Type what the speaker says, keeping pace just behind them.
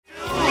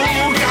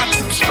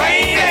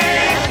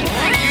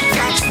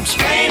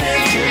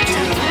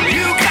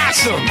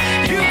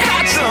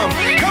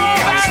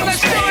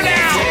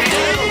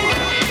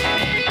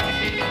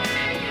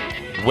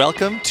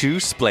Welcome to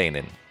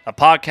Splainin', A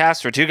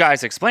podcast where two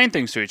guys explain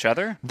things to each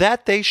other,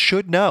 that they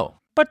should know.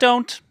 but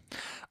don't.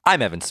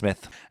 I'm Evan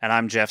Smith. And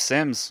I'm Jeff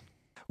Sims.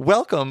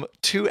 Welcome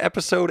to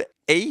episode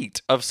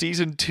 8 of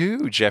season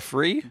 2,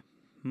 Jeffrey.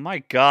 My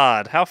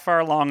God, how far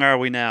along are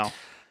we now?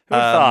 Who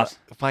would have thought?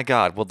 My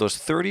God, well, there's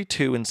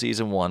 32 in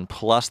season 1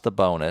 plus the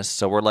bonus,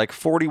 so we're like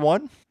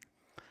 41.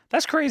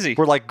 That's crazy.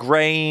 We're like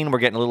graying. We're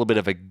getting a little bit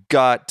of a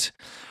gut.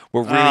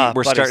 We're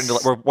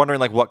we're wondering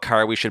like what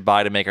car we should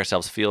buy to make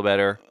ourselves feel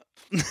better.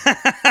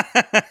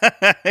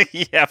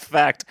 Yeah,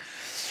 fact.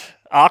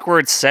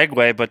 Awkward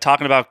segue, but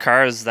talking about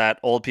cars that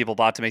old people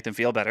bought to make them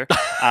feel better.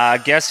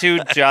 Guess who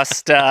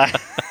just...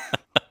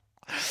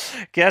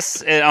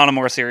 guess, on a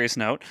more serious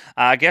note,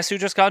 guess who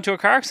just got into a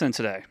car accident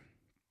today?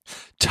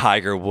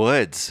 Tiger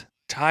Woods.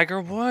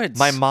 Tiger Woods.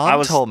 My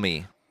mom told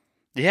me.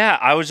 Yeah,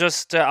 I was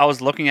just, I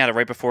was looking at it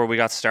right before we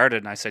got started,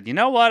 and I said, you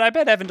know what? I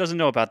bet Evan doesn't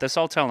know about this.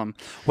 I'll tell him.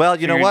 Well,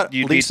 you know what?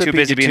 You'd be too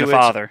busy being a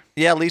father.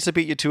 Yeah, Lisa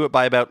beat you to it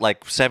by about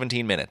like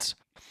 17 minutes.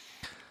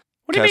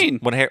 What do you mean?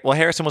 When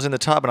Harrison was in the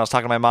tub and I was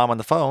talking to my mom on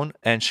the phone,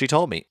 and she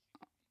told me.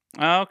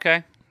 Oh,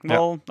 okay.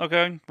 Well,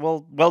 okay.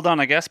 Well done,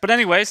 I guess. But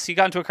anyways, he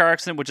got into a car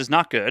accident, which is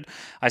not good.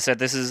 I said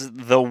this is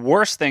the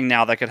worst thing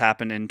now that could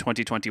happen in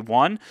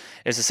 2021.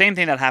 It's the same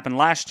thing that happened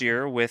last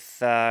year with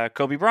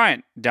Kobe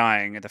Bryant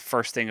dying at the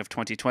first thing of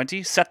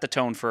 2020. Set the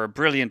tone for a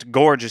brilliant,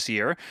 gorgeous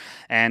year.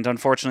 And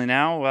unfortunately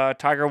now,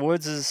 Tiger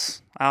Woods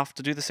is off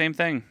to do the same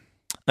thing.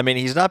 I mean,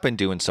 he's not been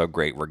doing so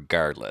great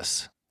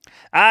regardless.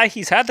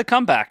 He's had the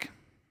comeback.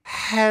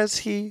 Has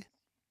he?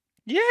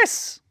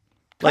 Yes.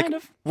 Kind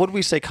of. What do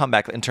we say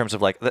comeback in terms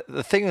of like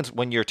the thing is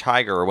when you're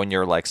Tiger or when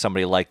you're like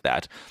somebody like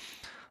that,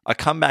 a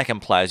comeback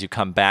implies you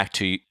come back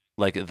to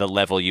like the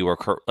level you were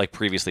like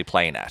previously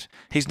playing at.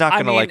 He's not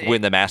going to like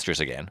win the Masters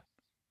again.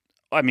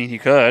 I mean, he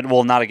could.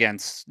 Well, not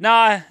against.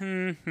 Nah.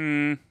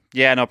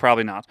 Yeah, no,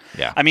 probably not.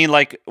 Yeah. I mean,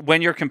 like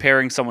when you're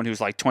comparing someone who's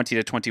like 20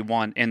 to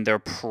 21 in their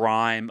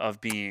prime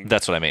of being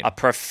that's what I mean. A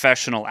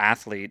professional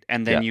athlete,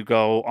 and then you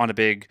go on a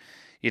big,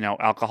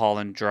 alcohol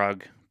and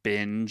drug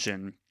binge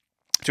and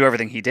do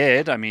everything he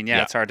did. I mean,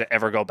 it's hard to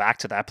ever go back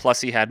to that. Plus,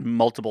 he had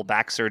multiple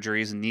back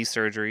surgeries and knee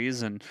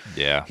surgeries, and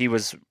he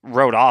was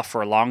wrote off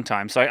for a long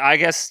time. So I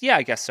guess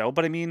so.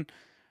 But I mean,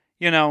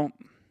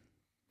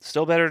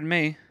 still better than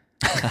me.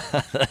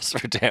 That's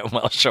for damn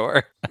well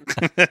sure.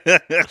 I'm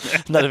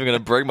not even going to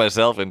bring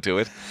myself into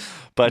it.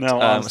 But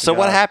no, so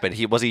what happened?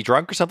 Was he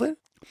drunk or something?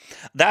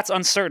 That's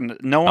uncertain.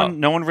 No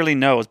one really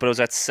knows, but it was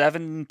at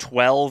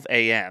 7:12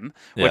 a.m.,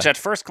 which at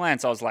first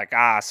glance I was like,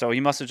 so he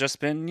must have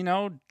just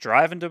been,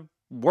 driving to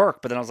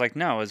work. But then I was like,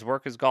 no, his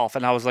work is golf.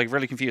 And I was like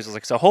really confused. I was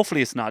like, so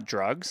hopefully it's not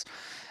drugs.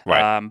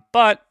 Right.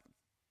 But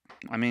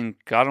I mean,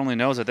 God only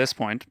knows at this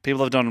point.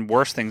 People have done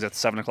worse things at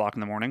 7 o'clock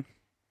in the morning.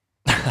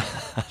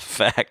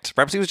 Fact.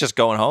 Perhaps he was just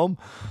going home.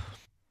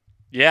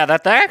 Yeah,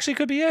 that actually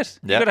could be it.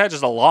 He could have had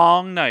just a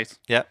long night.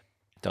 Yeah.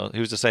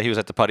 Who's to say he was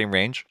at the putting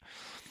range?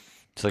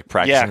 Just like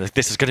practicing. Like,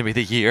 this is going to be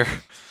the year.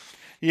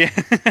 Yeah.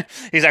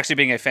 He's actually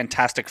being a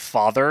fantastic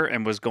father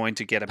and was going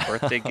to get a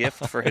birthday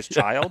gift for his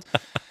child.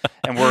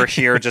 And we're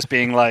here just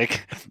being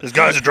like, this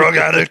guy's a drug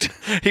addict.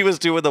 He was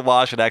doing the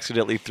wash and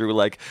accidentally threw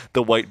like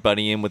the white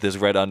bunny in with his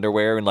red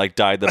underwear and like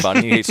dyed the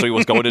bunny. So he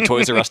was going to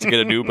Toys R Us to get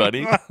a new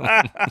bunny.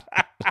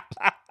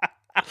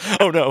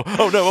 Oh no.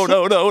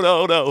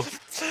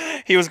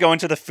 He was going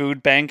to the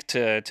food bank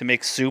to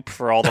make soup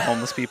for all the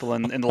homeless people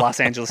in the Los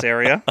Angeles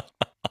area.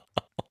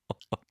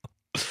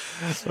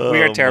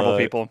 We are terrible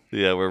people.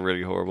 Yeah, we're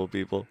really horrible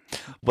people.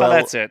 Well,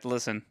 that's it.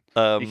 Listen,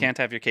 you can't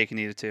have your cake and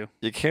eat it too.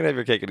 You can't have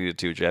your cake and eat it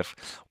too, Jeff.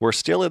 We're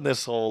still in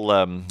this whole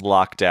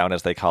lockdown,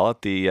 as they call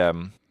it.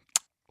 The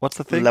what's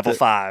the thing? Level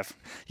 5.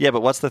 Yeah,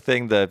 but what's the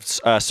thing? The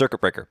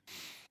circuit breaker.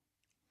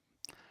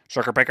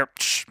 Circuit breaker.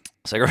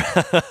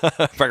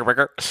 Breaker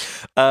breaker.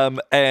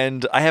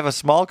 And I have a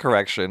small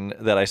correction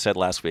that I said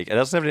last week. It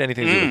doesn't have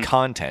anything to do with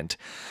content.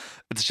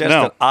 It's just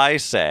that I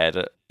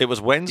said, it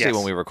was Wednesday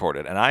when we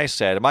recorded, and I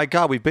said, my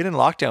God, we've been in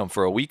lockdown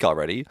for a week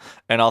already,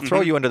 and I'll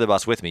throw you under the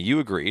bus with me. You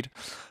agreed.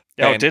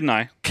 Oh, didn't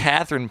I?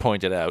 Catherine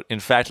pointed out, in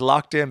fact,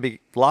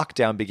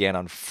 lockdown began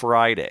on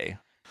Friday.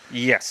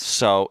 Yes.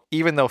 So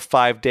even though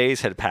 5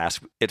 days had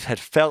passed, it had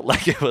felt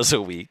like it was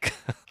a week.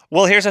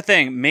 Well, here's the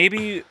thing.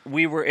 Maybe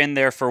we were in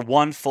there for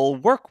one full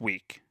work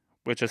week,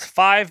 which is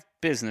 5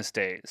 business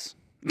days.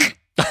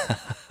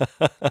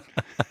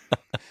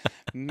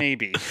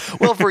 Maybe.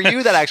 Well, for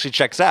you, that actually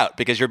checks out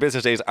because your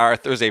business days are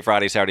Thursday,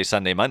 Friday, Saturday,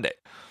 Sunday, Monday.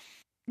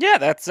 Yeah,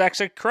 that's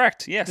actually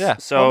correct. Yes. Yeah.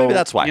 So well, maybe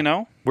that's why.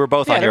 We're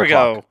both on your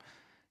clock. Go.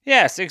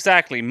 Yes,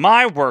 exactly.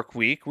 My work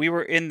week, we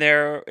were in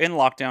there in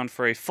lockdown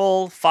for a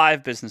full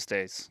 5 business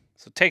days.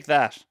 So take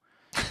that.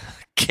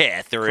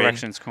 Catherine.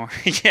 Corrections corner.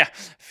 Yeah.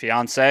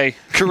 Fiance.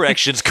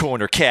 Corrections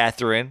corner,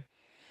 Catherine.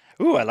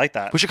 Ooh, I like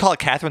that. We should call it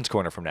Catherine's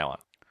Corner from now on.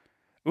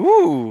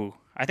 Ooh,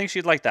 I think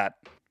she'd like that.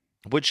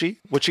 Would she?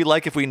 Would she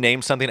like if we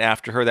named something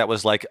after her that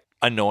was like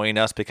annoying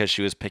us because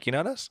she was picking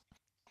on us?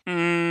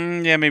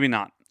 Yeah, maybe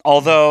not.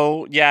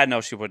 Although, yeah,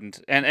 no, she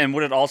wouldn't. And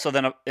would it also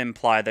then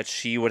imply that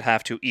she would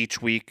have to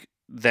each week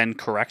then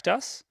correct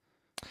us?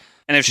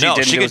 And if she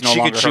didn't, she it was could, no she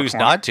longer could her choose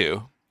corner. not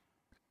to.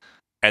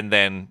 And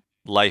then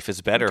life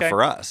is better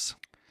for us.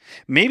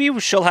 Maybe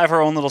she'll have her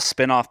own little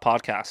spin-off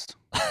podcast.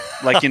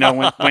 Like, you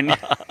know, when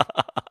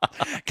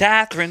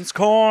Catherine's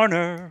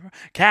Corner.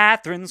 Hi,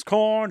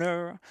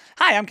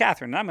 I'm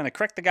Catherine. I'm going to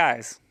correct the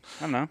guys.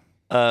 I don't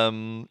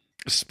know.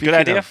 Good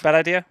idea? Bad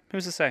idea?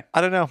 Who's to say?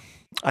 I don't know.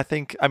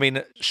 I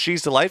mean,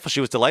 she's delightful. She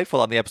was delightful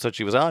on the episode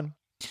she was on.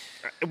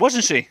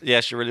 Wasn't she?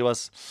 Yeah, she really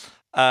was.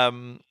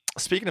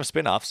 Speaking of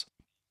spin-offs,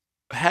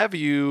 have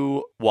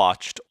you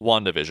watched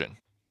WandaVision?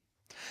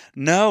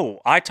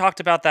 No. I talked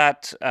about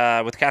that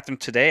with Catherine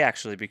today,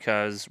 actually,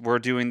 because we're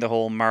doing the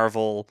whole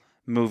Marvel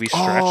movie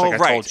stretch. I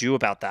told you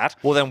about that.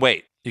 Well, then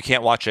wait. You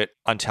can't watch it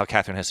until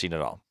Catherine has seen it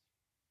all.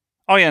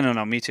 Oh, yeah,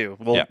 no, me too.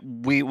 Well,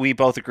 we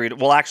both agreed.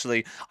 Well,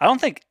 actually, I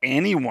don't think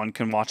anyone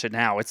can watch it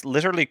now. It's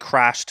literally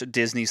crashed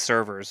Disney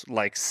servers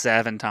like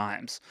 7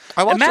 times.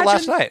 I watched it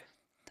last night.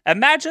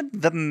 Imagine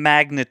the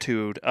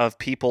magnitude of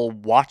people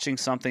watching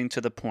something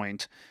to the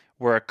point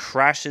where it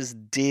crashes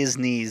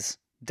Disney's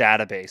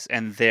database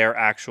and their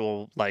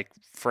actual like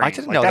frame. I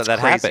didn't know that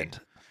happened.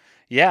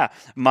 Yeah,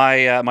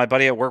 my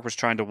buddy at work was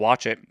trying to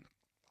watch it.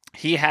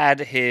 He had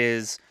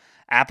his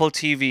Apple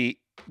TV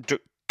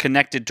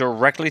connected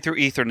directly through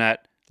Ethernet,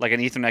 like an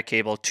Ethernet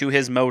cable, to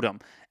his modem,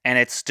 and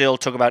it still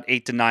took about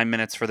 8 to 9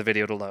 minutes for the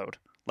video to load.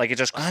 Like, it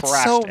just crashed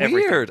everything. That's so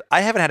weird.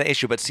 I haven't had an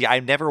issue, but see, I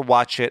never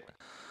watch it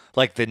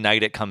like the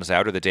night it comes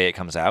out or the day it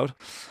comes out,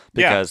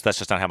 because that's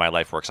just not how my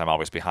life works. I'm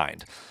always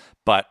behind.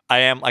 But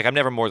I'm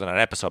never more than an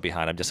episode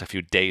behind. I'm just a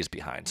few days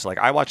behind. So, like,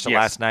 I watched it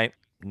last night,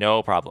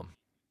 no problem.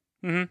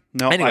 Mm-hmm.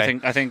 No, anyway,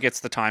 I think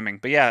it's the timing.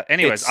 But yeah,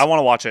 anyways, I want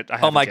to watch it.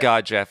 Oh my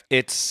God, Jeff,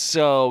 it's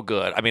so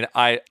good. I mean,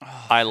 I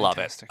love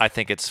it. I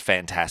think it's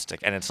fantastic,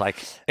 and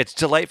it's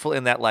delightful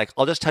in that, like,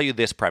 I'll just tell you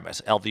this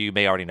premise, although you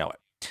may already know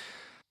it.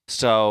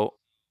 So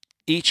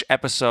each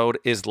episode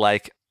is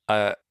like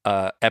a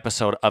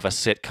episode of a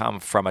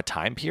sitcom from a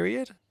time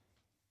period.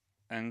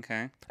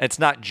 Okay. It's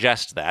not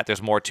just that.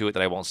 There's more to it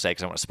that I won't say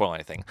because I don't want to spoil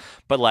anything.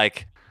 But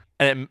like,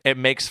 and it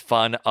makes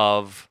fun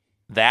of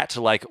that.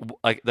 Like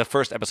the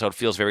first episode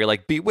feels very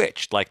like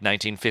Bewitched, like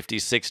 1950s,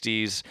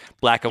 60s,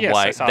 black and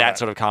white, that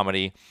sort of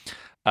comedy.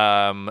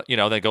 Then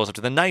it goes up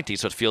to the 90s,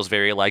 so it feels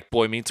very like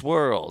Boy Meets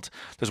World.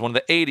 There's one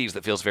of the 80s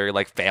that feels very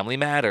like Family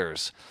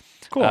Matters.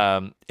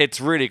 Cool.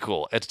 It's really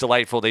cool. It's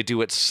delightful. They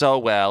do it so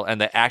well,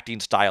 and the acting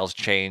styles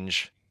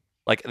change.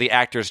 Like, the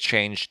actors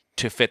change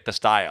to fit the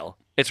style.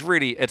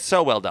 It's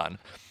so well done.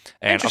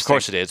 And of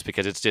course it is,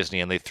 because it's Disney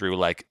and they threw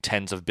like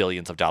tens of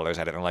billions of dollars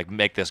at it and like,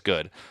 make this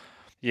good.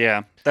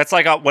 Yeah. That's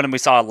like when we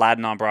saw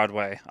Aladdin on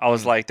Broadway. I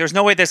was like, there's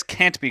no way this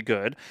can't be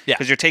good. Yeah.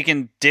 Because you're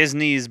taking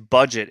Disney's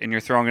budget and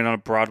you're throwing it on a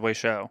Broadway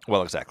show.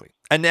 Well, exactly.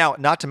 And now,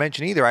 not to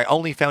mention either, I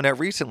only found out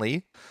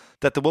recently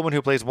that the woman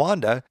who plays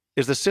Wanda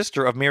is the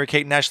sister of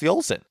Mary-Kate and Ashley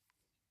Olsen.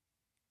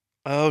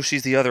 Oh,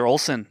 she's the other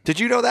Olsen. Did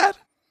you know that?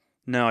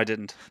 No, I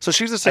didn't. So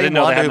she's the same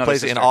Wanda who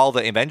plays in all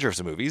the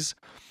Avengers movies.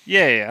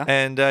 Yeah.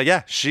 And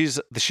she's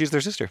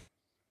their sister.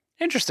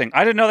 Interesting.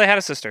 I didn't know they had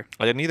a sister.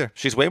 I didn't either.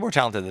 She's way more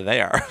talented than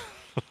they are.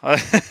 I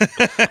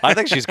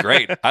think she's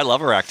great. I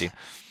love her acting.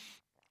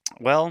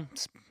 Well,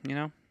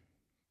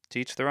 to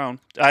each their own.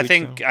 I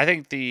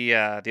think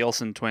the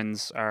Olsen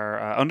twins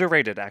are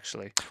underrated,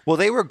 actually. Well,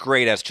 they were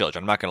great as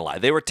children. I'm not going to lie.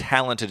 They were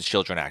talented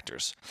children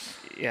actors.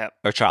 Yeah.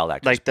 Or child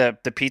actors. Like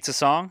the pizza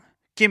song.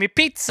 Give me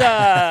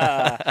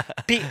pizza.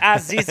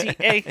 Pizza.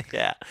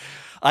 Yeah.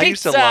 I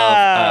used to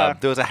love.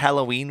 There was a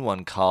Halloween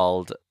one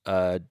called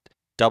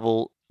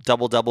Double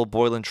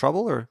Boilin'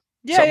 Trouble or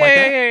something like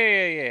that.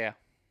 Yeah.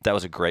 That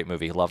was a great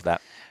movie. Love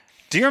that.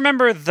 Do you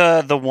remember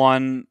the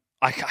one?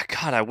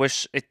 I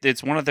wish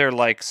it's one of their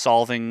like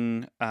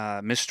solving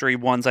mystery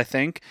ones, I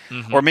think,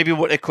 or maybe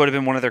it could have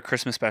been one of their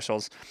Christmas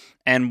specials.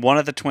 And one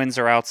of the twins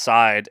are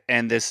outside,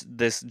 and this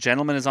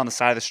gentleman is on the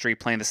side of the street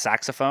playing the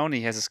saxophone.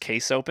 He has his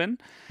case open,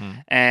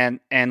 and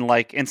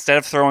like instead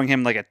of throwing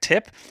him like a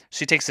tip,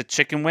 she takes a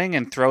chicken wing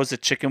and throws a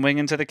chicken wing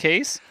into the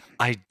case.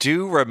 I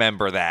do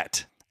remember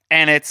that.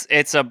 And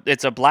it's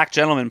a black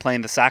gentleman playing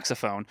the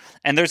saxophone,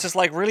 and there's this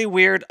like really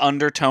weird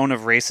undertone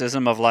of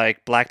racism of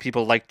like black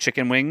people like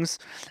chicken wings,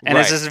 and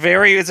it's a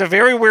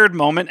very weird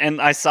moment.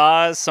 And I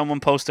saw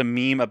someone post a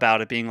meme about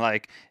it, being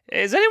like,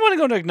 "Is anyone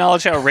going to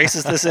acknowledge how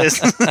racist this is?"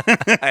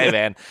 Hey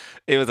man,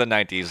 it was the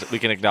 90s. We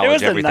can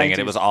acknowledge everything, and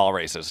it was all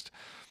racist.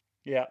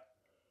 Yeah.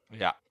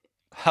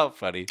 How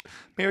funny,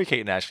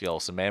 Mary-Kate and Ashley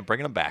Olsen, man,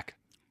 bringing them back.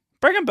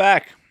 Bring them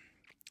back.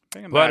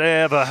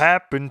 Whatever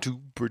happened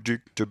to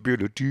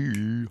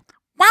predictability?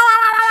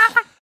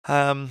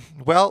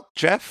 Well,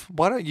 Jeff,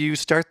 why don't you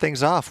start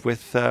things off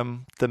with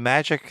the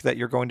magic that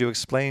you're going to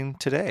explain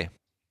today?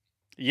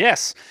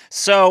 Yes.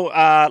 So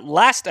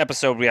last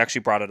episode, we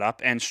actually brought it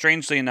up, and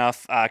strangely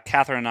enough,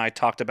 Catherine and I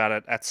talked about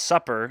it at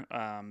supper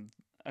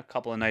a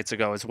couple of nights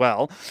ago as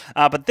well.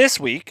 But this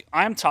week,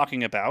 I'm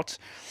talking about,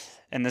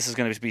 and this is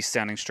going to be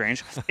sounding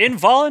strange,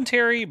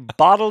 involuntary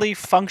bodily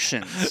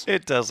functions.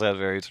 It does sound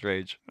very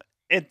strange.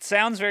 It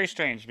sounds very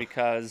strange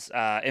because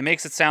it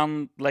makes it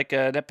sound like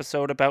an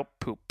episode about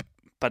poop,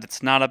 but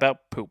it's not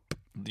about poop.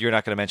 You're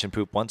not going to mention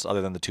poop once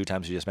other than the 2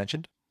 times you just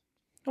mentioned?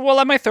 Well,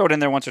 I might throw it in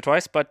there once or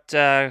twice, but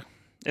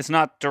it's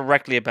not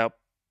directly about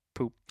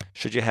poop.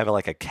 Should you have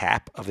like a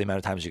cap of the amount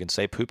of times you can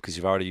say poop because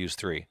you've already used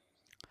 3?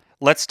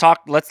 Let's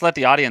let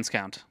the audience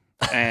count.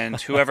 And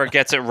whoever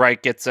gets it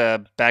right gets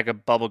a bag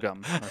of bubble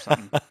gum or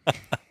something.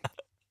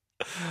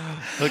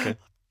 Okay.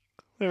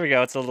 There we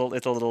go. It's a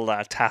little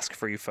task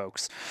for you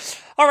folks.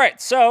 All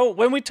right. So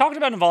when we talked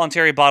about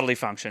involuntary bodily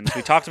functions,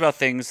 we talked about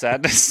things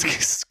that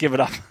just give it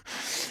up.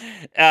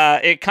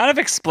 It kind of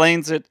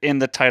explains it in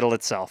the title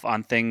itself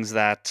on things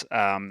that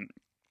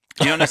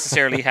you don't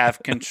necessarily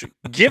have control.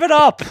 Give it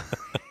up.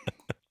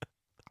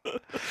 Do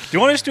you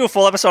want to just do a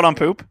full episode on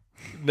poop?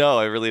 No,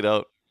 I really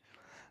don't.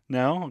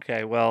 No?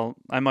 Okay. Well,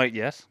 I might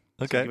yet.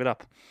 Okay. So give it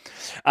up.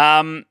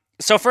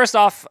 So first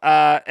off,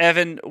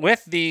 Evan,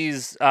 with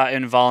these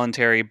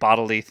involuntary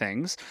bodily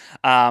things,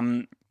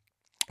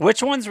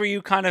 which ones were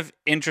you kind of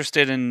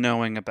interested in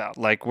knowing about?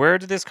 Like, where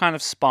did this kind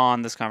of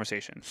spawn this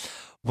conversation?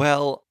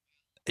 Well,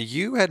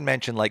 you had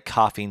mentioned like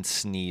coughing,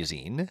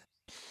 sneezing.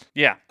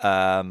 Yeah.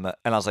 And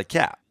I was like,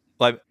 yeah,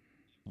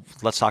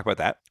 let's talk about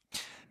that.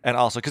 And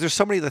also, because there's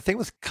so many, the thing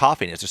with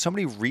coughing is there's so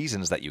many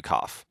reasons that you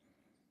cough.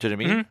 Do you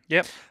know what I mean? Mm-hmm.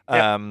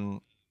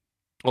 Yep.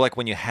 Well, like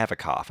when you have a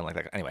cough and like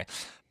that. Anyway,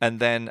 and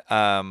then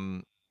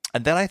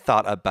I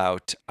thought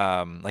about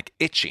like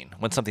itching,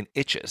 when something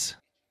itches.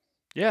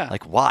 Yeah.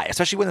 Like why?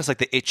 Especially when it's like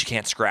the itch you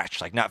can't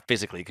scratch, like not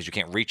physically because you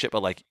can't reach it,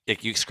 but like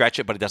you scratch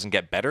it, but it doesn't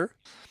get better.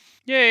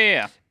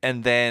 Yeah.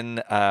 And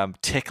then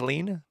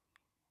tickling.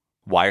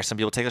 Why are some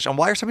people ticklish? And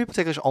why are some people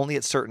ticklish only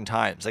at certain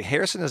times? Like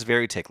Harrison is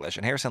very ticklish,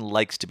 and Harrison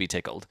likes to be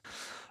tickled.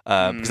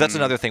 Because that's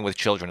another thing with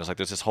children. Is like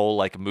there's this whole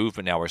like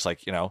movement now where it's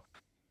like, you know,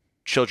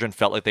 children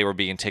felt like they were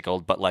being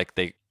tickled, but like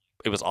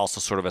it was also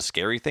sort of a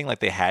scary thing. Like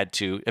they had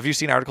to. Have you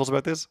seen articles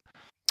about this?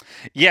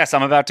 Yes,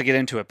 I'm about to get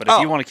into it, but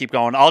if you want to keep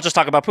going, I'll just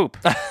talk about poop.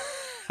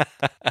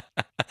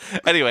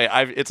 Anyway,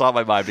 it's on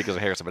my mind because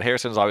of Harrison. But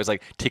Harrison is always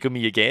like, tickle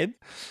me again.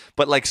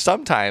 But like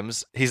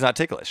sometimes he's not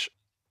ticklish,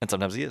 and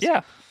sometimes he is.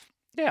 Yeah.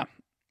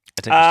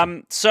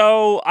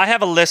 So I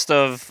have a list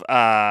of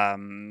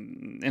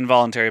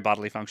involuntary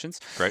bodily functions.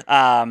 Great.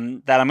 That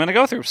I'm going to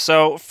go through.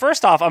 So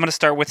first off, I'm going to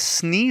start with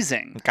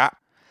sneezing. Okay.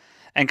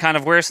 And kind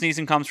of where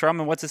sneezing comes from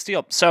and what's its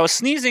deal. So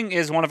sneezing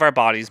is one of our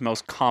body's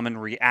most common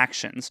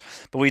reactions,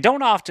 but we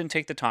don't often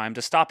take the time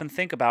to stop and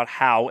think about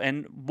how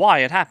and why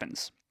it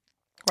happens.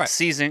 Right.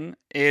 Sneezing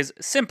is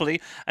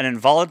simply an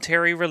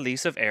involuntary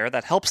release of air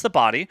that helps the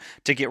body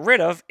to get rid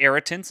of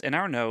irritants in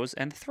our nose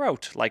and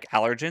throat, like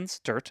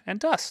allergens, dirt, and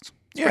dust.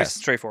 It's pretty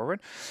straightforward.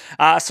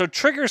 So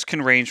triggers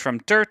can range from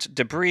dirt,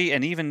 debris,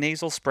 and even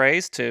nasal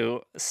sprays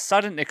to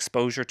sudden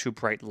exposure to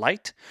bright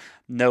light,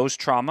 nose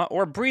trauma,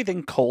 or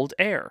breathing cold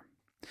air.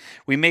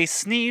 We may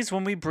sneeze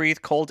when we breathe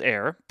cold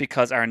air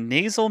because our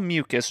nasal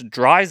mucus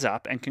dries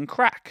up and can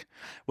crack,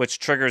 which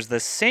triggers the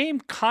same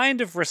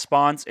kind of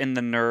response in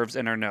the nerves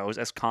in our nose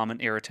as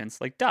common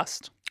irritants like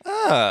dust.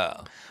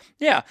 Oh.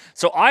 Yeah.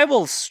 So I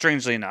will,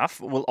 strangely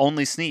enough, will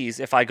only sneeze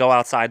if I go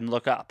outside and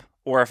look up,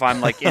 or if I'm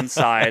like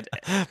inside.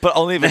 But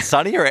only if it's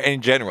sunny or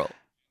in general?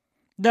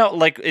 No,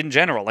 like in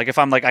general. Like if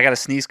I'm like, I got a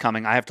sneeze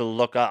coming, I have to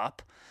look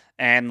up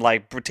and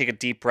like take a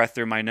deep breath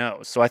through my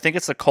nose. So I think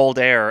it's the cold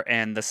air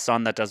and the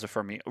sun that does it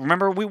for me.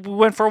 Remember, we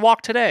went for a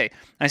walk today.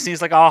 I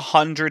sneezed like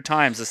 100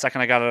 times the second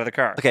I got out of the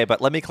car. Okay,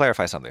 but let me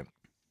clarify something.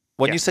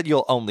 When you said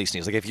you'll only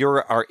sneeze, like if you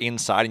are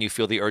inside and you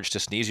feel the urge to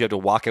sneeze, you have to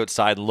walk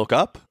outside and look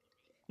up?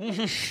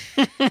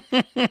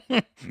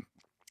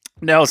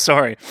 No,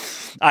 sorry.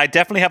 I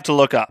definitely have to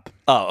look up.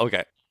 Oh,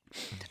 okay.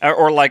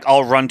 Or like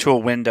I'll run to a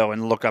window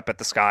and look up at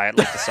the sky at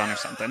like the sun or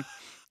something.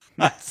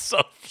 That's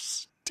so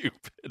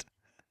stupid.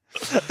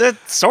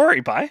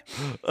 Sorry, bye.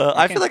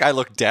 I feel like I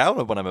look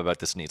down when I'm about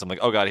to sneeze. I'm like,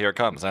 oh God, here it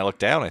comes. And I look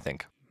down, I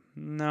think.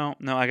 No,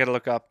 I got to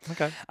look up.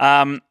 Okay.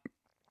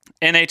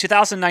 In a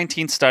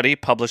 2019 study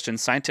published in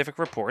Scientific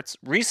Reports,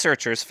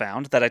 researchers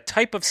found that a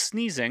type of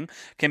sneezing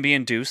can be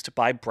induced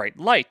by bright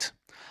light,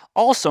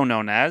 also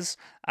known as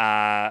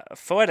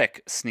photic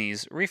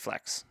sneeze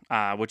reflex,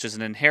 which is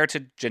an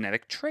inherited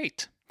genetic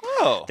trait.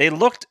 Oh. They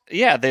looked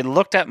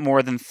at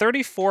more than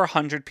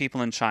 3,400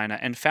 people in China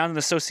and found an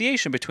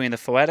association between the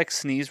photic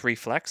sneeze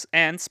reflex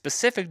and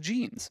specific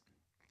genes.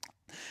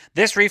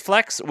 This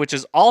reflex, which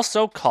is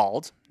also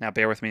called, now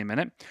bear with me a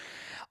minute,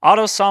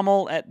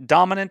 autosomal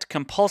dominant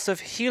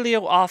compulsive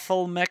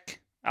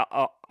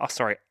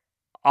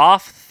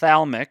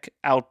ophthalmic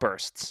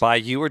outbursts.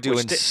 You were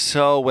doing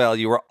so well.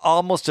 You were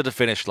almost to the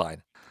finish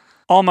line.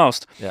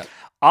 Almost. Yeah.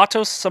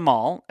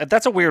 Autosomal,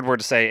 that's a weird word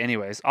to say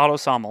anyways,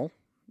 autosomal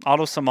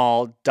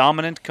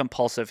dominant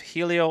compulsive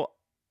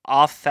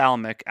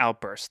ophthalmic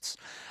outbursts,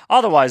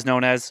 otherwise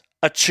known as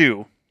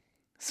ACHOO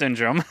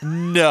syndrome.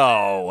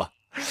 No.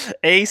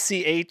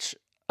 ACHOO,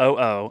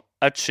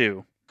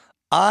 ACHOO.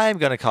 I'm not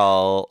going to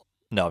call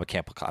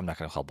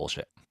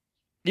bullshit.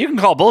 You can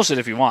call bullshit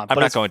if you want. I'm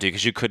not going to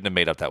because you couldn't have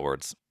made up that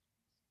words.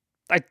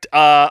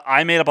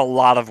 I made up a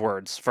lot of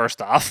words,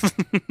 first off.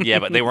 Yeah,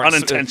 but they weren't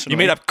unintentionally. You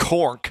made up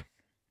cork.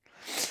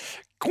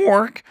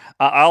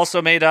 I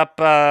also made up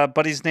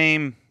Buddy's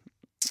name.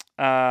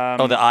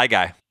 The eye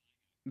guy.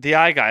 The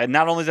eye guy. And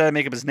not only did I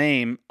make up his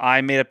name,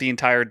 I made up the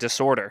entire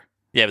disorder.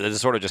 Yeah, but the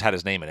disorder just had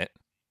his name in it.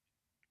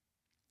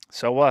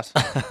 So what?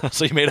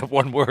 So you made up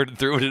one word and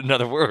threw it in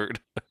another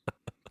word.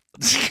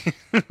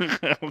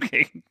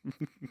 Okay.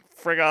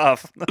 Frig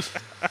off.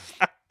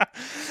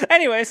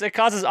 Anyways, it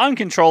causes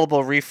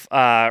uncontrollable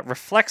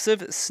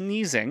reflexive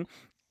sneezing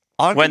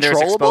when there's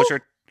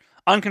exposure.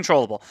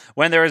 Uncontrollable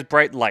when there is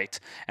bright light,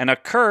 and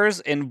occurs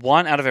in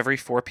 1 out of every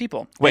 4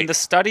 people. In the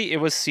study, it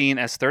was seen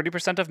as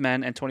 30% of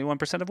men and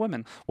 21% of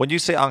women. When you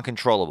say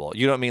uncontrollable,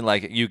 you don't mean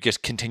like you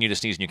just continue to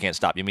sneeze and you can't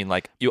stop. You mean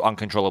like you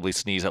uncontrollably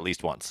sneeze at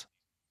least once.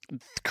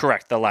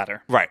 Correct, the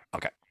latter. Right,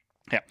 okay.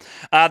 Yeah.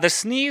 The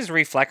sneeze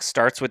reflex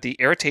starts with the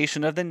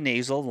irritation of the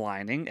nasal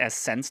lining as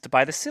sensed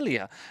by the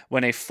cilia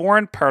when a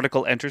foreign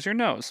particle enters your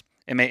nose.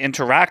 It may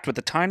interact with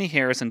the tiny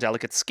hairs and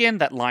delicate skin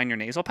that line your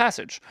nasal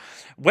passage.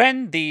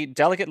 When the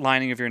delicate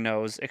lining of your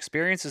nose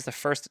experiences the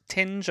first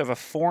tinge of a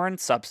foreign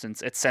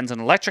substance, it sends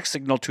an electric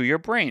signal to your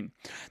brain.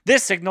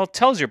 This signal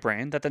tells your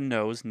brain that the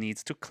nose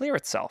needs to clear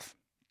itself.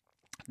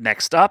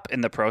 Next up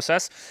in the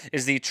process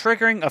is the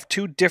triggering of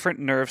 2 different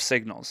nerve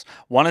signals.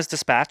 One is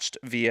dispatched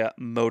via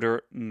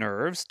motor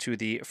nerves to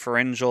the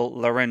pharyngeal,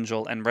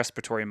 laryngeal, and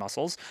respiratory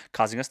muscles,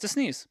 causing us to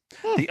sneeze.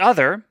 The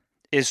other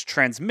is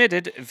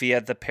transmitted via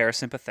the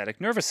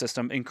parasympathetic nervous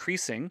system,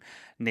 increasing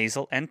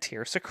nasal and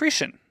tear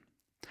secretion.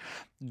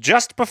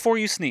 Just before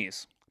you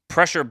sneeze,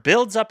 pressure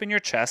builds up in your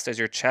chest as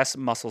your chest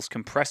muscles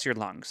compress your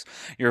lungs.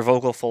 Your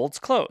vocal folds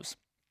close.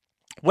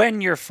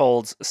 When your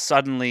folds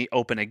suddenly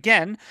open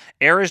again,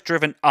 air is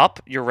driven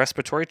up your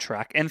respiratory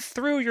tract and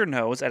through your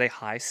nose at a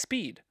high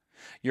speed.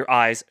 Your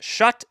eyes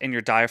shut and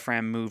your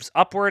diaphragm moves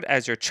upward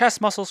as your chest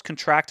muscles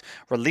contract,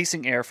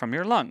 releasing air from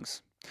your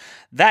lungs.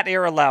 That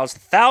air allows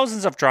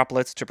thousands of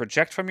droplets to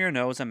project from your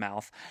nose and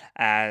mouth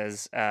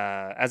as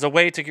a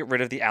way to get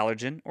rid of the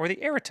allergen or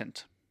the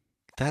irritant.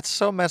 That's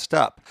so messed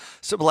up.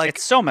 So like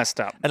it's so messed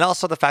up. And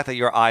also the fact that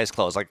your eyes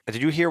close. Like,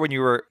 did you hear when you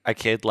were a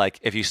kid, like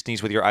if you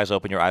sneeze with your eyes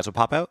open, your eyes would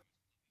pop out?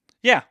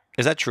 Yeah.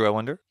 Is that true, I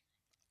wonder?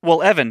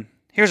 Well, Evan,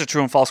 here's a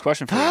true and false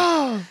question for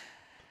you.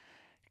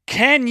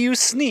 Can you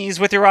sneeze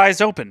with your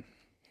eyes open?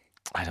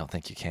 I don't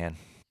think you can.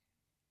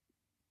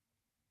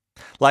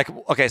 Like,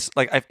 okay, so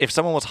like if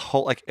someone was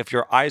like if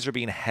your eyes are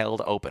being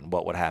held open,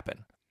 what would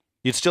happen?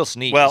 You'd still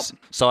sneeze. Well,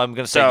 so I'm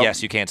going to say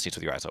yes, you can sneeze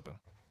with your eyes open.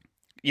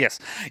 Yes,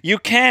 you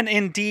can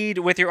indeed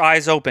with your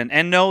eyes open.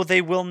 And no,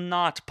 they will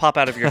not pop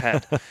out of your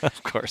head.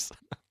 Of course.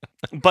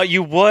 But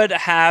you would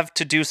have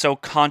to do so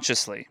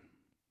consciously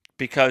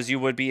because you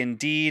would be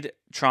indeed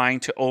trying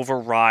to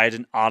override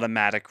an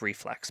automatic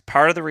reflex.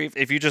 Part of the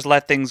if you just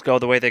let things go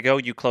the way they go,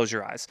 you close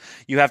your eyes.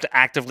 You have to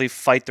actively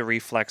fight the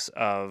reflex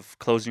of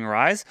closing your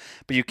eyes,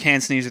 but you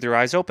can sneeze with your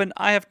eyes open.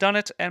 I have done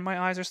it, and my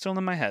eyes are still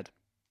in my head.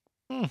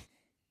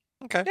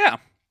 Okay. Yeah.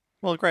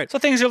 Well, great. So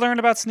things you learned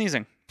about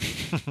sneezing.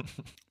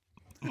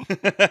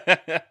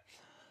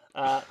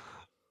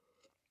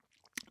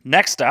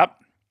 Next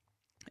up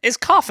is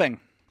coughing.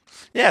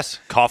 Yes.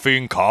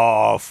 Coughing,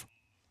 cough.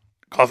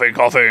 Coughing,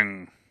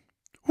 coughing.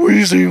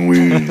 Wheezing,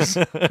 wheeze.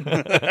 For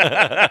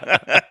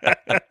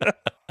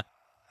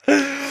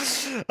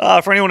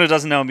anyone who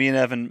doesn't know, me and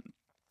Evan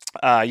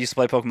used to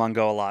play Pokemon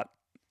Go a lot.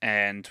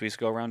 And we used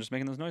to go around just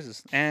making those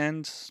noises.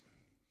 And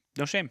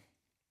no shame.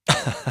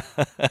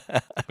 I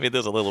mean,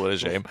 there's a little bit of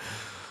shame.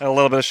 A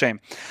little bit of shame.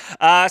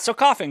 So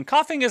coughing.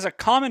 Coughing is a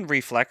common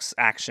reflex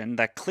action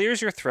that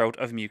clears your throat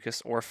of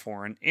mucus or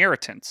foreign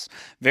irritants.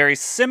 Very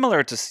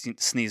similar to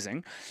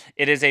sneezing,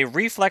 it is a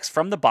reflex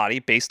from the body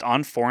based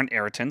on foreign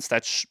irritants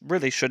that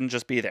really shouldn't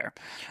just be there.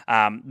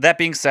 That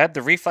being said,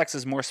 the reflex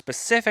is more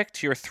specific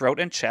to your throat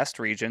and chest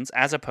regions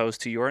as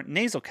opposed to your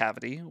nasal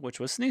cavity, which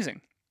was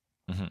sneezing.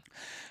 Mm-hmm.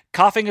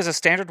 Coughing is a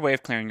standard way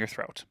of clearing your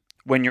throat.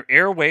 When your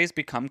airways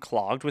become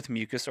clogged with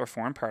mucus or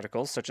foreign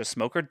particles, such as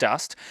smoke or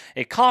dust,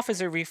 a cough is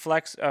a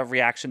reflex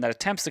reaction that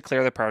attempts to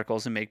clear the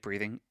particles and make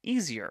breathing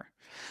easier.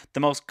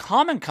 The most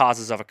common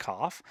causes of a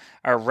cough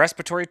are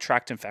respiratory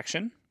tract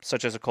infection,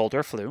 such as a cold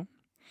or flu.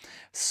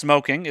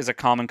 Smoking is a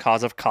common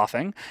cause of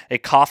coughing. A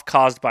cough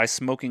caused by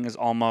smoking is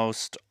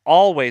almost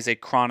always a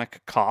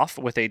chronic cough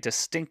with a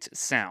distinct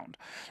sound.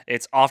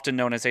 It's often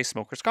known as a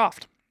smoker's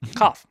cough.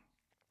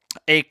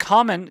 A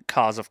common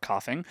cause of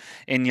coughing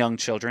in young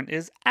children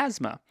is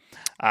asthma.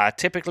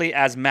 Typically,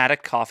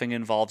 asthmatic coughing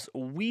involves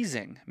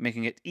wheezing,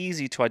 making it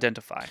easy to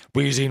identify.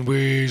 Wheezing,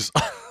 wheeze.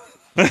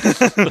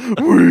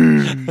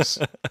 Wheeze.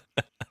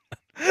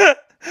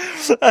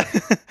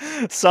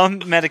 Some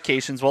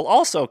medications will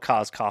also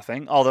cause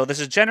coughing, although this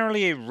is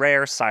generally a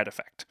rare side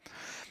effect.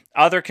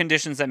 Other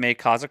conditions that may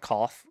cause a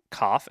cough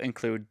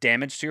include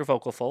damage to your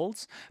vocal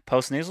folds,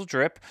 postnasal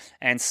drip,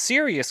 and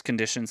serious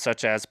conditions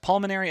such as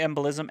pulmonary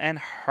embolism and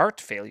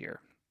heart failure.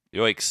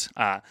 Yikes.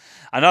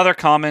 Another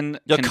common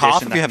condition... You'll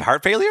cough if you have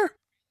heart failure?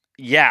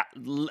 Yeah.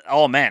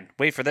 Oh, man.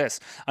 Wait for this.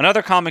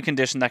 Another common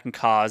condition that can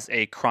cause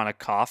a chronic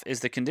cough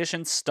is the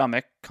condition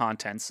stomach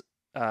contents...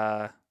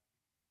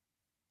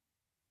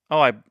 Oh,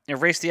 I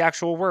erased the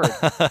actual word.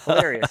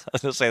 Hilarious. I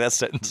was going to say that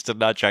sentence did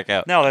not check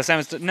out. No, that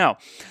sentence no.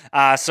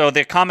 So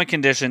the common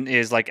condition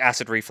is like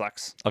acid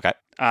reflux. Okay.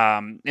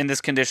 In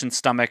this condition,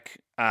 stomach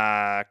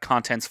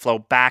contents flow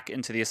back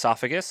into the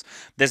esophagus.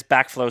 This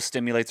backflow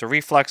stimulates a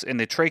reflux in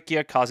the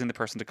trachea, causing the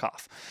person to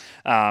cough.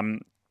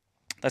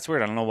 That's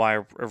weird. I don't know why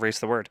I erased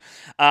the word.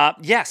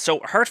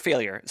 So heart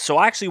failure. So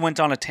I actually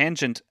went on a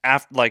tangent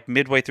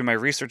midway through my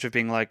research of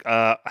being like,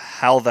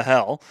 how the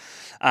hell?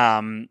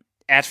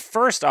 At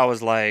first, I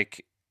was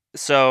like,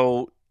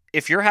 so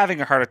if you're having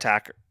a heart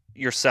attack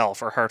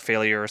yourself or heart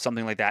failure or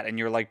something like that, and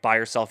you're like by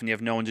yourself and you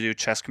have no one to do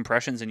chest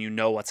compressions and you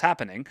know what's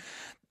happening,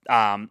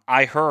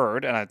 I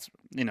heard, and it's,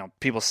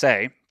 people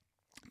say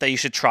that you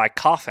should try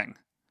coughing.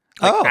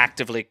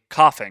 Actively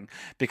coughing,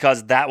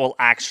 because that will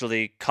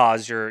actually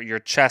cause your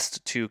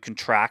chest to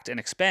contract and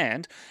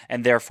expand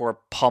and therefore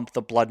pump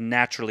the blood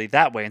naturally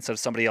that way instead of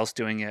somebody else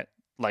doing it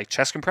like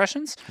chest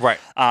compressions. Right.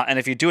 And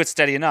if you do it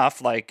steady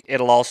enough, like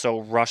it'll also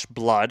rush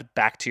blood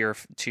back to your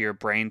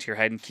brain, to your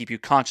head, and keep you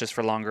conscious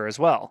for longer as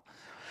well.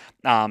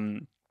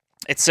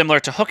 It's similar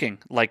to hooking,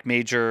 like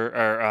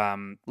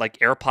like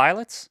air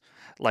pilots.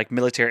 Like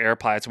military air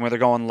pilots, and where they're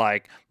going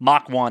like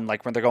Mach 1,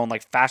 like when they're going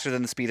like faster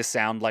than the speed of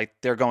sound, like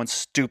they're going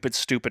stupid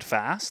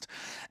fast,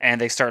 and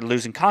they start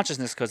losing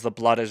consciousness because the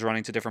blood is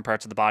running to different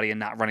parts of the body and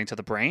not running to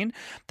the brain.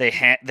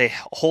 They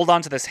hold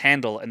on to this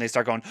handle and they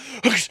start going,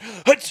 and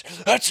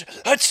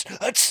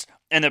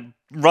it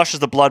rushes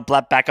the blood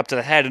back up to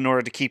the head in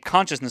order to keep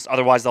consciousness.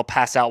 Otherwise, they'll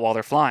pass out while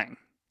they're flying.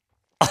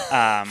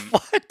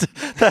 What?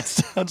 That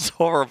sounds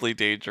horribly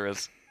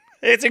dangerous.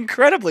 It's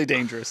incredibly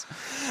dangerous.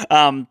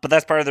 But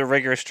that's part of the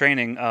rigorous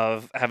training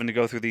of having to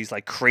go through these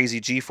like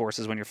crazy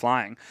G-forces when you're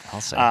flying.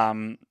 I'll say.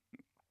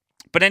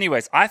 But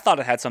anyways, I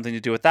thought it had something to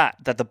do with that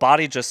the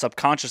body just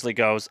subconsciously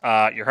goes,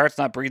 your heart's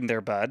not breathing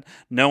there, bud.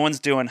 No one's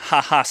doing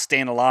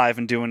staying alive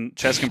and doing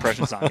chest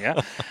compressions on you.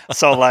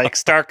 So like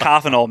start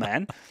coughing, old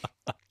man.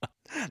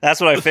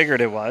 That's what I figured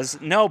it was.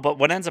 No, but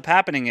what ends up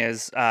happening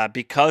is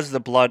because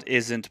the blood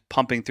isn't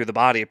pumping through the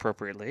body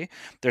appropriately,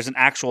 there's an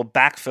actual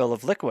backfill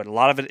of liquid. A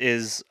lot of it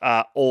is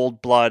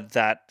old blood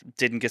that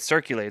didn't get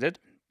circulated,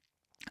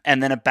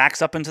 and then it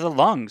backs up into the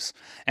lungs,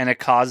 and it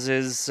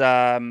causes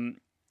something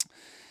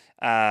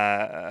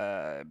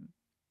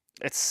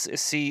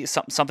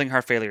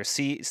heart failure,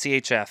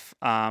 CHF.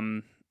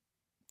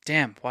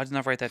 Damn, why didn't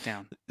I write that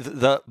down?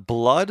 The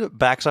blood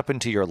backs up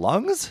into your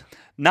lungs?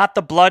 Not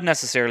the blood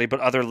necessarily, but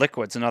other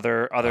liquids and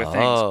other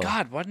things.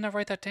 God, why didn't I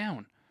write that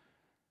down?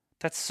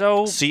 That's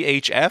so...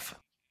 CHF?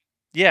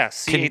 Yeah,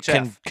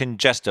 CHF.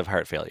 Congestive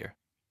heart failure.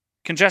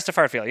 Congestive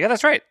heart failure. Yeah,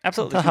 that's right.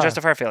 Absolutely.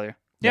 Congestive heart failure.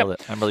 Yep.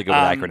 I'm really good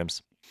with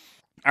acronyms.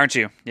 Aren't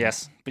you?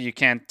 Yes, but you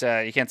can't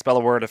spell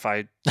a word if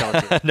I tell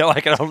it to you. No,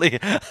 I can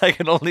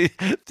only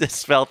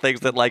spell things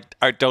that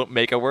don't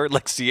make a word,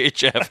 like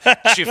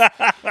CHF.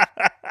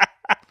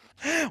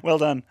 Well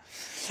done.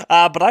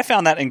 But I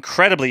found that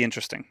incredibly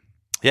interesting.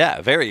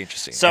 Yeah, very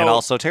interesting, and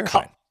also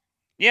terrifying.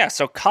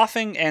 So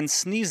coughing and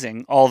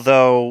sneezing,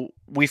 although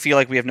we feel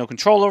like we have no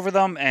control over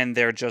them and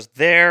they're just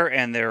there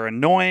and they're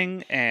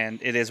annoying and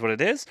it is what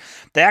it is,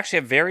 they actually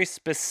have very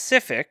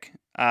specific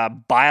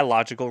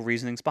biological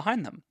reasonings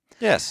behind them.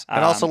 Yes,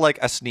 and also like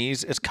a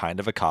sneeze is kind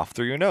of a cough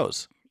through your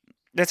nose.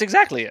 That's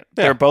exactly it.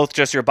 Yeah. They're both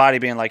just your body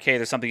being like, hey,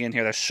 there's something in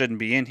here that shouldn't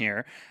be in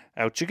here.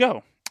 Out you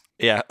go.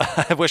 Yeah,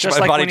 I wish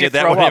my body did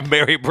that when it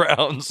Mary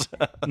Brown's.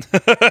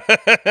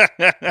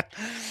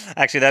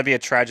 Actually, that'd be a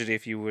tragedy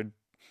if you would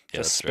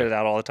just spit it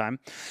out all the time.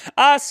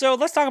 So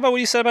let's talk about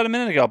what you said about a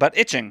minute ago, about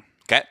itching.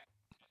 Okay.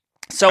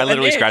 So I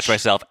literally scratched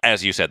myself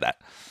as you said that.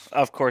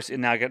 Of course,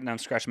 now I'm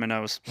scratching my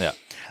nose. Yeah.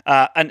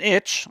 An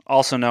itch,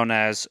 also known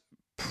as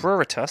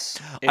pruritus.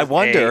 I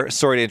wonder,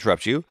 sorry to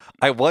interrupt you,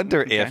 I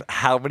wonder if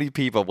how many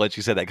people, once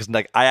you said that, because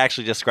I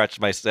actually just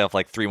scratched myself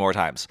like 3 more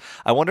times.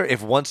 I wonder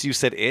if once you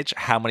said itch,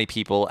 how many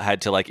people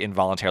had to like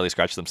involuntarily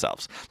scratch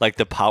themselves? Like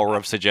the power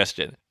of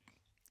suggestion.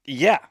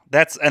 Yeah,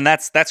 that's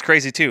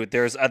crazy too.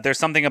 There's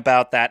something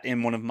about that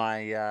in one of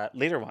my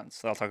later ones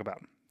that I'll talk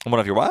about.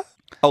 One of your what?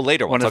 Oh,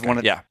 later ones.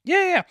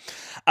 Yeah.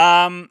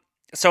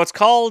 So it's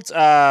called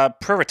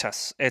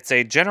pruritus. It's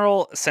a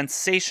general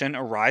sensation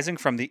arising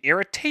from the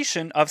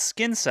irritation of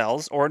skin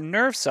cells or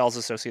nerve cells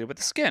associated with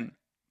the skin.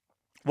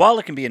 While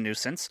it can be a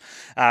nuisance,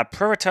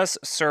 pruritus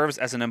serves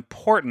as an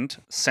important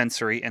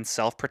sensory and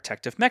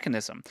self-protective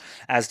mechanism,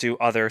 as do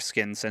other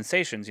skin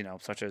sensations,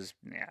 such as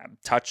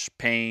touch,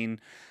 pain,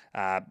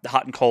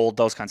 hot and cold,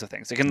 those kinds of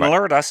things. It can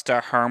alert us to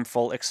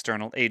harmful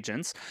external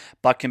agents,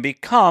 but can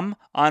become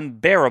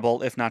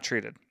unbearable if not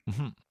treated.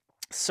 Mm-hmm.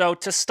 So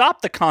to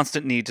stop the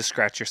constant need to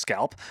scratch your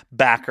scalp,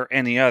 back, or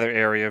any other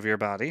area of your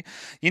body,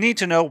 you need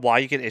to know why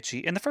you get itchy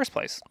in the first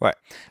place. Right.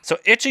 So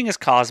itching is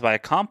caused by a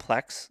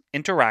complex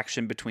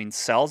interaction between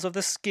cells of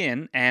the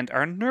skin and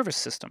our nervous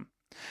system.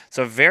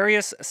 So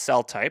various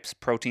cell types,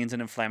 proteins,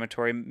 and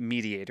inflammatory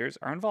mediators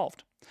are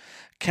involved.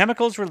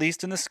 Chemicals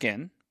released in the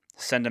skin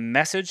send a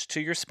message to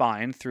your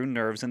spine through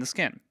nerves in the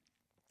skin.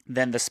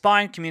 Then the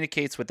spine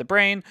communicates with the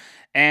brain,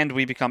 and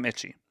we become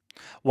itchy.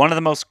 One of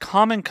the most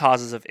common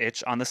causes of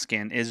itch on the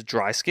skin is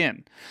dry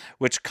skin,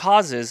 which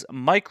causes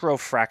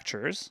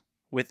microfractures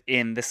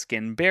within the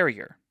skin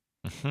barrier.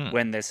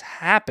 When this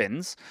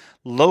happens,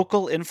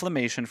 local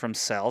inflammation from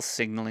cell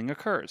signaling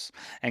occurs,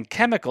 and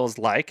chemicals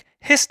like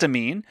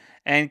histamine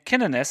and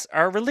kinase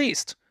are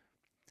released.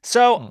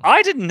 So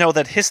I didn't know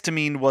that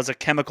histamine was a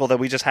chemical that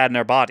we just had in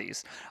our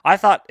bodies. I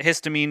thought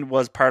histamine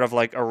was part of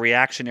like a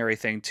reactionary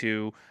thing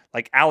to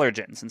like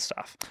allergens and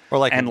stuff. Or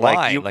like and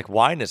wine. Like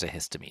wine is a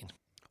histamine.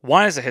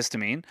 Wine is a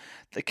histamine.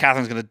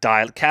 Catherine's going to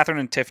die. Catherine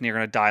and Tiffany are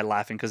going to die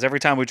laughing because every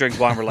time we drink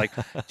wine, we're like,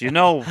 do you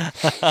know,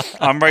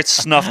 I'm right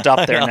snuffed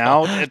up there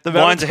now.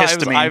 Wine's a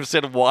histamine. I've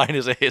said wine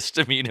is a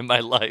histamine in my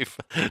life.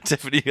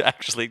 Tiffany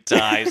actually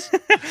dies.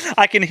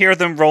 I can hear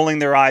them rolling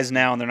their eyes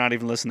now and they're not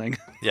even listening.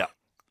 Yeah.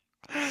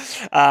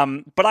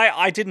 But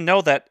I didn't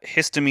know that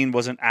histamine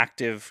was an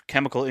active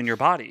chemical in your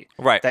body.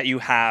 Right. That you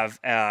have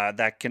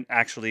that can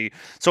actually...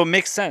 So it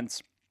makes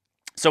sense.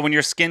 So when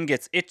your skin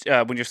gets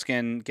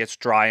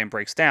dry and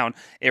breaks down,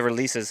 it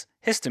releases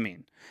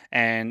histamine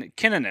and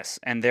kinase,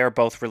 and they're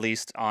both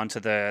released onto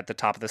the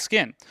top of the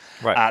skin.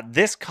 Right.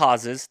 This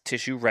causes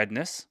tissue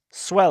redness,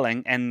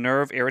 swelling, and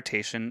nerve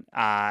irritation,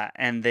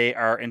 and they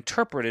are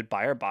interpreted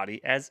by our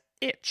body as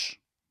itch.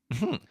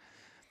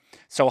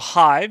 So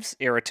hives,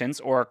 irritants,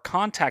 or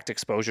contact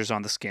exposures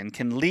on the skin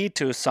can lead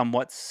to a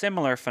somewhat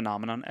similar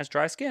phenomenon as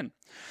dry skin.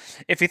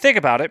 If you think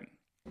about it,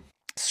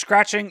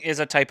 scratching is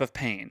a type of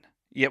pain,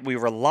 yet we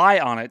rely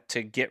on it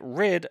to get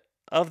rid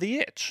of the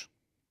itch.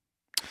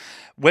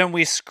 When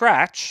we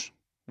scratch,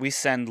 we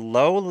send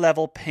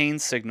low-level pain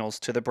signals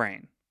to the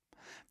brain.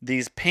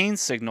 These pain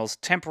signals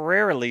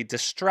temporarily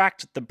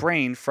distract the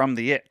brain from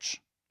the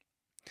itch.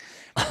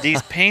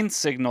 These pain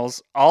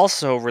signals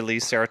also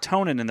release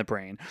serotonin in the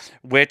brain,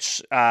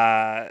 which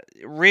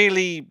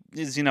really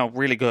is,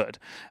 really good.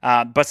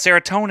 But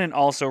serotonin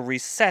also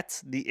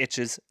resets the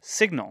itch's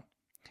signal.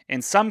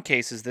 In some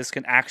cases, this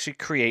can actually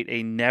create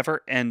a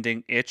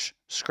never-ending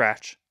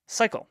itch-scratch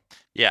cycle.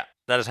 Yeah,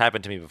 that has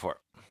happened to me before.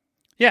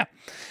 Yeah,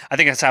 I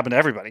think that's happened to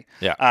everybody.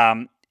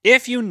 Yeah.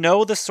 If you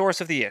know the source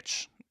of the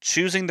itch,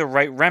 choosing the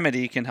right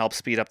remedy can help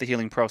speed up the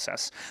healing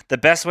process. The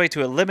best way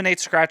to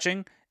eliminate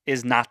scratching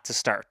is not to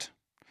start.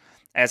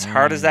 As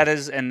hard as that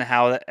is, and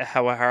how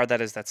hard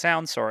that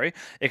sounds,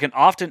 it can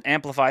often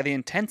amplify the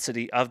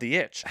intensity of the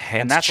itch.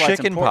 Hence and that's why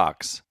chicken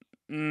pox.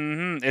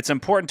 It's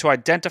important to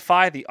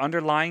identify the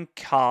underlying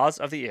cause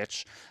of the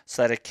itch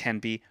so that it can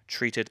be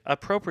treated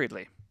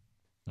appropriately.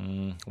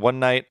 One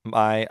night,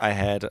 I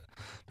had,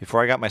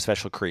 before I got my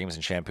special creams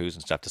and shampoos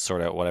and stuff to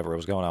sort out whatever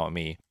was going on with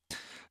me,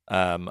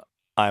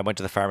 I went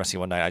to the pharmacy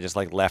one night. I just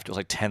left. It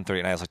was 10:30,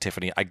 and I was like,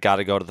 Tiffany, I got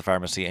to go to the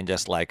pharmacy and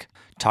just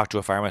talk to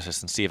a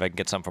pharmacist and see if I can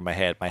get something for my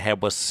head. My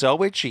head was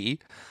so itchy.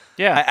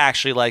 Yeah. I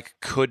actually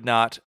could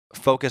not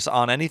focus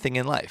on anything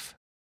in life.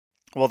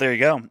 Well, there you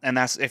go. And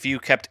that's, if you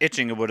kept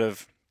itching, it would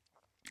have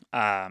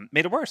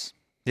made it worse.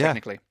 Yeah.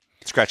 Technically.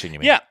 Scratching, you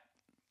mean? Yeah.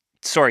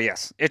 Sorry,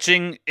 yes.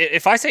 Itching.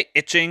 If I say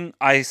itching,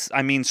 I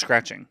mean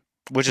scratching,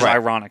 which is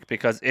ironic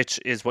because itch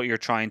is what you're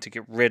trying to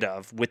get rid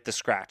of with the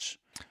scratch.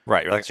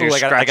 Right. You're like, so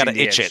I got to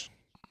itch it.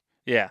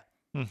 Yeah.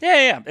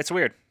 Yeah. It's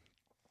weird.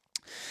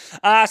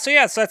 So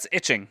that's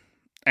itching.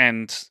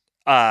 And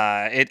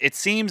it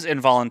seems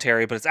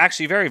involuntary, but it's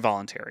actually very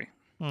voluntary.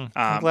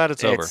 I'm glad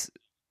it's over.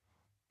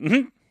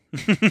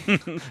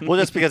 Well,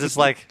 just because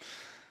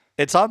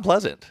it's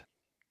unpleasant.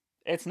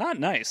 It's not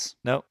nice.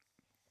 No.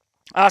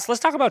 So let's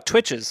talk about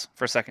twitches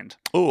for a second.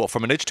 Oh,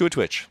 from an itch to a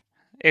twitch.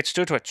 Itch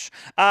to a twitch.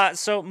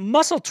 So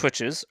muscle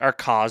twitches are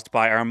caused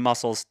by our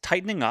muscles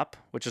tightening up,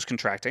 which is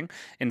contracting,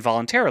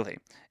 involuntarily.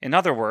 In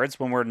other words,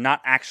 when we're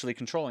not actually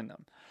controlling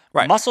them.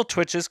 Right. Muscle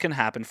twitches can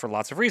happen for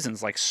lots of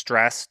reasons, like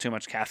stress, too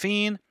much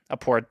caffeine, a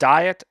poor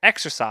diet,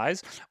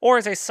 exercise, or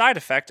as a side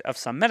effect of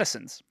some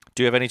medicines.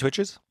 Do you have any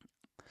twitches?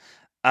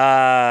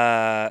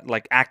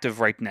 Like active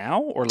right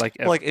now, or like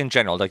in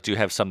general? Do you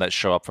have some that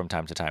show up from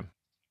time to time?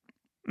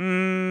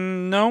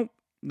 No,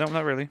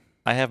 not really.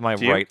 I have my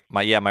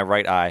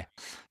right eye.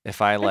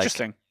 If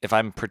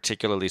I'm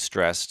particularly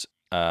stressed,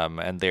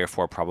 and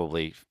therefore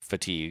probably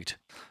fatigued,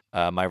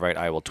 my right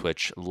eye will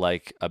twitch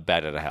like a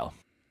bat out of hell.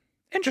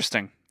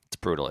 Interesting. It's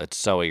brutal. It's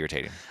so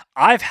irritating.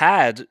 I've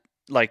had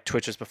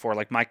twitches before.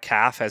 My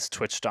calf has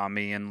twitched on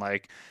me, and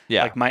my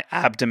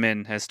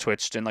abdomen has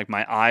twitched, and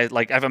my eye.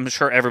 I'm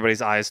sure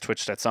everybody's eyes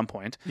twitched at some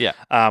point. Yeah.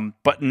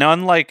 But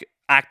none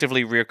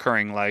actively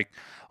reoccurring.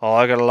 Oh,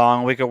 I got a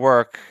long week of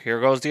work. Here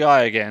goes the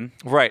eye again.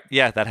 Right.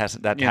 Yeah, that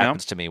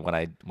happens to me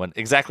when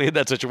exactly in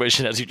that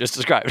situation as you just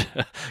described.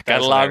 Got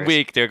a long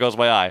week. There goes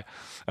my eye,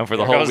 and for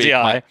the whole week, the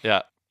eye.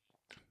 Yeah.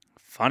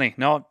 Funny.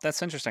 No,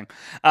 that's interesting.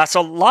 So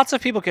lots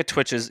of people get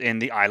twitches in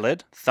the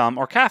eyelid, thumb,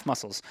 or calf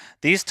muscles.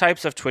 These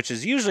types of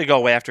twitches usually go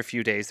away after a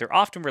few days. They're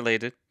often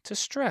related to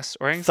stress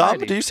or anxiety.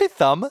 Thumb? Did you say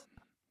thumb?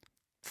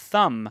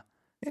 Thumb.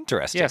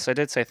 Interesting. Yes, I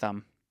did say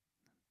thumb.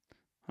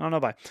 I don't know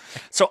why.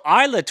 So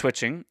eyelid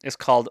twitching is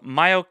called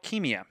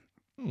myokemia.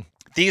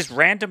 These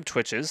random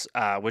twitches,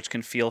 which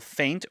can feel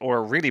faint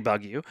or really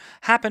bug you,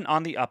 happen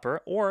on the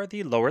upper or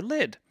the lower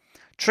lid.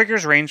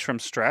 Triggers range from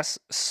stress,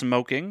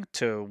 smoking,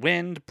 to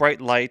wind, bright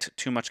light,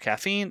 too much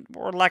caffeine,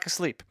 or lack of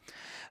sleep.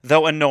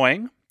 Though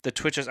annoying, the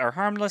twitches are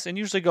harmless and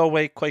usually go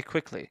away quite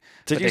quickly.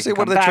 Did you say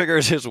one of the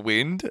triggers is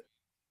wind?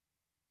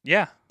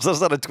 Yeah. So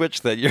it's not a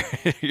twitch then.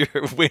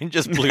 Your wind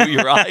just blew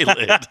your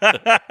eyelid.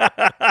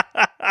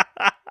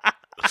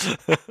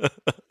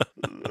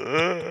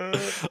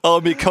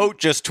 Oh, my coat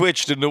just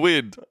twitched in the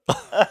wind.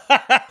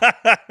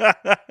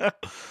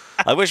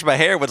 I wish my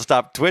hair would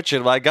stop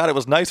twitching. My God, it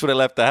was nice when I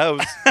left the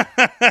house.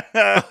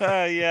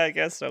 Yeah, I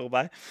guess so.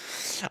 Bye.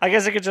 I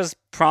guess I could just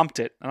prompt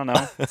it. I don't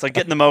know. It's like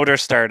getting the motor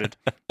started.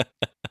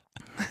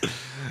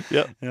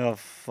 Yep. Oh,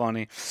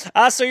 funny.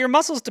 So your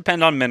muscles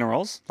depend on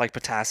minerals like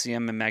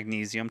potassium and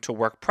magnesium to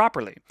work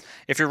properly.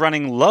 If you're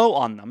running low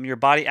on them, your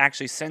body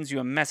actually sends you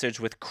a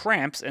message with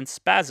cramps and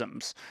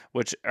spasms,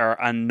 which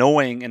are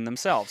annoying in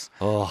themselves.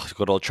 Oh,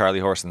 good old Charlie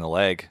horse in the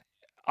leg.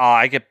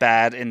 I get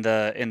bad in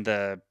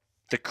the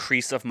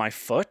crease of my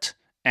foot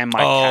and my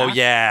calf. Oh,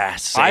 yeah,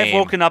 same. I've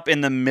woken up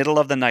in the middle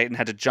of the night and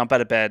had to jump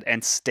out of bed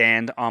and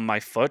stand on my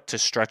foot to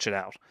stretch it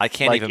out. I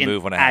can't even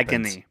move when it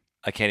happens.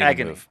 I can't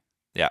even move.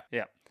 Yeah.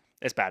 Yeah.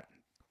 It's bad.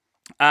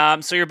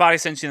 So your body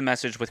sends you the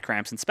message with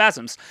cramps and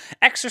spasms.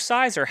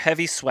 Exercise or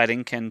heavy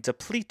sweating can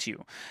deplete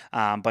you,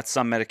 but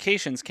some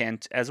medications can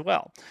as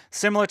well.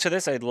 Similar to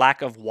this, a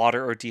lack of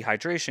water or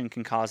dehydration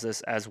can cause this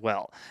as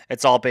well.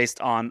 It's all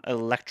based on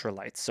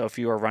electrolytes. So if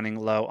you are running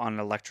low on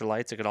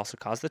electrolytes, it could also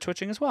cause the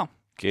twitching as well.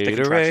 The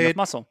contraction of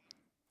muscle.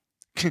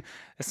 It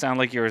sounded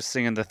like you were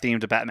singing the theme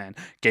to Batman.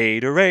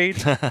 Gatorade,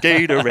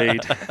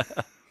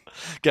 Gatorade.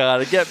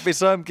 Gotta get me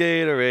some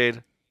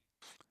Gatorade.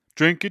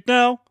 Drink it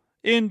now.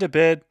 Into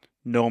bed.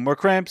 No more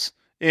cramps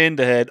in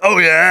the head. Oh,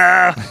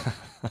 yeah.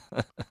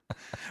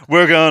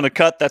 We're going to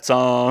cut that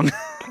song.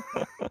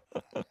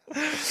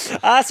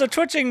 So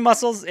twitching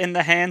muscles in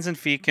the hands and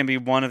feet can be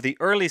one of the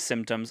early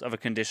symptoms of a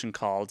condition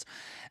called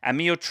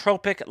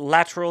amyotrophic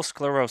lateral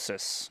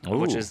sclerosis,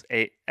 which is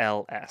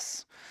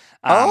ALS.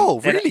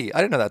 Really?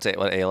 I didn't know that's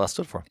what ALS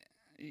stood for.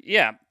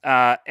 Yeah.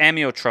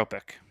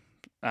 Amyotrophic.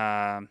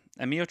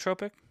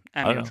 Amyotrophic?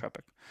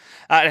 Amyotrophic.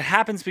 It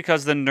happens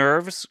because the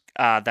nerves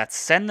that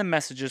send the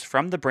messages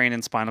from the brain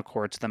and spinal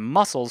cord to the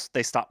muscles,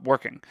 they stop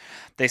working.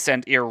 They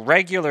send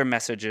irregular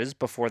messages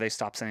before they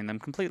stop sending them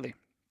completely.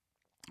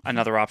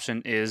 Another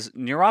option is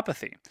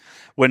neuropathy.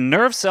 When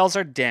nerve cells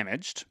are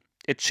damaged,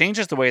 it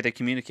changes the way they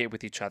communicate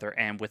with each other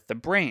and with the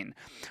brain.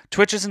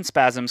 Twitches and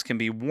spasms can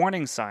be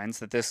warning signs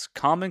that this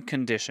common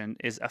condition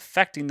is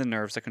affecting the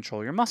nerves that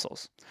control your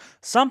muscles.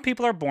 Some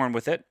people are born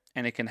with it,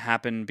 and it can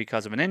happen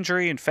because of an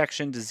injury,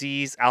 infection,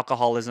 disease,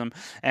 alcoholism,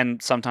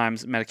 and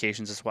sometimes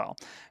medications as well.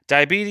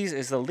 Diabetes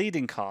is the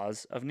leading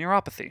cause of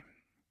neuropathy,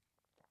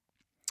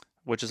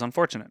 which is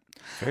unfortunate.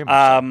 Very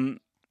much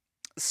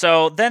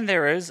so then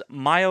there is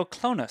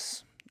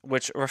myoclonus,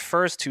 which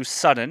refers to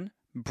sudden,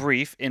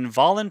 brief,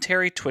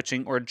 involuntary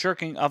twitching or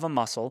jerking of a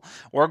muscle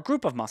or a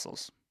group of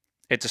muscles.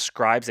 It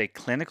describes a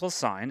clinical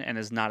sign and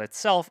is not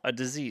itself a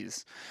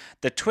disease.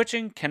 The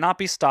twitching cannot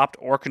be stopped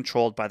or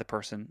controlled by the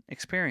person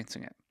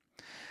experiencing it.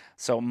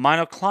 So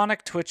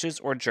myoclonic twitches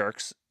or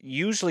jerks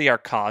usually are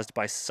caused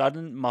by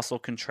sudden muscle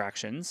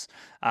contractions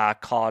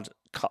called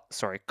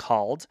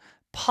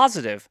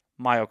positive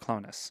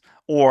myoclonus,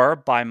 or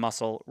by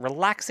muscle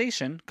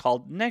relaxation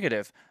called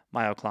negative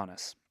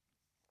myoclonus.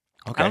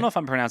 Okay. I don't know if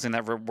I'm pronouncing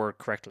that word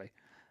correctly.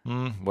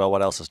 Well,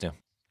 what else is new?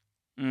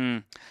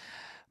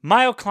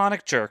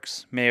 Myoclonic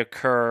jerks may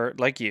occur,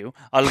 like you,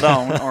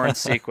 alone or in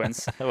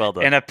sequence, well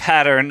done. in a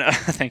pattern.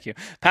 Thank you.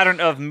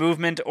 Pattern of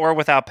movement or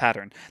without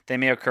pattern. They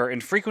may occur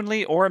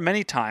infrequently or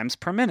many times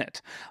per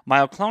minute.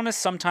 Myoclonus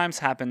sometimes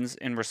happens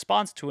in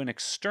response to an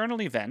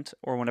external event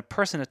or when a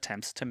person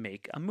attempts to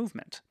make a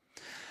movement.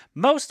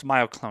 Most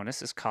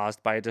myoclonus is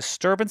caused by a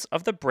disturbance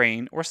of the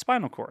brain or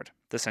spinal cord,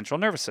 the central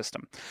nervous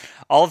system.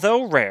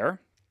 Although rare,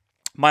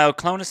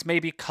 myoclonus may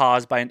be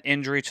caused by an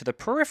injury to the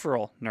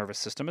peripheral nervous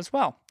system as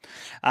well,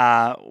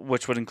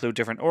 which would include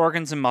different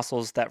organs and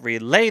muscles that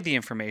relay the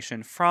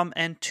information from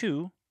and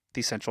to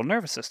the central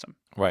nervous system.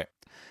 Right.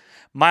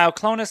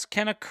 Myoclonus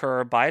can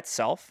occur by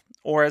itself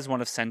or as one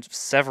of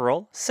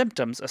several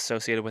symptoms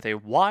associated with a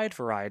wide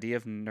variety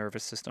of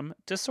nervous system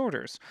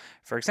disorders.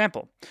 For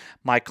example,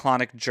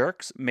 myoclonic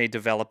jerks may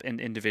develop in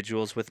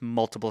individuals with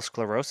multiple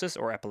sclerosis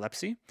or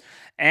epilepsy,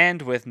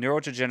 and with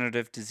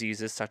neurodegenerative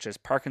diseases such as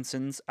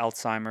Parkinson's,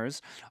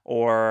 Alzheimer's,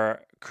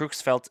 or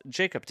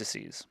Creutzfeldt-Jakob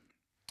disease.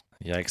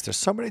 Yikes, there's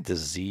so many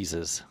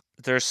diseases.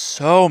 There's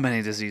so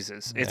many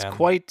diseases. It's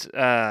quite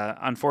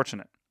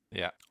unfortunate.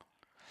 Yeah.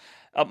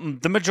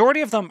 The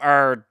majority of them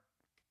are,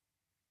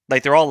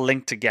 like, they're all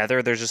linked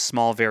together. There's just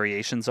small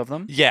variations of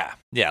them. Yeah,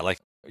 like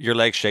your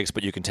leg shakes,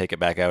 but you can take it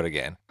back out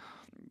again.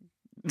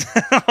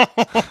 God.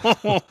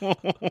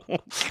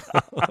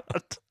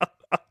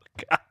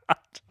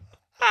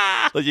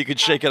 Like you can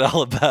shake it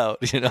all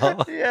about, you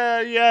know?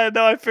 Yeah,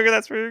 no, I figure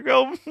that's where you're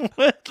going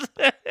with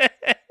it.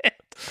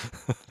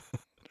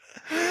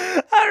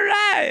 All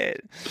right.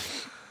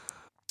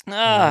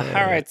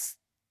 All right.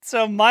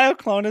 So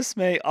myoclonus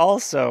may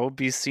also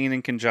be seen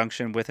in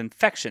conjunction with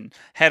infection,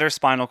 head or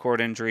spinal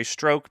cord injury,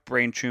 stroke,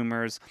 brain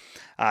tumors,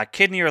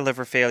 kidney or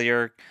liver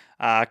failure,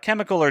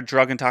 chemical or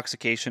drug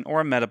intoxication,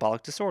 or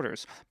metabolic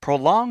disorders.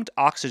 Prolonged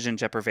oxygen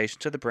deprivation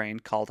to the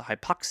brain, called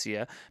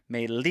hypoxia,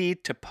 may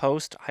lead to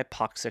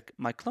post-hypoxic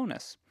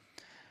myoclonus.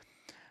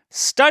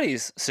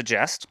 Studies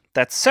suggest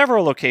that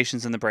several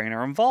locations in the brain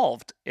are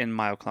involved in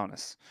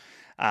myoclonus.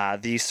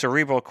 The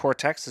cerebral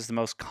cortex is the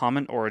most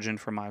common origin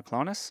for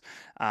myoclonus.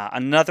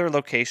 Another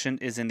location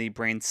is in the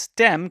brain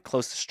stem,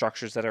 close to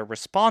structures that are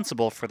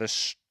responsible for the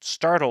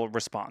startle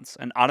response,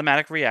 an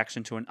automatic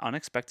reaction to an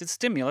unexpected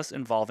stimulus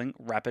involving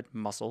rapid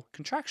muscle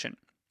contraction.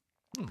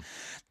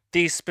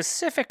 The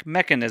specific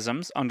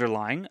mechanisms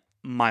underlying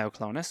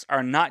myoclonus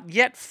are not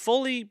yet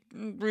fully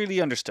really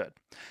understood.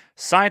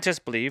 Scientists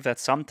believe that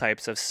some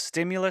types of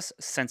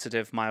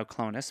stimulus-sensitive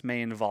myoclonus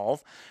may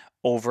involve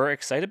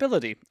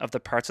overexcitability of the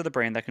parts of the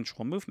brain that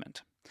control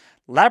movement.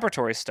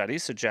 Laboratory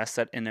studies suggest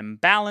that an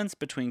imbalance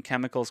between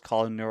chemicals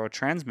called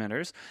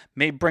neurotransmitters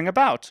may bring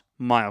about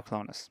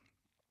myoclonus,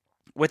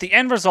 with the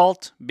end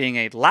result being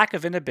a lack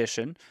of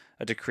inhibition,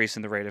 a decrease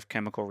in the rate of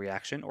chemical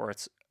reaction or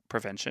its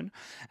prevention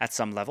at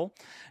some level.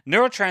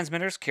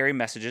 Neurotransmitters carry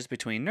messages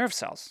between nerve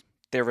cells.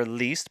 They're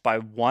released by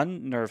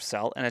one nerve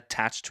cell and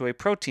attached to a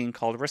protein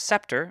called a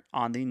receptor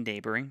on the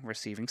neighboring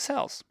receiving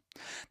cells.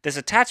 This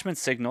attachment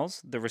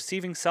signals the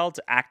receiving cell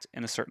to act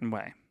in a certain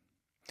way.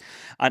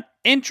 An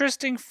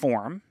interesting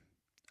form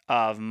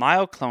of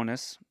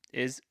myoclonus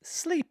is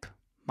sleep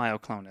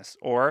myoclonus,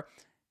 or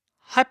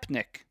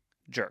hypnic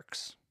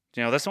jerks.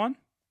 Do you know this one?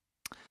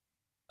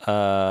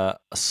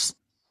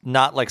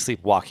 Not like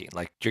sleepwalking.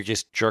 Like you're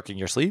just jerking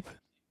your sleep?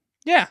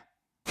 Yeah.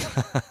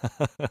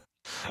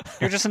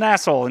 You're just an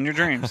asshole in your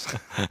dreams.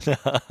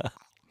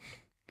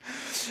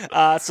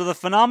 So the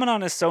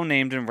phenomenon is so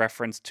named in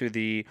reference to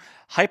the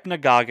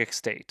hypnagogic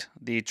state,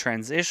 the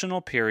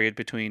transitional period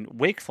between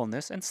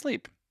wakefulness and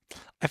sleep.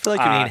 I feel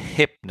like you mean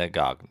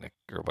hypnagogic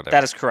or whatever.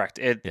 That is correct.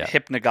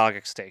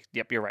 Hypnagogic state.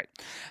 Yep, you're right.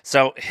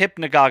 So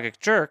hypnagogic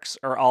jerks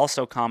are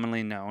also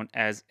commonly known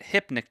as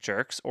hypnic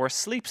jerks or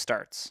sleep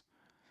starts.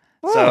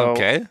 Oh, so,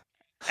 okay.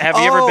 Have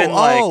you ever been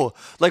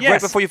like right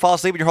before you fall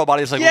asleep and your whole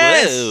body is like,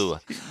 whoa.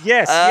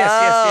 Yes.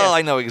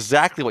 I know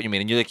exactly what you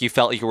mean. And you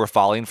felt like you were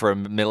falling for a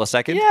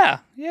millisecond. Yeah.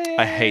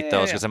 I hate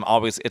those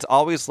because it's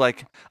always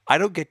like, I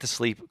don't get to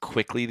sleep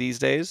quickly these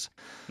days.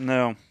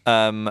 No.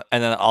 And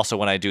then also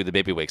when I do, the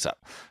baby wakes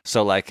up.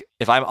 So like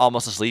if I'm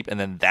almost asleep and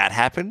then that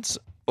happens,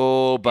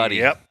 oh buddy.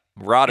 Yep.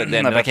 Rotted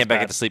then. And I can't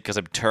back into sleep because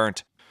I'm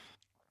turned.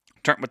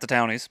 Turned with the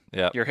townies.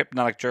 Yeah. You're a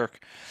hypnotic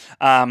jerk.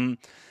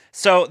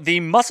 So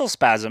the muscle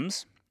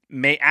spasms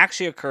may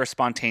actually occur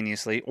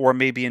spontaneously or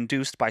may be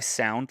induced by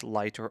sound,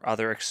 light, or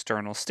other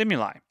external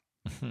stimuli.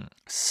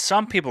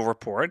 Some people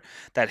report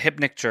that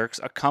hypnic jerks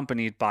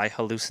accompanied by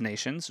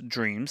hallucinations,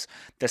 dreams,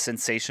 the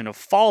sensation of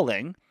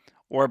falling,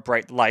 or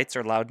bright lights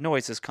or loud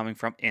noises coming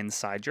from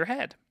inside your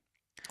head.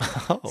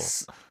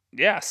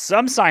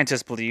 Some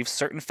scientists believe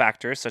certain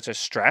factors such as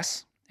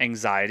stress,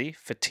 anxiety,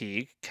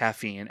 fatigue,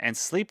 caffeine, and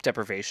sleep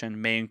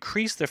deprivation may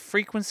increase the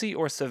frequency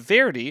or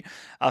severity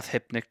of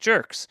hypnic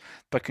jerks,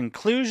 but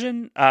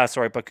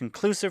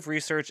conclusive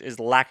research is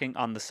lacking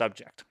on the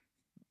subject.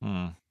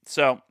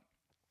 So,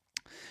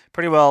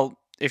 pretty well,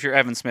 if you're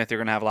Evan Smith, you're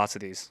going to have lots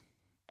of these.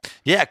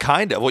 Yeah,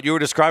 kind of. What you were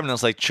describing, I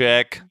was like,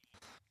 check.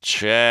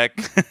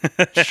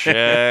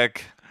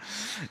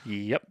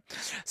 Yep.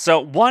 So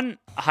one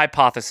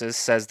hypothesis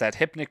says that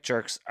hypnic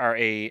jerks are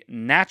a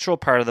natural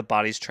part of the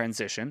body's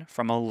transition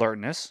from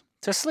alertness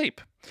to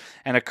sleep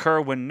and occur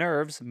when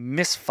nerves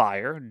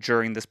misfire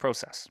during this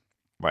process.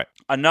 Right.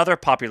 Another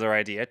popular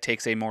idea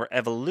takes a more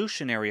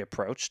evolutionary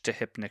approach to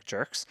hypnic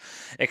jerks,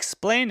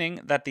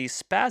 explaining that these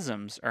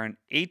spasms are an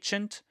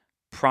ancient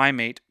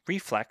primate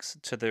reflex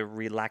to the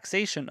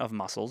relaxation of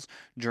muscles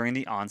during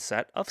the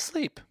onset of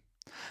sleep.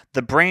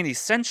 The brain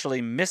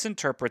essentially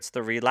misinterprets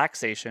the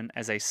relaxation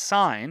as a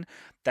sign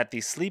that the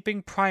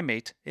sleeping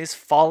primate is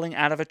falling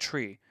out of a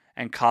tree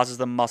and causes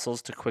the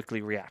muscles to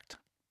quickly react.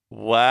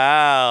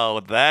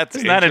 Wow, that's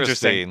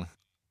interesting.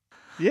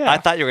 Yeah. I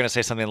thought you were going to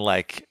say something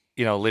like,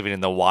 living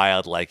in the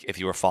wild, like if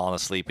you were falling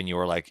asleep and you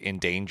were like in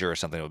danger or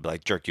something, it would be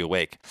like jerk you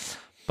awake.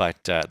 But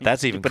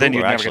that's even cooler, then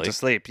you'd never actually. get to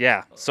sleep,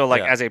 yeah. So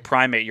like as a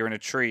primate, you're in a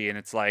tree and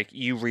it's like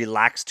you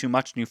relax too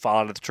much and you fall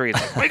out of the tree. It's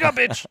like, wake up,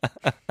 bitch!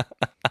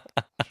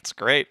 That's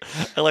great.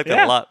 I like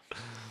that a lot.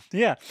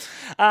 Yeah.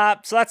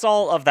 So that's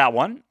all of that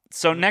one.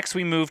 So next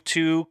we move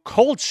to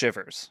cold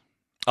shivers.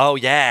 Oh,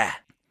 yeah.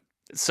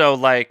 So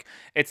like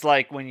it's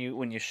like when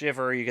you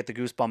shiver, you get the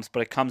goosebumps,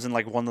 but it comes in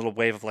like one little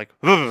wave of like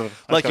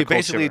like you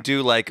basically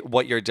do like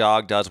what your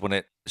dog does when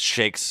it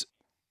shakes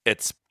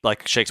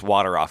shakes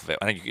water off of it.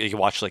 I think you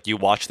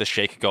watch the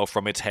shake go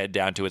from its head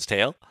down to its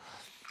tail.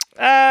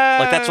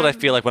 Like that's what I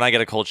feel like when I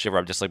get a cold shiver.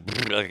 I'm just like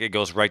it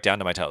goes right down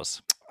to my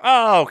toes.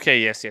 Oh,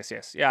 okay. Yes.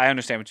 Yeah, I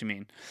understand what you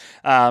mean.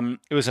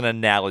 It was an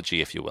analogy,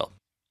 if you will.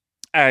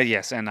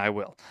 Yes, and I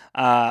will.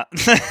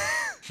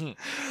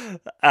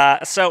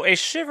 So a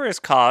shiver is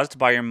caused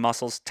by your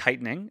muscles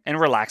tightening and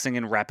relaxing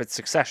in rapid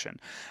succession.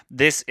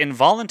 This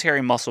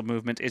involuntary muscle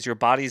movement is your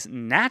body's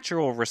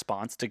natural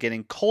response to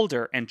getting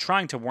colder and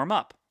trying to warm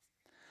up.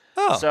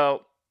 Oh.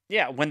 So,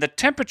 yeah, when the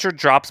temperature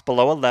drops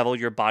below a level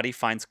your body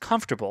finds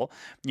comfortable,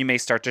 you may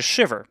start to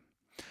shiver.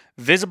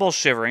 Visible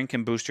shivering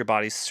can boost your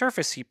body's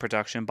surface heat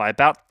production by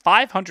about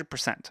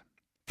 500%.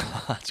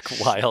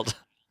 That's wild.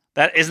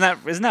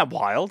 Isn't that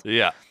wild?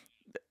 Yeah.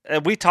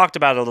 We talked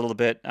about it a little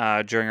bit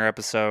during our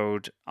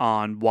episode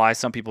on why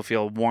some people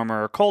feel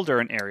warmer or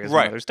colder in areas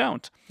and others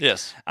don't.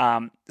 Yes.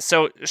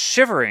 So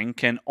shivering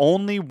can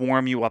only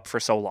warm you up for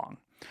so long.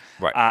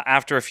 Right.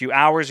 After a few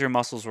hours, your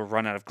muscles will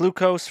run out of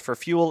glucose for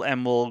fuel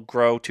and will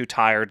grow too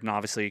tired and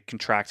obviously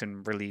contract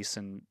and release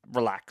and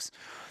relax.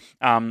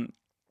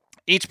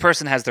 Each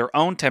person has their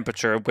own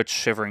temperature at which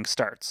shivering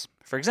starts.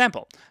 For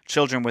example,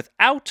 children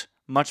without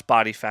much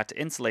body fat to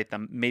insulate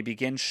them may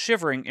begin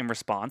shivering in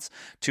response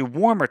to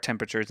warmer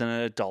temperatures than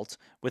an adult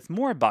with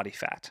more body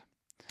fat.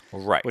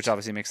 Right. Which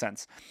obviously makes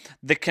sense.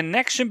 The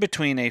connection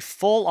between a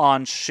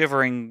full-on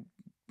shivering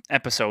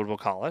episode, we'll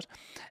call it,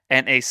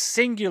 and a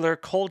singular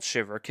cold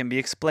shiver can be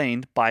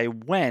explained by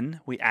when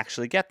we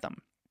actually get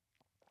them.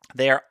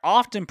 They are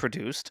often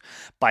produced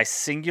by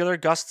singular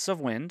gusts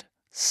of wind,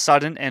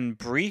 sudden and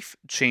brief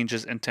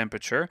changes in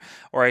temperature,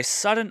 or a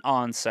sudden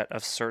onset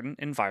of certain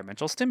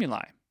environmental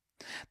stimuli.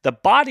 The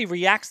body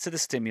reacts to the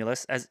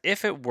stimulus as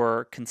if it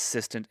were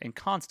consistent and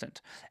constant,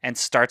 and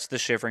starts the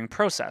shivering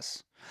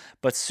process,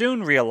 but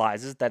soon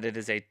realizes that it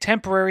is a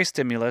temporary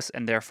stimulus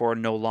and therefore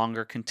no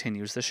longer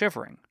continues the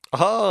shivering.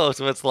 Oh,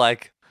 so it's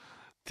like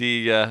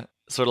the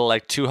sort of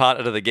like too hot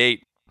out of the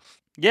gate.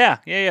 Yeah.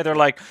 They're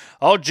like,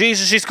 oh,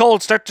 Jesus, she's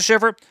cold. Start to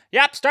shiver.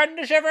 Yep, starting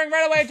to shivering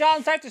right away,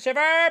 John. Start to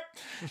shiver.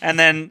 And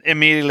then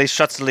immediately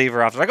shuts the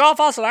lever off. They're like, oh,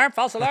 false alarm,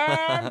 false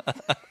alarm.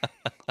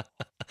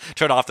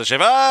 Turn off the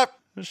shiver.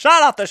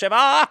 Shut off the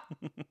shiver.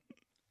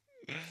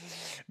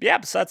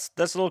 Yeah, so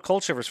that's little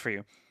cold shivers for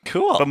you.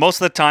 Cool. But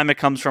most of the time it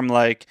comes from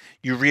like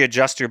you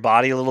readjust your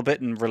body a little bit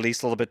and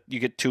release a little bit.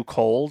 You get too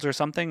cold or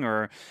something,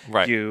 or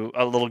right.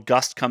 A little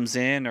gust comes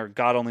in, or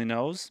God only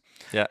knows.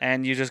 Yeah.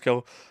 And you just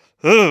go,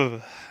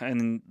 ugh,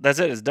 and that's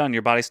it. It's done.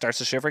 Your body starts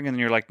to shivering, and then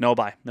you're like, no,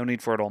 bye. No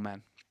need for it, old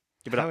man.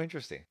 Give it up. How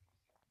interesting.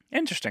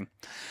 Interesting.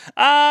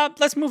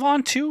 Let's move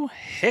on to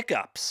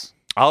hiccups.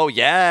 Oh,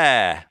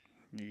 yeah.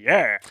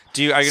 Yeah. Are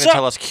you going to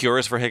tell us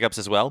cures for hiccups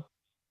as well?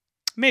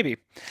 Maybe.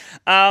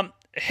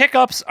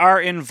 Hiccups are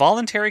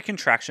involuntary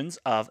contractions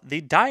of the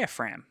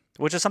diaphragm,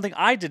 which is something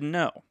I didn't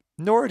know.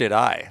 Nor did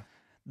I.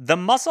 The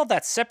muscle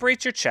that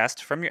separates your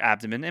chest from your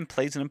abdomen and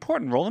plays an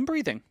important role in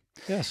breathing.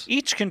 Yes.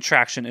 Each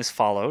contraction is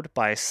followed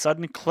by a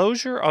sudden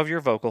closure of your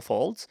vocal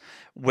folds,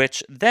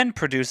 which then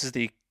produces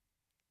the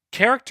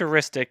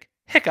characteristic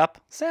hiccup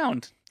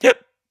sound.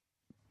 Yep.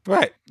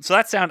 Right. So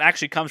that sound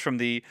actually comes from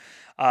the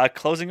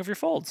closing of your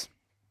folds.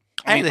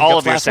 I mean, the all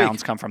of your last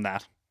sounds week. come from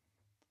that.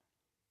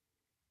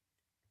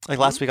 Like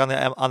last week on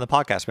the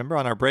podcast. Remember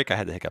on our break I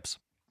had the hiccups.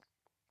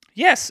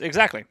 Yes,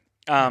 exactly.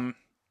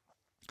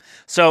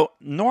 So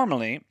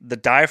normally the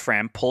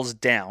diaphragm pulls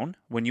down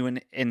when you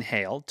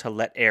inhale to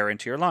let air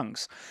into your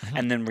lungs,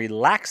 and then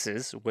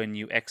relaxes when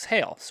you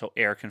exhale, so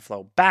air can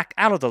flow back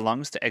out of the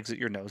lungs to exit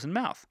your nose and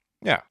mouth.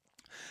 Yeah.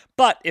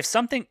 But if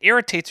something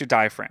irritates your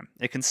diaphragm,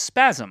 it can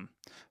spasm,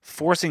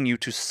 forcing you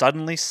to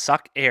suddenly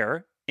suck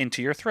air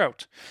into your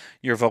throat.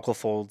 Your vocal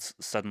folds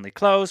suddenly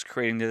close,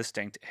 creating the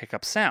distinct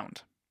hiccup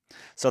sound.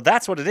 So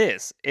that's what it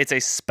is. It's a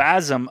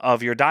spasm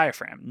of your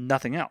diaphragm,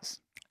 nothing else.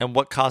 And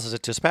what causes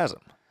it to spasm?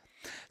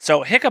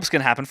 So hiccups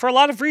can happen for a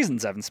lot of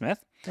reasons, Evan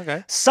Smith.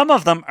 Okay. Some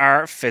of them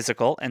are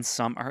physical and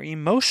some are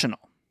emotional.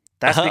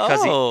 That's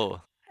because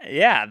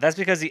that's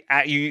because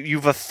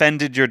you've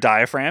offended your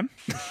diaphragm.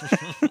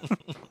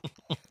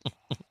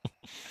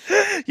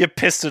 You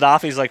pissed it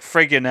off. He's like,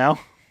 frig you now.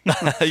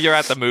 You're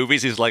at the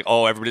movies. He's like,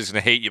 oh, everybody's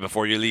going to hate you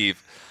before you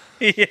leave.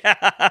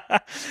 Yeah.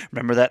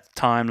 Remember that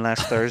time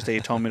last Thursday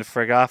you told me to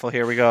frig off? Well,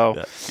 here we go.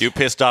 Yeah. You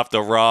pissed off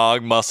the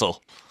wrong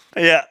muscle.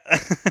 Yeah.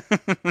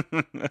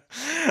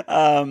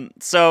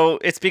 So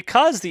it's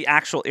because the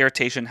actual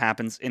irritation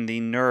happens in the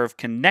nerve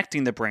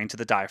connecting the brain to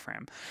the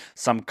diaphragm.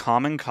 Some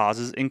common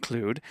causes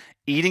include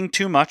eating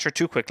too much or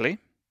too quickly,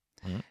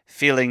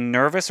 feeling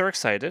nervous or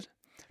excited,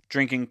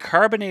 drinking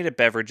carbonated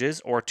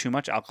beverages or too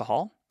much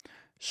alcohol,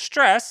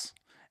 stress,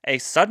 a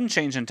sudden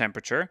change in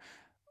temperature,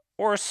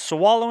 or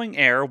swallowing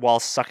air while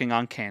sucking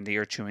on candy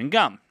or chewing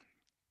gum.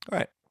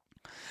 Right.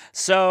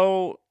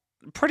 So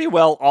pretty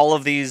well all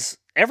of these,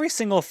 every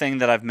single thing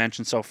that I've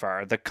mentioned so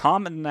far, the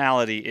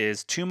commonality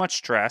is too much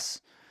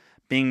stress,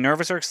 being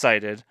nervous or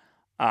excited,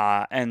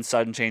 and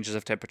sudden changes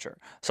of temperature.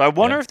 So I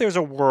wonder if there's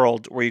a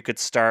world where you could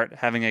start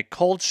having a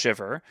cold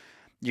shiver,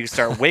 you could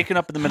start waking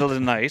up in the middle of the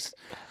night,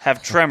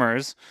 have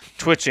tremors,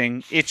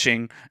 twitching,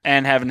 itching,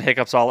 and having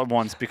hiccups all at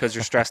once because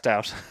you're stressed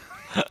out.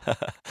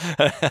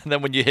 And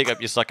then when you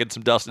hiccup, you suck in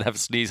some dust and have a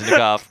sneeze and a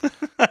cough.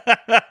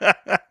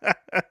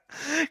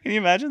 Can you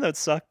imagine? That would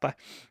suck.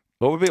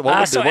 What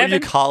would you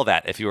call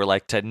that if you were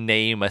like to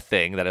name a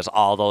thing that is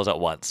all those at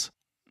once?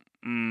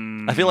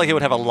 I feel like it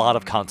would have a lot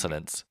of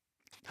consonants.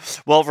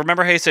 Well,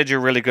 remember how you said you're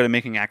really good at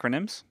making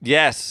acronyms?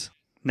 Yes.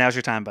 Now's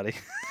your time, buddy.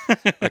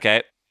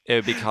 Okay. It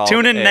would be called.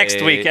 Tune in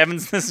next week,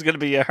 Evans. This is going to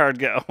be a hard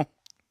go.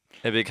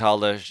 It'd be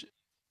called a.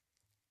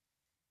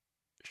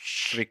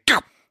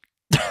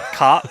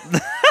 Cop.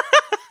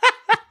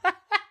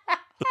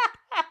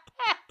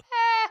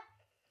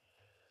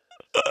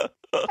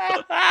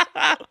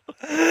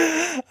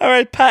 All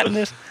right, patent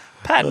it.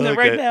 Patent it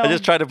right now. I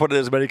just tried to put in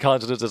as many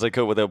consonants as I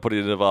could without putting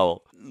in a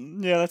vowel.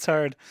 Yeah, that's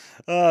hard.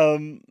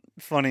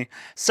 Funny.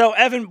 So,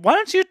 Evan, why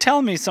don't you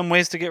tell me some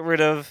ways to get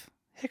rid of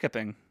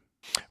hiccuping?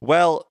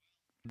 Well,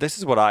 this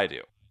is what I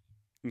do.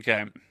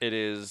 Okay. It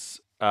is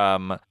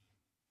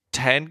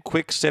 10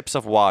 quick sips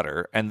of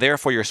water, and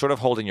therefore you're sort of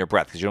holding your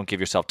breath because you don't give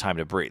yourself time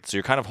to breathe. So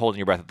you're kind of holding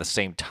your breath at the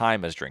same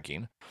time as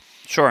drinking.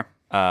 Sure.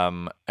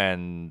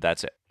 And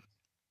that's it.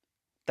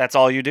 That's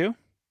all you do?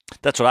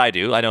 That's what I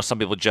do. I know some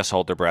people just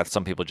hold their breath.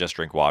 Some people just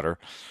drink water.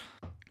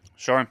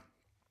 Sure.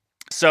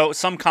 So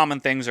some common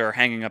things are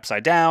hanging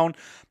upside down,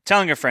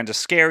 telling a friend to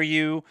scare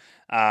you.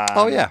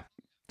 Oh, yeah.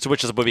 So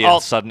which would be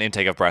a sudden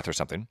intake of breath or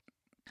something.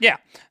 Yeah.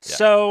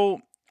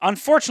 So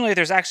unfortunately,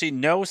 there's actually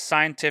no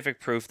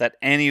scientific proof that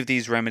any of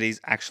these remedies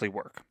actually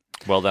work.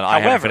 Well, then I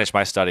haven't finished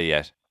my study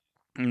yet.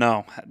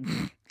 No.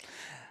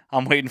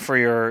 I'm waiting for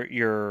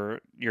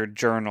your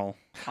journal.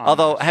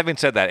 Although, having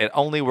said that, it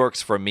only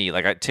works for me.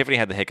 Like, Tiffany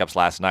had the hiccups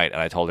last night,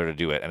 and I told her to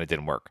do it, and it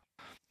didn't work.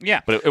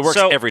 Yeah. But it works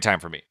every time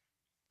for me.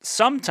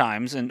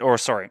 Sometimes,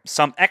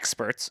 some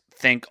experts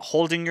think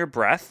holding your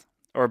breath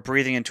or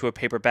breathing into a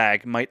paper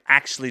bag might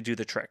actually do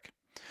the trick.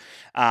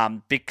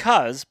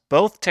 Because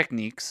both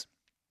techniques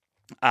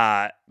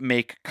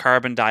make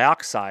carbon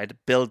dioxide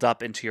build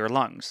up into your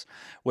lungs,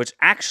 which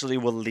actually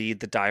will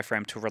lead the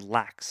diaphragm to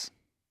relax.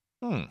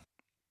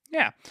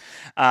 Yeah.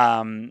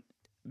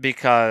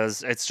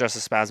 Because it's just a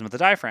spasm of the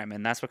diaphragm,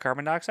 and that's what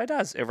carbon dioxide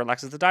does. It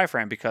relaxes the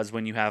diaphragm because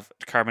when you have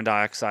carbon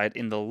dioxide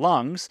in the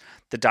lungs,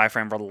 the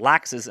diaphragm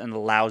relaxes and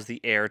allows the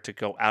air to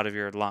go out of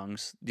your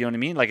lungs. Do you know what I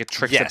mean? Like it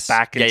tricks it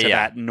back into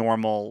that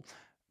normal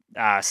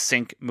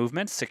cyclic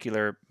movement.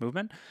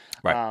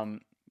 Right.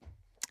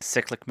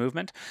 Cyclic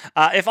movement.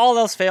 If all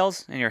else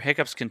fails and your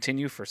hiccups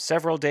continue for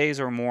several days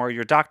or more,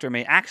 your doctor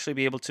may actually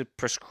be able to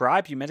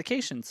prescribe you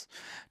medications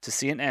to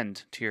see an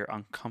end to your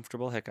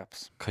uncomfortable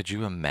hiccups. Could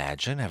you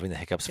imagine having the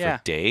hiccups for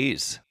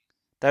days?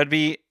 That would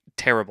be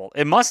terrible.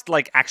 It must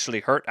actually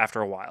hurt after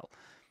a while.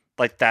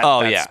 Like that. Oh,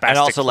 yeah. And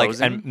also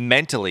closing. and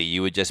mentally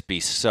you would just be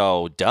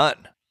so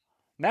done.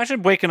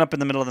 Imagine waking up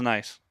in the middle of the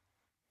night,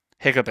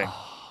 hiccuping.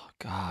 Oh,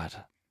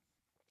 God.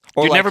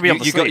 Or you'd never be able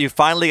to sleep. You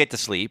finally get to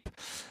sleep.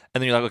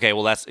 And then you're like, okay,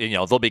 well, that's,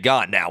 they'll be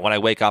gone now. When I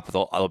wake up,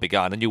 they'll be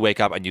gone. And you wake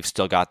up and you've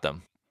still got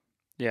them.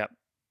 Yeah.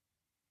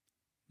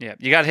 Yeah.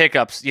 You got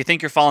hiccups. You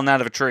think you're falling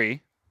out of a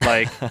tree.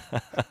 Like,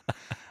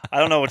 I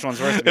don't know which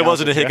one's worse. It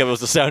wasn't a hiccup. It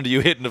was the sound of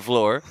you hitting the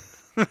floor.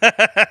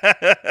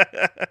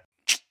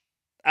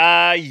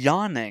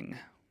 Yawning,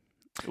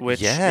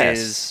 which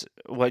is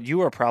what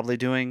you are probably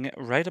doing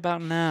right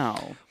about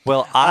now.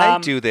 Well, I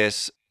do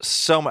this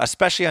so much,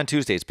 especially on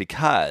Tuesdays,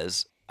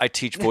 because I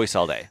teach voice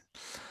all day.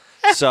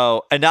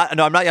 So, I'm not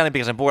yawning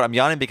because I'm bored. I'm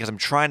yawning because I'm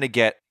trying to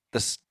get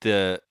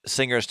the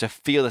singers to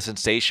feel the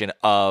sensation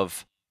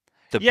of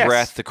the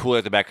breath, the cooler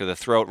at the back of the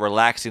throat,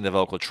 relaxing the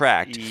vocal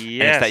tract, and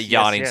it's that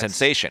yawning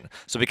sensation.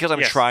 So because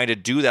I'm trying to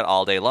do that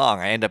all day long,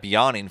 I end up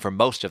yawning for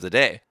most of the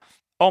day.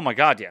 Oh my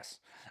God, yes.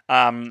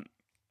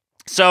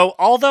 So,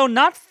 although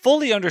not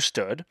fully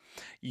understood,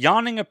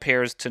 yawning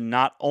appears to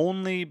not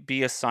only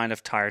be a sign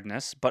of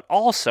tiredness, but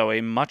also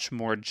a much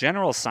more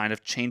general sign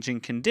of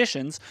changing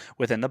conditions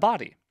within the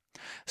body.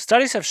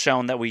 Studies have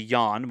shown that we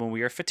yawn when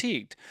we are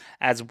fatigued,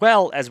 as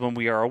well as when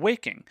we are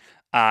awaking,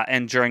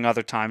 and during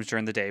other times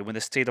during the day when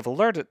the state of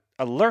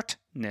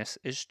alertness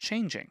is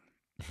changing.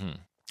 Mm-hmm.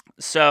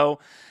 So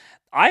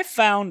I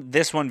found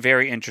this one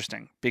very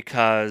interesting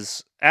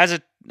because as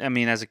a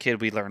kid,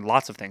 we learned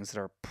lots of things that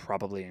are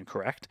probably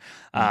incorrect.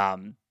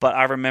 But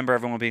I remember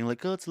everyone being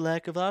like, oh, it's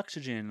lack of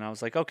oxygen. And I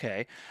was like,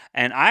 okay.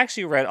 And I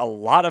actually read a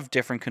lot of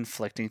different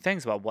conflicting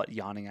things about what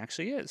yawning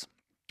actually is.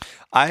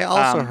 I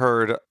also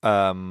heard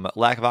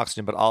lack of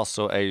oxygen, but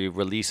also a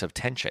release of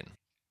tension.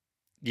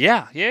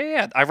 Yeah.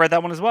 I read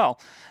that one as well.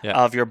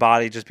 Yeah. Of your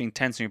body just being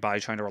tense and your body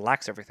trying to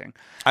relax everything.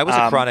 I was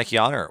a chronic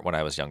yawner when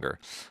I was younger.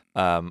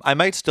 I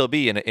might still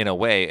be in a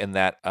way in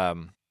that,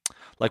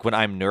 like when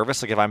I'm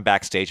nervous, like if I'm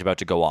backstage about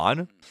to go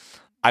on,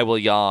 I will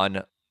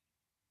yawn,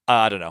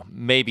 I don't know,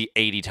 maybe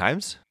 80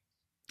 times.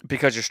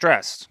 Because you're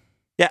stressed.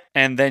 Yeah.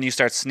 And then you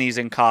start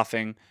sneezing,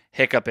 coughing,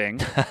 hiccuping,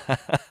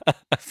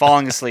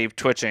 falling asleep,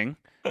 twitching.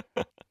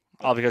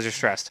 All because you're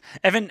stressed.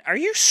 Evan, are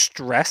you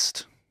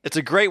stressed? It's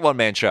a great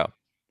one-man show.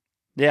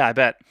 Yeah, I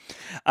bet.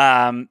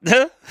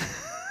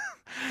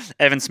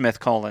 Evan Smith,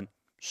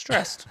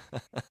 stressed.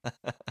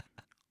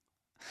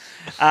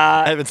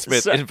 Evan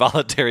Smith,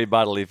 involuntary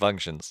bodily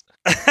functions.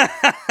 Oh,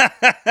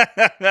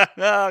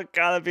 God,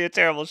 that'd be a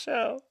terrible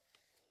show.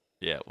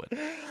 Yeah, it would.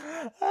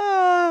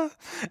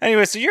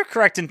 Anyway, so you're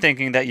correct in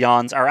thinking that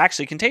yawns are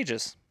actually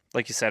contagious.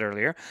 like you said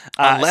earlier.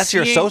 Unless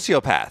you're a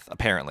sociopath,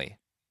 apparently.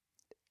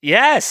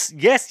 Yes.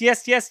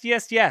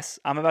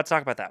 I'm about to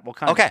talk about that. We'll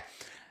kind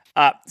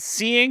of.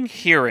 Seeing,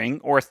 hearing,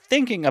 or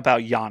thinking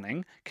about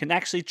yawning can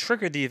actually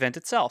trigger the event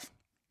itself.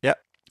 Yep.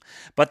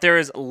 But there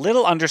is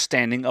little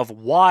understanding of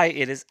why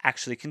it is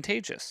actually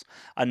contagious.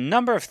 A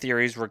number of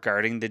theories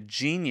regarding the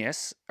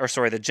genesis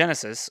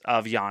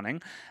of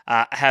yawning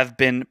have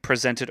been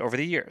presented over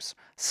the years.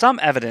 Some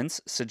evidence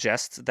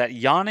suggests that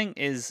yawning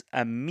is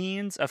a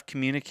means of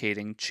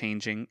communicating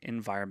changing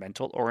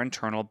environmental or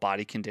internal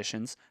body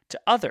conditions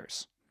to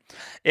others.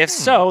 If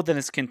so, then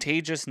its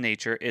contagious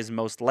nature is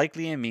most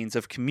likely a means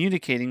of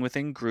communicating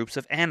within groups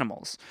of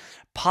animals,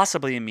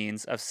 possibly a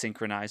means of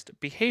synchronized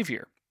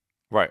behavior.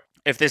 Right.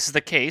 If this is the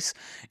case,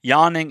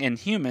 yawning in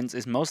humans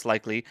is most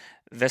likely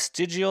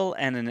vestigial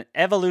and an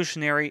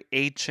evolutionary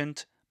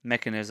ancient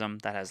mechanism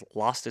that has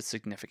lost its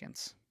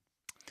significance.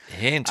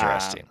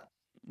 Interesting.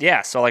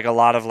 So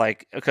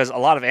because a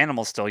lot of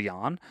animals still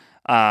yawn.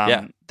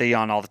 They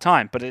yawn all the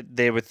time, but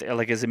they would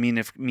as a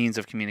means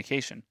of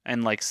communication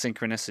and like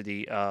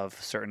synchronicity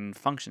of certain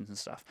functions and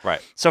stuff.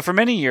 Right. So for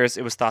many years,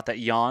 it was thought that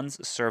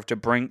yawns served to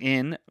bring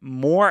in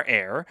more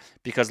air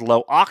because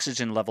low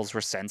oxygen levels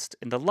were sensed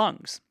in the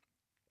lungs.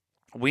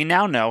 We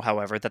now know,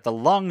 however, that the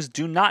lungs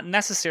do not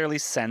necessarily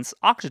sense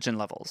oxygen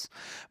levels.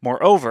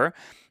 Moreover,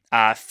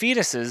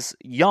 fetuses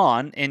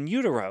yawn in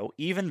utero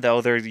even though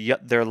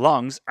their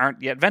lungs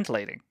aren't yet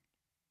ventilating,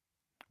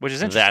 which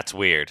is interesting. That's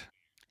weird.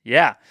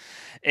 Yeah.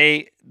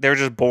 They're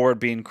just bored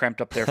being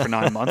cramped up there for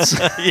 9 months.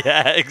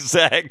 Yeah,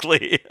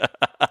 exactly.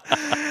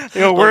 They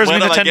go, where's my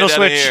Nintendo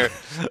Switch?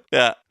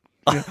 Yeah.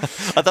 I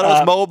thought it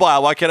was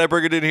mobile. Why can't I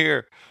bring it in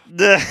here?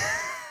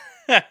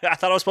 I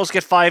thought I was supposed to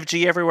get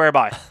 5G everywhere.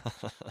 Bye.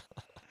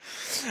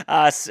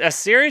 A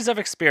series of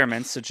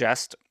experiments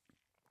suggest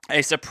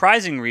a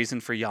surprising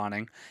reason for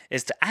yawning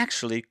is to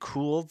actually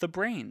cool the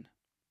brain.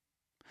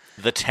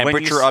 The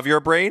temperature of your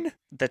brain?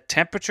 The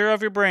temperature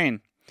of your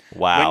brain.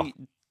 Wow.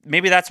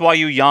 Maybe that's why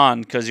you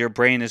yawn, because your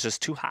brain is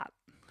just too hot.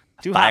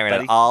 Firing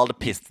at all the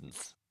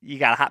pistons. You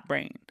got a hot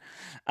brain.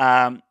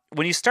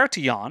 When you start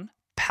to yawn,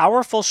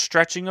 powerful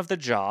stretching of the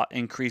jaw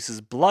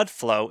increases blood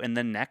flow in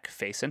the neck,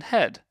 face, and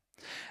head.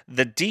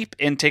 The deep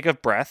intake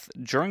of breath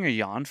during a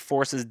yawn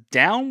forces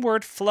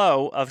downward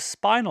flow of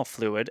spinal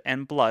fluid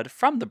and blood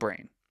from the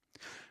brain.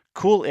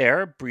 Cool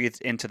air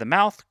breathed into the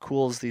mouth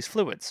cools these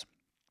fluids.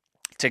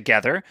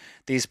 Together,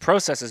 these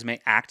processes may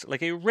act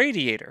like a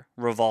radiator,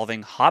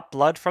 revolving hot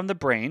blood from the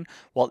brain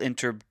while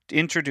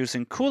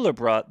introducing cooler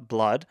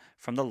blood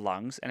from the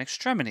lungs and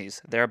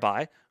extremities,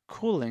 thereby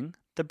cooling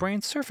the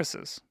brain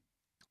surfaces.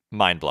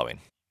 Mind-blowing.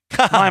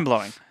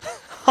 Mind-blowing.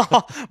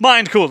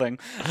 Mind-cooling.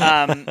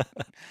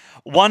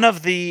 One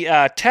of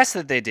the tests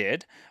that they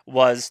did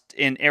was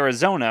in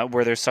Arizona,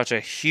 where there's such a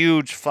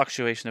huge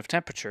fluctuation of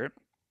temperature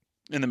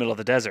in the middle of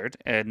the desert.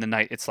 In the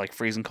night, it's like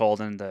freezing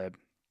cold, and the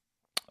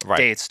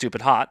day it's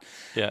stupid hot.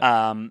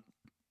 Yeah.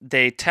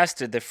 They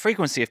tested the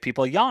frequency of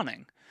people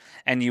yawning.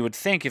 And you would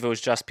think if it was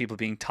just people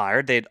being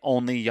tired, they'd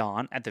only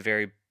yawn at the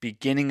very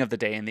beginning of the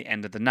day and the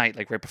end of the night,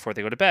 like right before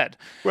they go to bed.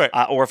 Right.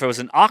 Or if it was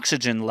an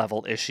oxygen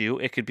level issue,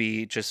 it could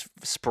be just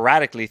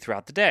sporadically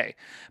throughout the day.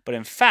 But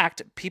in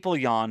fact, people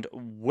yawned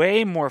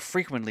way more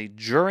frequently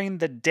during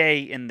the day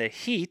in the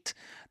heat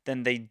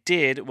than they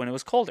did when it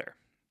was colder.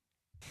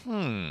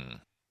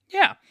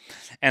 Yeah.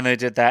 And they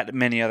did that in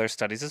many other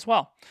studies as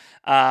well.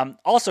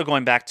 Also,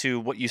 going back to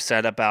what you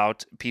said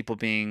about people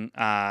being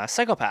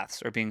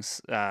psychopaths or being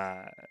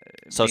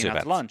sociopaths. Being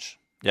out to lunch.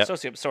 Yep.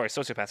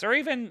 Sociopaths. Or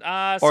even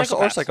psychopaths. Or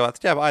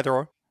psychopaths. Yeah, either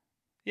or.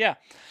 Yeah.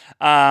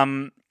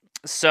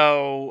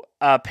 So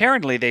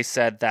apparently they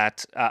said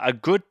that a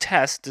good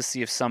test to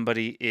see if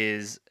somebody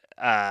is...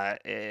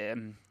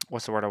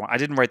 what's the word I want? I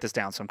didn't write this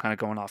down, so I'm kind of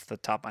going off the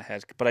top of my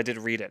head, but I did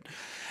read it.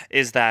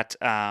 Is that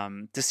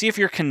to see if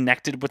you're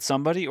connected with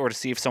somebody or to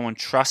see if someone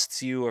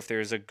trusts you or if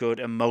there's a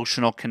good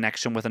emotional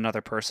connection with another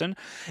person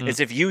is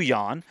if you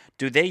yawn,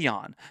 do they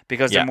yawn?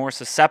 Because they're more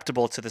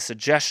susceptible to the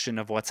suggestion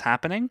of what's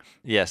happening.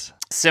 Yes.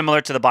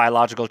 Similar to the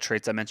biological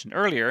traits I mentioned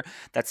earlier,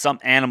 that some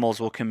animals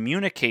will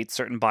communicate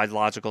certain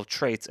biological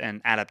traits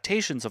and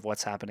adaptations of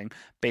what's happening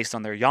based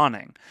on their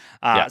yawning.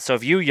 So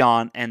if you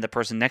yawn and the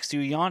person next to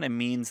you yawn, it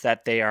means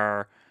that they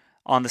are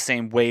on the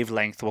same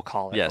wavelength, we'll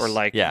call it. Yes.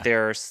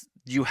 Or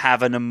you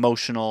have an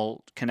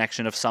emotional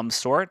connection of some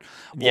sort,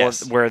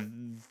 yes. where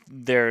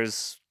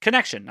there's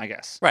connection, I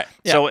guess. Right.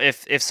 Yeah. So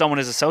if someone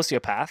is a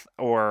sociopath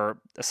or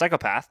a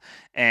psychopath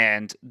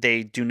and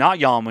they do not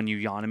yawn when you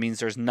yawn, it means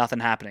there's nothing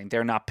happening.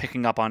 They're not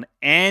picking up on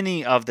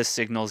any of the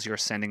signals you're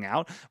sending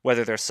out,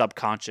 whether they're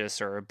subconscious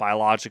or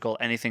biological,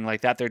 anything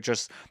like that.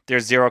 There's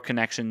zero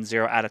connection,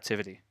 zero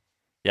adaptivity.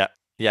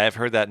 Yeah, I've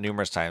heard that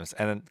numerous times,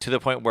 and to the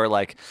point where,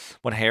 like,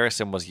 when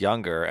Harrison was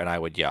younger, and I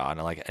would yawn,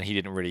 and he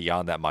didn't really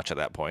yawn that much at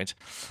that point.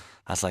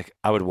 I was like,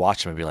 I would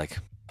watch him and be like,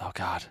 "Oh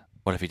God,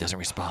 what if he doesn't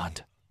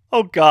respond?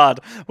 Oh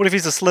God, what if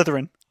he's a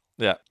Slytherin?"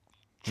 Yeah,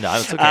 no,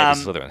 it's okay.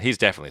 He's Slytherin. He's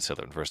definitely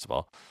Slytherin. First of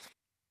all,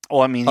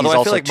 I mean, he's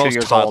also like 2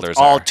 years old.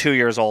 All 2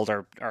 years old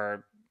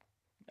are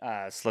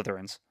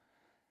Slytherins.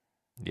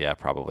 Yeah,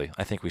 probably.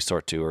 I think we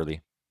sort too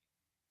early.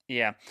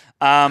 Yeah.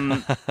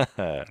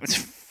 It's a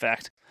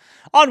fact.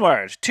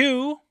 Onward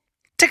to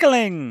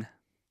tickling.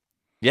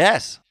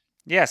 Yes.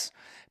 Yes.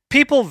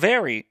 People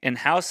vary in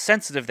how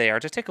sensitive they are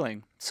to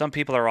tickling. Some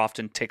people are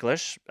often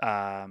ticklish,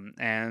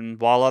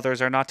 and while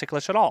others are not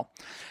ticklish at all.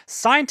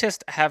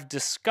 Scientists have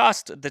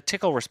discussed the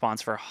tickle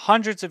response for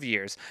hundreds of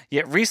years,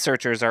 yet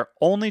researchers are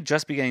only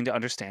just beginning to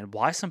understand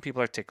why some people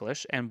are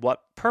ticklish and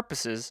what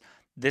purposes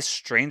this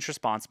strange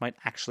response might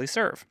actually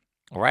serve.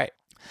 Right.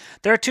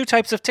 There are two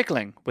types of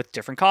tickling with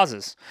different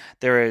causes.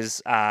 There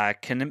is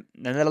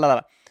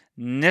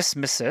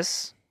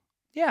nismesis.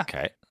 Yeah.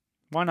 Okay.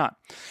 Why not?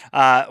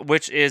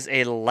 Which is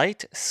a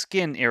light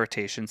skin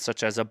irritation,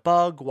 such as a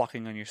bug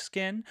walking on your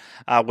skin,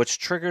 which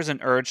triggers an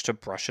urge to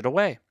brush it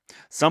away.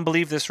 Some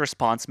believe this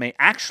response may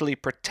actually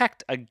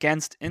protect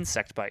against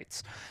insect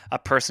bites. A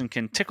person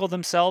can tickle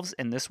themselves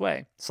in this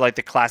way. So like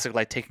the classic,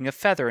 like taking a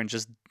feather and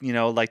just,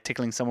 like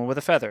tickling someone with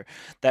a feather.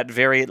 That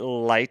very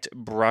light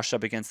brush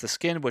up against the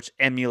skin, which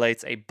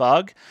emulates a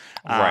bug.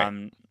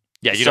 Right.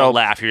 Yeah, you don't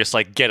laugh. You're just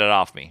like, get it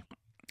off me.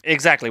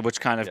 Exactly,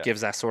 which kind of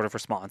gives that sort of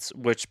response,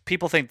 which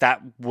people think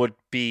that would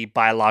be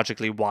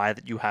biologically why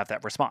that you have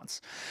that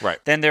response.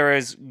 Right. Then there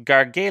is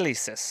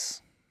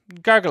gargalesis.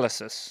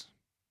 Gargliosis.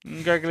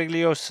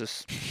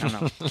 I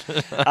don't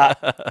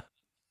know.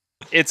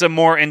 It's a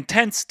more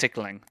intense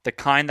tickling, the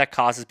kind that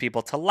causes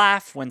people to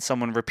laugh when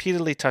someone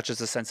repeatedly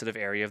touches a sensitive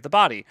area of the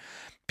body.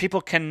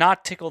 People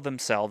cannot tickle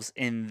themselves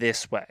in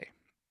this way.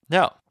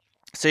 No.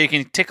 So you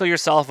can tickle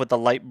yourself with the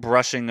light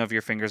brushing of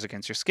your fingers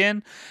against your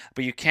skin,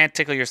 but you can't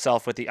tickle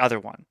yourself with the other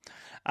one.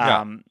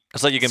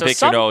 It's like you can pick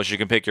your nose, you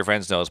can pick your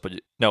friend's nose, but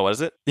no, what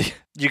is it?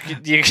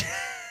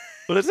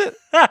 What is it?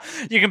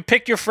 You can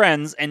pick your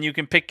friends and you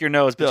can pick your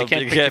nose, but you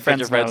can't pick your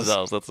friend's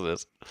nose. That's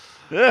what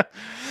it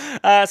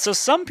is. So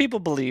some people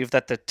believe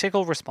that the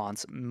tickle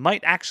response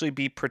might actually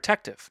be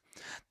protective.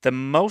 The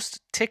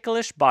most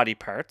ticklish body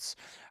parts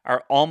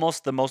are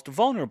almost the most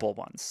vulnerable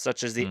ones,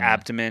 such as the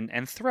abdomen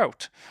and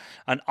throat.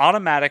 An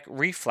automatic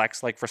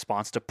reflex-like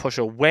response to push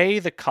away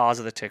the cause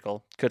of the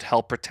tickle could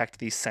help protect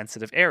these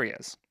sensitive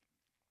areas.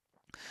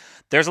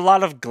 There's a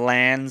lot of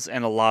glands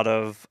and a lot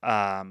of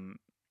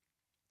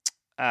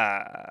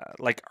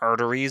like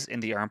arteries in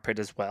the armpit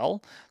as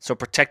well. So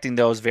protecting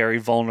those very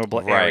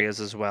vulnerable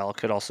areas as well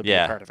could also be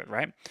a part of it,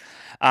 right?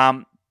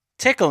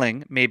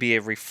 Tickling may be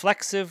a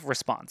reflexive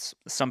response.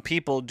 Some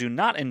people do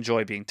not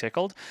enjoy being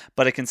tickled,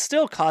 but it can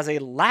still cause a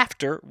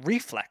laughter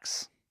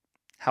reflex.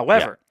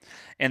 However,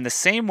 in the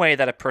same way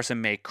that a person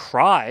may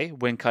cry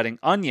when cutting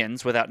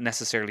onions without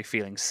necessarily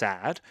feeling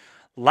sad,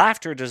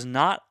 laughter does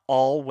not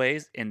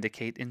always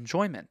indicate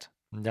enjoyment.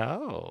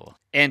 No.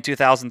 In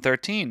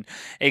 2013,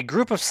 a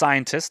group of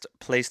scientists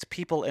placed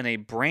people in a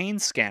brain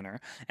scanner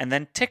and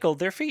then tickled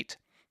their feet.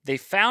 They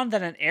found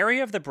that an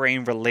area of the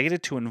brain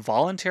related to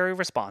involuntary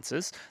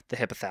responses, the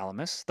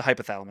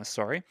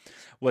hypothalamus,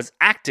 was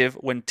active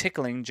when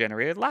tickling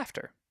generated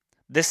laughter.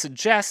 This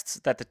suggests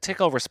that the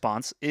tickle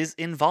response is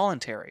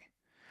involuntary.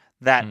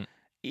 That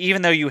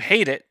even though you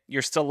hate it,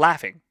 you're still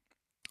laughing.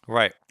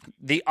 Right.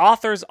 The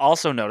authors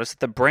also noticed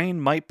that the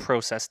brain might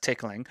process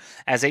tickling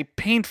as a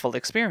painful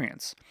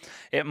experience.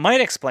 It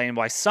might explain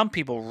why some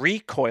people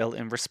recoil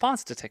in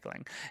response to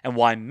tickling, and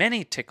why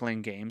many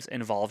tickling games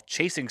involve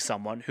chasing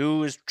someone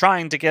who is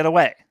trying to get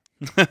away.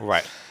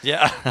 Right.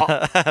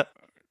 Yeah.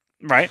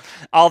 Right.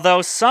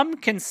 Although some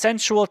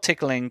consensual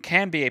tickling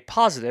can be a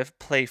positive,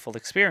 playful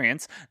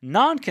experience,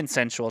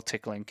 non-consensual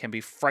tickling can be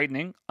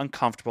frightening,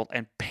 uncomfortable,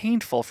 and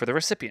painful for the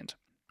recipient.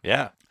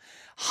 Yeah.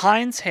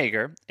 Heinz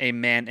Hager, a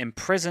man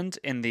imprisoned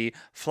in the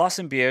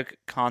Flossenburg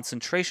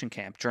concentration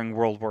camp during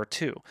World War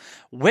II,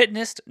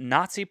 witnessed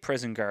Nazi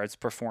prison guards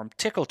perform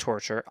tickle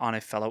torture on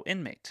a fellow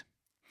inmate.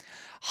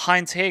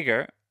 Heinz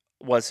Hager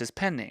was his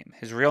pen name.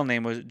 His real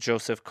name was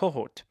Joseph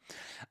Kohut.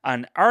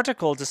 An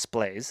article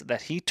displays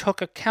that he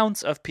took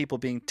accounts of people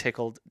being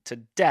tickled to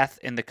death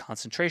in the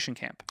concentration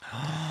camp.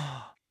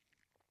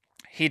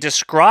 He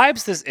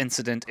describes this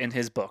incident in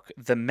his book,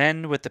 The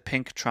Men with the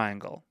Pink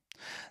Triangle.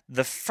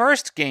 The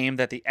first game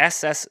that the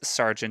SS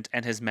sergeant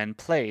and his men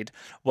played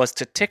was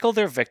to tickle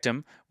their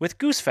victim with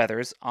goose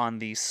feathers on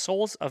the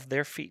soles of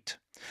their feet,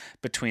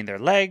 between their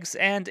legs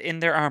and in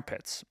their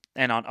armpits,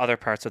 and on other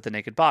parts of the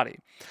naked body.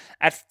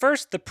 At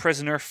first, the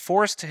prisoner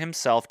forced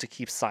himself to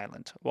keep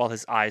silent, while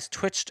his eyes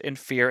twitched in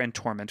fear and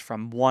torment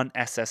from one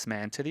SS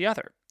man to the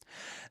other.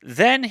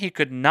 Then he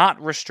could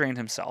not restrain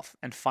himself,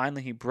 and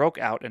finally he broke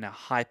out in a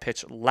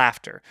high-pitched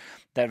laughter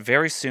that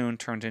very soon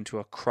turned into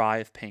a cry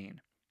of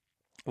pain.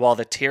 While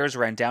the tears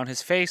ran down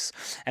his face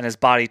and his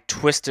body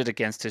twisted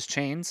against his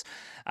chains,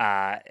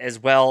 as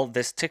well,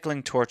 this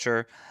tickling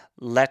torture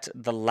let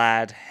the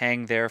lad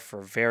hang there for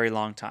a very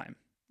long time.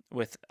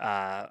 With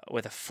a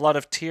flood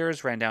of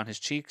tears ran down his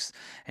cheeks,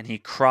 and he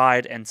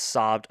cried and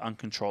sobbed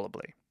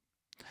uncontrollably.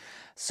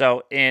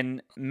 So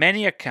in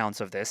many accounts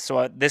of this,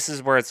 this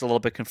is where it's a little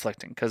bit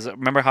conflicting, because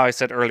remember how I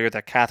said earlier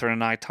that Catherine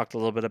and I talked a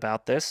little bit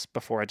about this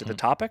before I did the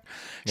topic?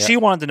 Yep. She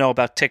wanted to know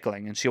about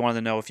tickling, and she wanted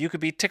to know if you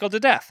could be tickled to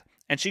death.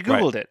 And she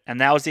Googled it, and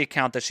that was the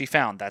account that she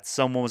found. That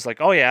someone was like,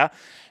 oh yeah,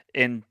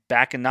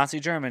 back in Nazi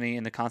Germany,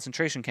 in the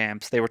concentration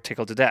camps, they were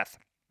tickled to death.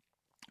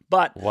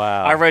 But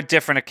I read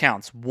different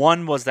accounts.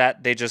 One was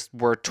that they just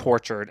were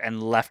tortured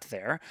and left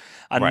there.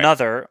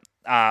 Another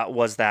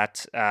was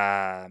that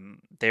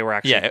they were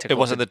actually tickled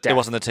to death. It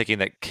wasn't the ticking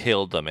that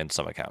killed them in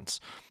some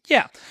accounts.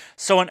 Yeah.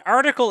 So an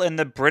article in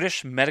the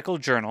British Medical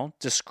Journal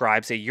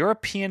describes a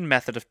European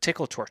method of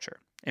tickle torture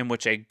in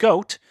which a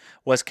goat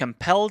was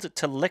compelled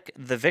to lick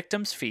the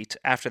victim's feet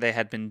after they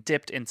had been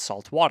dipped in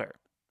salt water.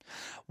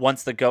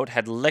 Once the goat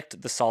had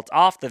licked the salt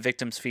off, the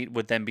victim's feet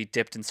would then be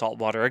dipped in salt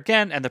water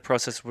again, and the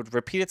process would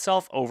repeat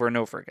itself over and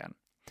over again.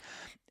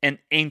 In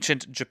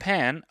ancient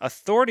Japan,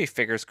 authority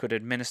figures could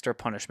administer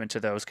punishment to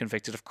those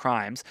convicted of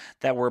crimes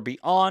that were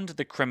beyond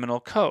the criminal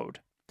code.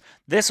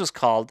 This was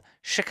called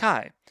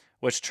shikai,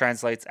 which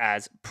translates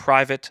as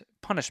private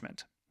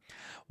punishment.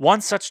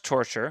 One such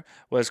torture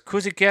was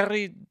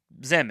kuzikeri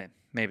zeme,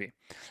 maybe,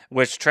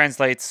 which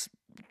translates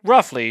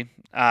roughly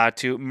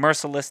to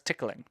merciless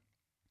tickling.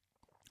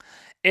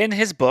 In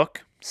his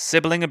book,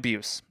 Sibling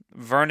Abuse,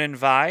 Vernon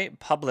Vai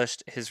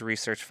published his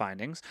research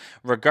findings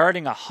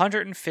regarding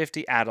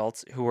 150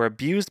 adults who were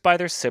abused by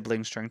their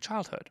siblings during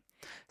childhood.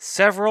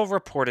 Several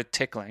reported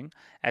tickling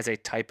as a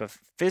type of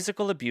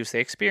physical abuse they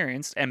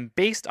experienced, and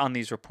based on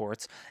these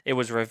reports, it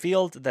was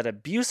revealed that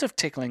abusive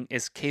tickling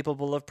is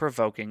capable of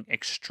provoking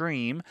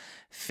extreme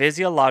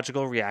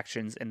physiological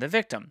reactions in the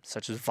victim,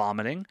 such as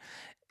vomiting,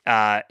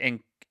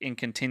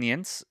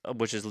 incontinence,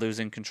 which is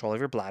losing control of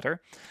your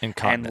bladder,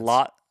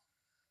 incontinence.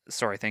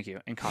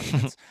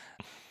 Incontinence.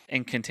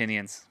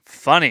 Incontinence.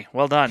 Funny.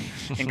 Well done.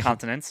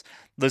 Incontinence,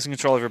 losing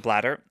control of your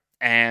bladder,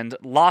 and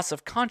loss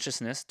of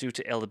consciousness due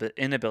to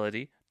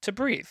inability to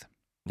breathe.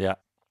 Yeah.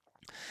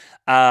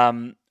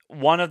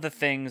 One of the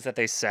things that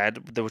they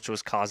said, which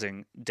was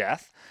causing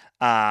death,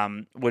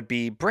 would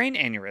be brain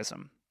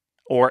aneurysm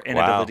or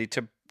inability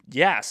to.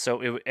 Yeah.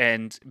 So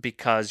and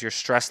because your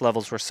stress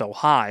levels were so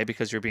high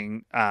because you're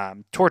being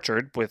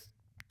tortured with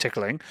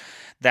tickling,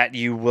 that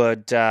you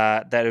would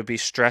that it would be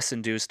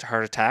stress-induced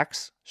heart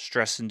attacks,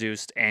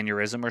 stress-induced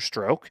aneurysm or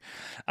stroke,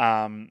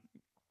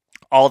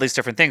 all these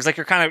different things. Like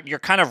you're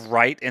kind of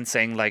right in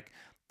saying like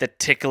the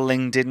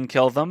tickling didn't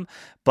kill them,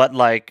 but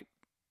like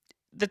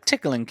the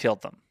tickling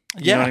killed them.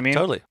 You know what I mean?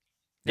 Totally.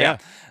 Yeah.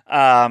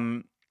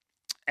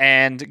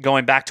 And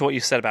going back to what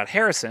you said about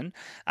Harrison,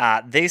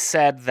 they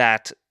said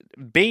that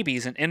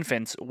babies and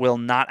infants will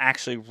not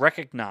actually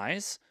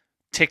recognize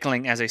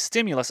tickling as a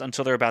stimulus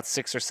until they're about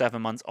 6 or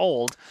 7 months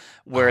old,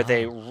 where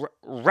they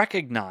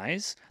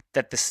recognize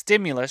that the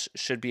stimulus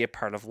should be a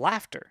part of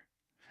laughter.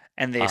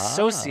 And they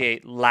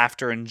associate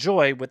laughter and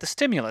joy with the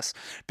stimulus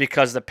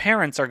because the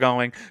parents are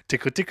going,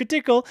 tickle, tickle,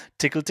 tickle,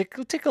 tickle,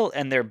 tickle, tickle,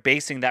 and they're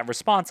basing that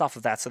response off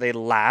of that. So they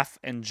laugh,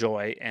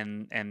 enjoy,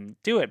 and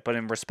do it. But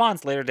in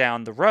response, later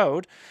down the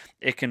road,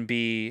 it can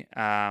be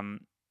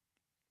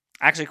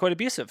actually quite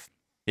abusive.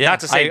 Yeah,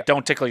 not to say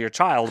don't tickle your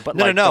child, but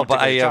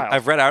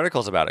I've read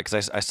articles about it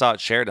because I saw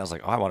it shared and I was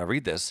like, oh, I want to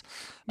read this.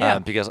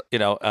 Because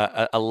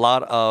a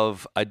lot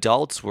of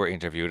adults were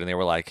interviewed and they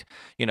were like,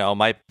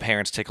 my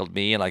parents tickled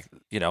me and like,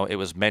 it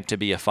was meant to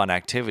be a fun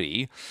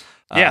activity.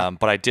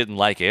 But I didn't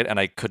like it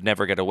and I could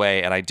never get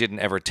away, and I didn't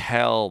ever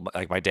tell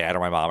like my dad or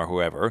my mom or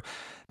whoever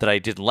that I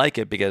didn't like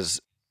it because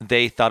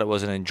they thought it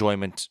was an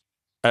enjoyment.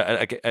 You know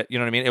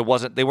what I mean? It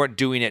wasn't. They weren't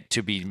doing it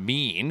to be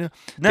mean.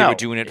 No. They were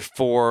doing it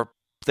for.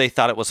 They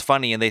thought it was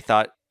funny, and they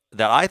thought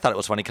that I thought it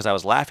was funny because I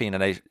was laughing,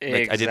 and I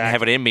didn't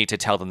have it in me to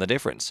tell them the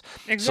difference.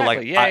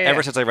 Exactly. So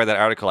ever since I read that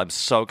article, I'm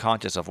so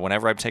conscious of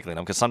whenever I'm tickling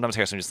them, because sometimes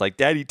Harrison just like,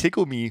 "Daddy,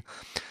 tickle me."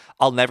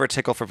 I'll never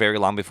tickle for very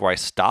long before I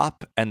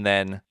stop, and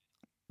then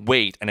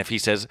wait. And if he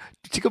says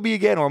tickle me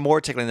again or more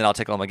tickling, then I'll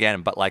tickle him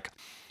again. But like,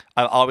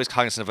 I'm always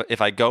cognizant of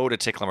if I go to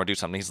tickle him or do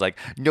something, he's like,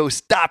 "No,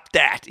 stop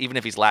that!" Even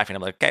if he's laughing,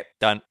 I'm like, "Okay,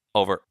 done,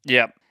 over."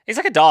 Yep. He's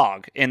like a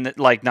dog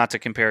like, not to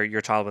compare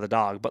your child with a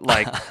dog, but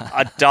like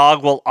a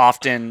dog will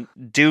often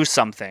do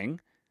something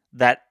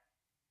that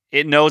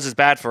it knows is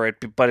bad for it,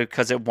 but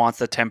because it wants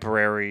the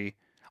temporary,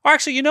 or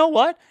actually, you know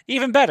what?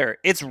 Even better.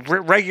 It's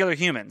regular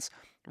humans.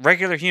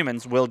 Regular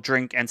humans will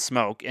drink and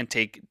smoke and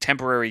take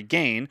temporary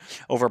gain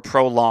over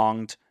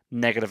prolonged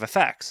negative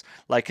effects.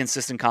 Like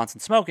consistent,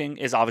 constant smoking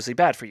is obviously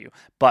bad for you,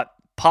 but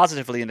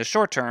positively in the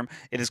short term,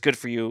 it is good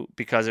for you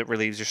because it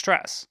relieves your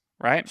stress,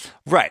 right?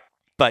 Right.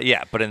 But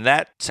in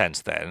that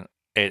sense, then,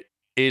 it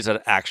is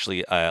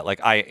actually, like,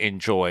 I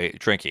enjoy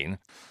drinking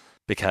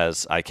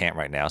because I can't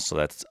right now, so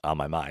that's on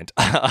my mind.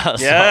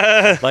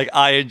 Yeah. Like,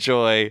 I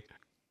enjoy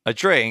a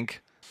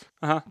drink,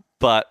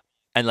 but,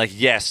 and like,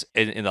 yes,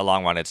 in the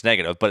long run, it's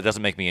negative, but it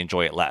doesn't make me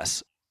enjoy it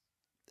less.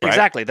 Right?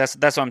 Exactly. That's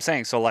what I'm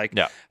saying. So, like,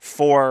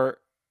 for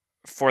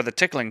the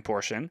tickling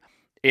portion,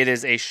 it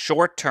is a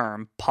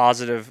short-term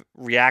positive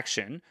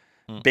reaction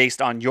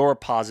based on your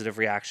positive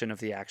reaction of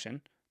the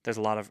action. There's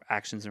a lot of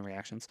actions and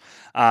reactions.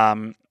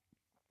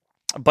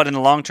 But in the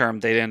long term,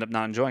 they'd end up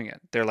not enjoying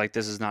it. They're like,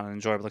 this is not an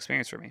enjoyable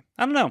experience for me.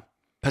 I don't know.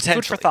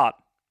 Potentially. Food for thought.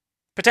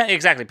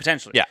 Exactly,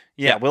 potentially.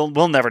 Yeah.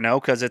 We'll never know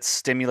because it's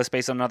stimulus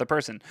based on another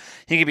person.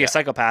 He could be a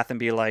psychopath and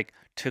be like,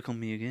 "Tickle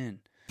me again."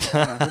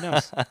 Who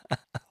knows?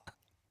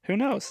 Who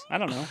knows? I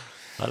don't know.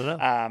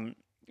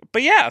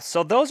 But yeah,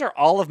 so those are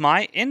all of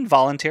my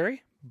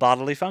involuntary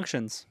bodily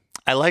functions.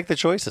 I like the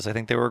choices. I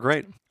think they were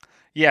great.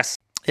 Yes.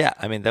 Yeah,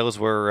 I mean those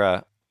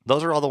are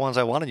all the ones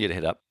I wanted you to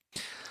hit up.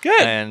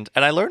 Good. And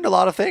I learned a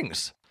lot of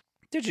things.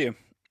 Did you?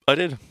 I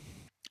did.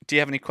 Do you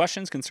have any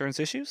questions, concerns,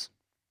 issues?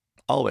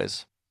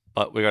 Always.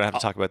 But we're going to have to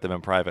talk about them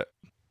in private.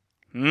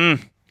 I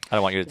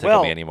don't want you to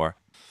tickle me anymore.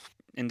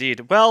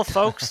 Indeed. Well,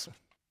 folks,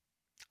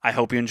 I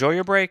hope you enjoy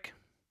your break.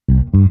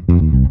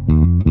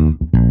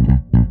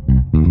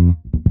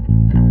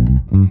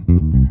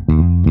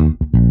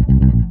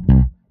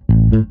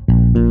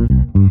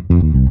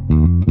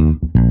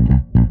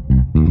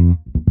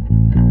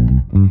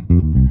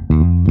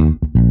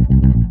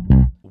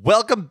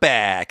 Welcome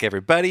back,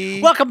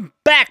 everybody. Welcome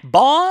back,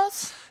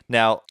 boss.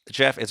 Now,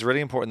 Jeff, it's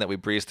really important that we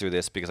breeze through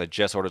this because I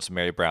just ordered some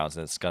Mary Browns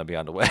and it's going to be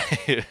on the way.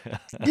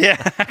 Yeah,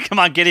 come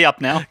on, giddy up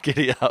now.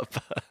 Giddy up.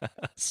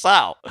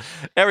 So,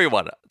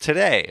 everyone,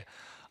 today,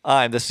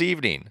 this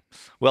evening,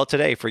 well,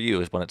 today for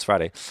you is when it's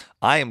Friday,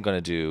 I am going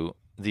to do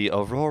the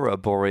Aurora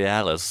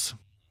Borealis.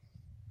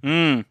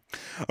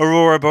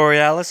 Aurora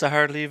Borealis, I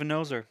hardly even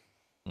knows her.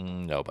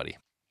 Nobody.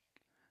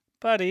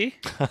 Buddy.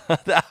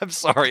 I'm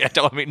sorry, I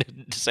don't mean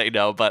to say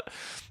no, but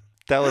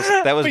that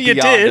was beyond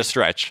a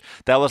stretch.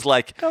 That was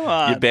like Come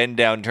on. You bend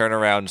down, turn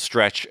around,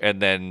 stretch, and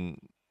then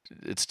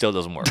it still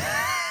doesn't work.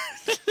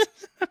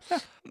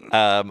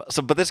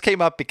 But this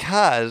came up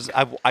because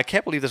I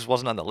can't believe this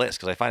wasn't on the list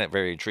because I find it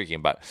very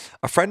intriguing. But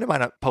a friend of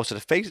mine posted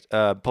on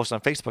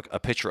Facebook a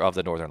picture of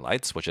the Northern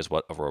Lights, which is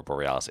what Aurora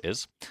Borealis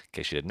is, in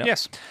case you didn't know.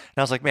 Yes. And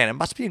I was like, man, it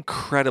must be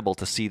incredible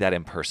to see that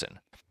in person.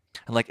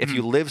 And like, if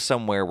you live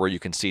somewhere where you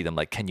can see them,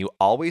 like, can you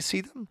always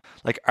see them?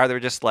 Like, are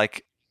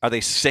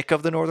they sick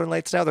of the Northern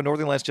Lights now? The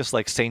Northern Lights just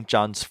like St.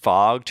 John's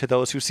fog to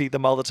those who see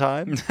them all the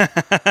time.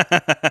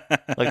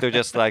 Like, they're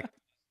just like,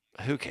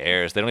 who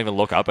cares? They don't even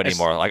look up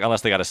anymore, like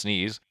unless they got to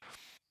sneeze.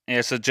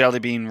 It's a jelly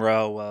bean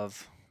row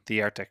of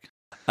the Arctic.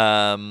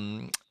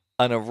 An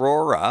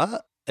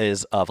aurora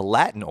is of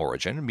Latin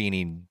origin,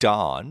 meaning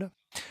dawn.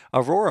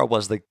 Aurora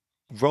was the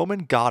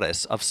Roman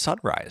goddess of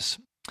sunrise.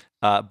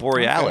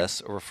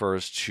 Borealis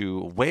refers to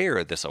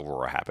where this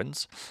aurora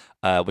happens,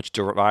 which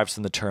derives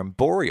from the term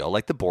boreal,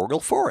 like the boreal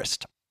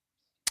forest,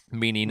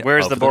 meaning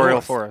where's the boreal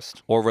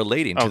forest, or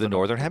relating to the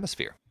northern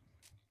hemisphere.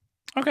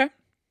 Okay.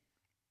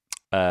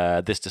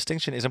 This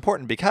distinction is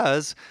important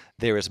because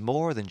there is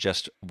more than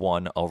just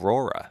one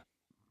aurora.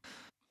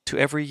 To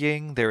every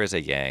yin, there is a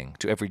yang.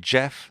 To every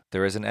Jeff,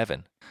 there is an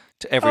Evan.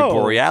 To every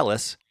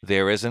Borealis,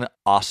 there is an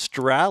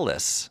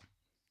Australis.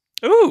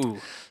 Ooh.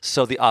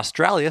 So the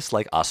Australis,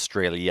 like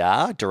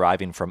Australia,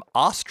 deriving from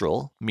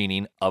austral,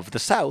 meaning of the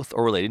south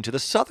or relating to the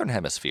southern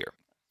hemisphere.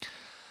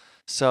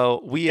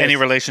 So any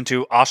relation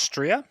to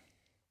Austria?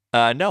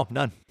 No,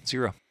 none.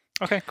 Zero.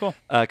 Okay, cool.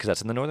 Because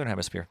that's in the northern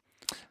hemisphere.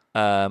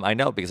 I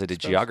know because I did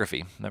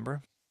geography,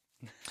 remember?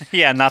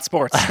 Yeah, not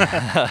sports.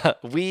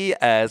 We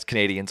as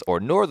Canadians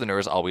or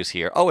Northerners always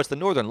hear, oh, it's the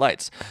Northern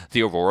Lights,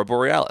 the Aurora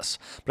Borealis.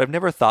 But I've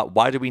never thought,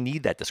 why do we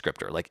need that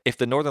descriptor? Like, if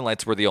the Northern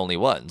Lights were the only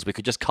ones, we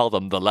could just call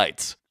them the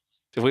Lights.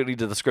 If we need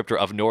the descriptor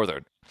of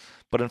Northern.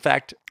 But in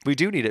fact, we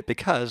do need it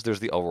because there's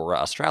the Aurora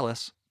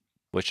Australis,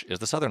 which is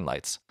the Southern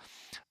Lights.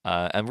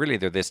 And really,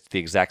 they're the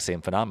exact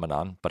same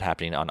phenomenon, but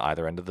happening on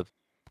either end of the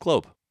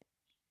globe.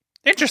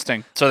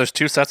 Interesting. So there's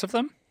two sets of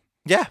them?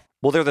 Yeah.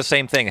 Well, they're the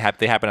same thing.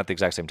 They happen at the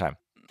exact same time.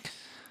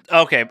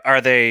 Okay.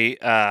 Are they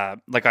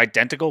like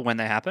identical when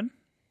they happen?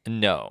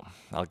 No.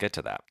 I'll get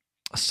to that.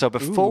 So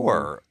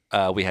before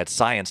we had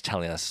science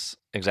telling us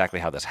exactly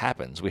how this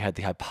happens, we had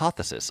the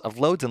hypothesis of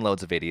loads and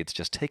loads of idiots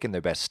just taking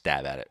their best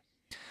stab at it.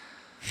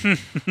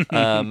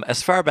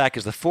 As far back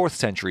as the 4th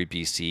century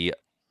BC,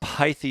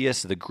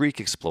 Pytheas, the Greek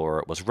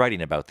explorer, was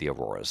writing about the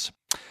auroras.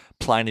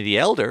 Pliny the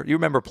Elder, you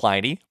remember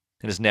Pliny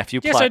and his nephew,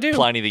 yes, I do.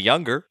 Pliny the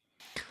Younger.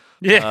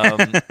 Yeah.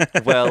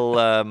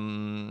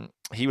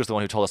 He was the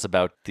one who told us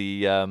about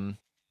the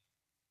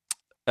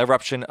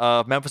eruption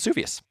of Mount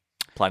Vesuvius.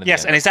 Pliny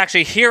yes, and he's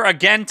actually here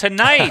again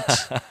tonight.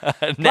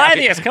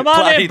 Pliny, come on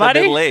Pliny in, buddy.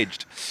 The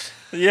middle-aged.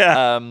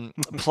 Yeah.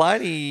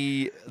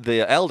 Pliny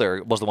the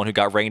Elder was the one who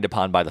got rained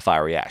upon by the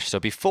fiery ash. So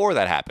before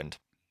that happened,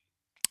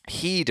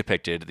 he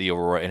depicted the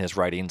aurora in his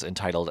writings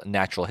entitled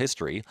Natural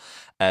History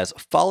as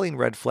falling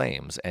red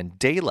flames and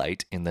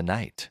daylight in the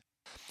night.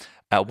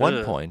 At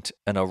one point,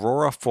 an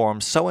aurora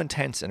formed so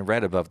intense and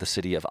red above the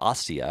city of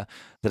Ostia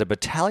that a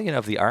battalion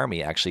of the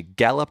army actually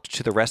galloped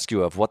to the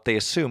rescue of what they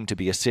assumed to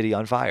be a city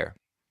on fire.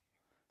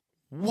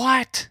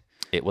 What?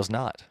 It was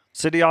not.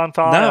 City on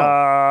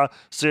fire! No.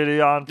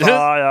 City on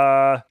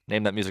fire!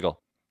 Name that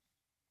musical.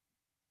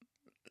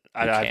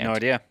 I have no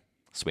idea.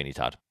 Sweeney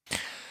Todd.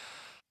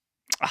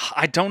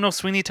 I don't know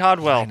Sweeney Todd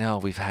well. I know.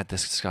 We've had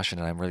this discussion,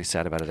 and I'm really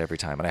sad about it every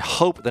time. And I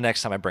hope the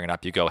next time I bring it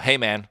up, you go, hey,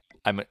 man,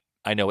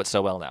 I know it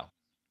so well now.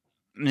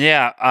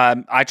 Yeah,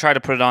 I tried to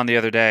put it on the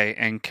other day,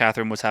 and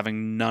Catherine was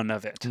having none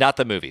of it. Not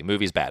the movie.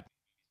 Movie's bad.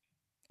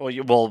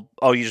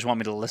 you just want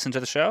me to listen to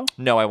the show?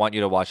 No, I want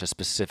you to watch a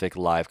specific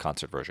live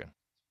concert version.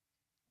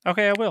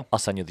 Okay, I will. I'll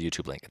send you the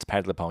YouTube link. It's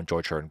Patti LuPone,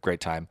 George Hearn.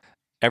 Great time.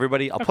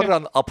 Everybody, I'll put it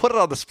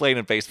on the Splain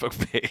and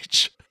Facebook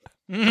page.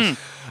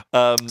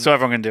 Mm-hmm. So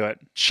everyone can do it.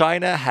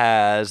 China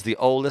has the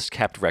oldest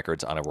kept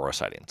records on aurora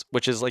sightings,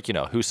 which is like,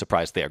 who's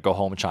surprised there? Go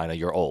home, China.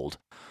 You're old.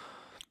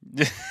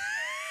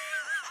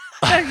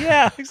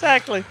 Yeah,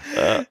 exactly.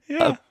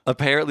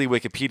 Apparently,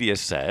 Wikipedia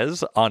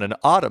says, on an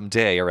autumn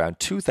day around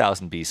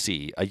 2000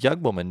 BC, a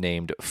young woman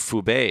named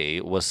Fu Bei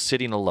was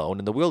sitting alone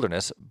in the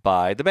wilderness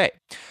by the bay,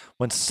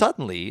 when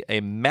suddenly a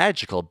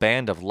magical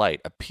band of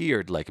light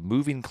appeared like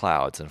moving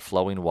clouds and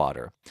flowing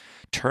water,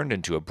 turned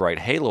into a bright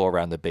halo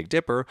around the Big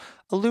Dipper,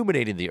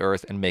 illuminating the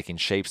earth and making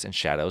shapes and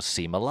shadows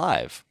seem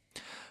alive.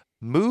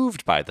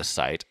 Moved by the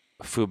sight,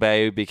 Fu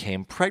Bei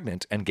became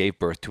pregnant and gave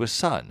birth to a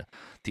son,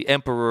 the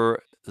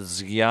Emperor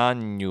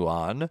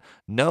Xianyuan,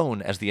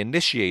 known as the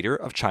initiator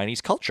of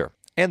Chinese culture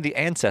and the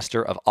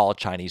ancestor of all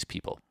Chinese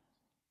people.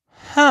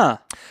 Huh.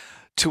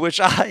 To which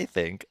I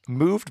think,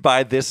 moved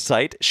by this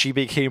sight, she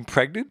became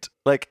pregnant?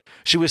 Like,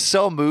 she was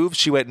so moved,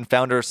 she went and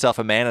found herself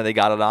a man and they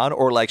got it on?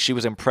 Or like she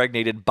was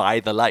impregnated by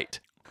the light?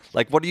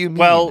 Like, what do you mean?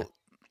 Well,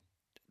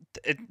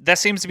 that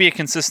seems to be a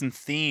consistent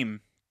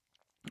theme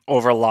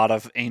over a lot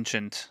of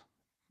ancient,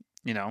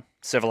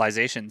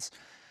 civilizations.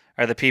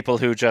 Are the people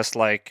who just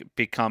like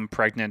become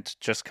pregnant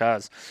just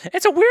cause.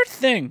 It's a weird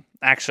thing,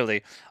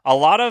 actually. A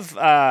lot of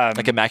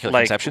like immaculate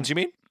conceptions, you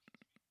mean?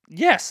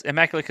 Yes,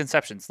 immaculate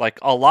conceptions. Like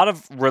a lot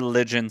of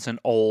religions and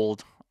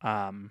old,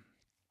 I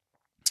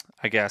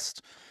guess.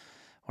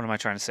 What am I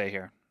trying to say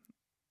here?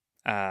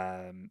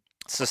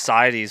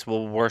 Societies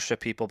will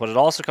worship people, but it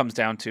also comes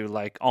down to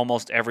like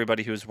almost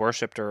everybody who's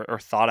worshipped or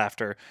thought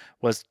after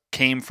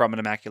came from an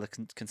immaculate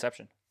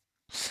conception.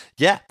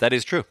 Yeah, that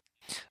is true.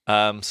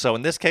 So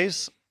in this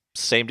case,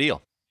 same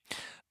deal.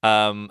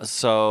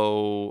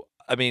 So,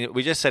 I mean,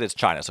 we just said it's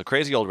China, so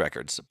crazy old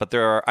records. But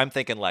I'm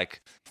thinking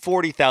like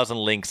 40,000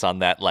 links on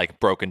that like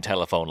broken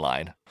telephone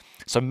line.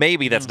 So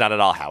maybe that's not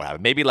at all how it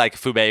happened. Maybe like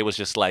Fu Bei was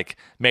just like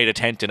made a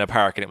tent in a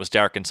park and it was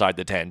dark inside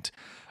the tent.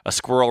 A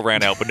squirrel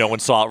ran out, but no one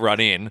saw it run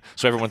in.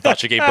 So everyone thought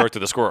she gave birth to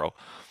the squirrel.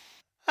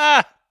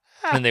 And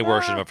they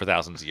worshipped him for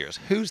thousands of years.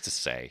 Who's to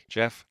say,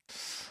 Jeff?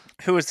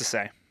 Who is to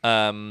say?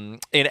 In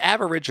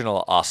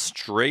Aboriginal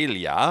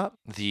Australia,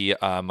 the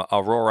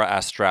Aurora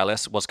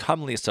Australis was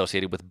commonly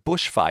associated with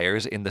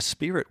bushfires in the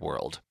spirit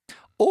world,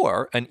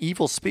 or an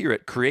evil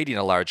spirit creating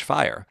a large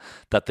fire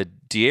that the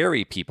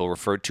Dieri people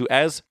referred to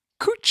as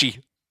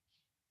Coochie.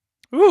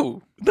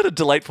 Ooh, isn't that a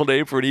delightful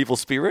name for an evil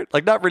spirit?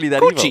 Like, not really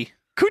that evil.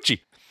 Coochie.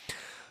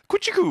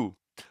 Coochie-coo.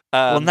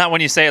 Well, not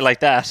when you say it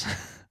like that.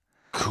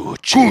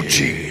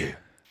 Coochie.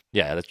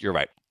 Yeah, you're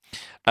right.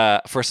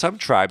 For some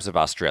tribes of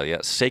Australia,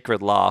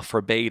 sacred law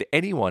forbade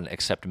anyone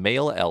except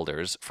male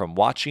elders from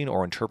watching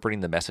or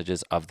interpreting the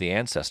messages of the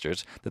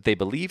ancestors that they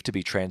believed to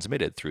be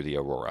transmitted through the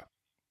aurora.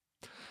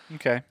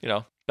 Okay.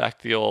 Back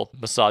to the old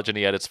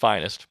misogyny at its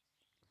finest.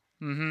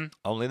 Mm-hmm.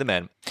 Only the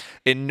men.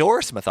 In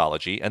Norse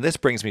mythology, and this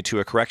brings me to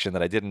a correction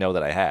that I didn't know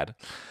that I had,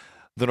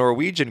 the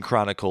Norwegian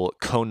chronicle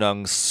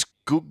Konung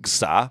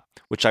Skugsa,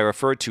 which I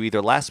referred to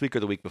either last week or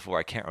the week before,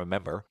 I can't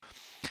remember.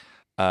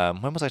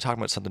 When was I talking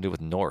about something to do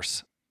with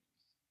Norse?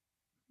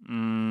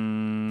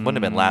 Wouldn't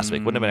have been last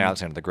week. Wouldn't have been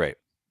Alexander the Great.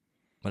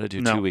 What did I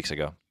do 2 weeks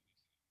ago?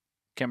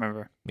 Can't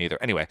remember. Me either.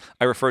 Anyway,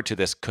 I referred to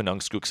this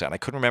Konung Skugsa, and I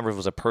couldn't remember if it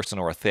was a person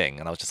or a thing.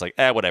 And I was just like,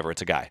 whatever,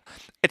 it's a guy.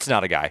 It's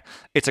not a guy.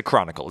 It's a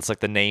chronicle. It's like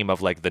the name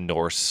of like the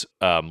Norse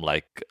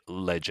like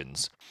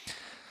legends.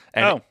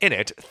 And in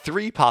it,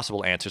 3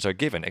 possible answers are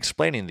given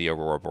explaining the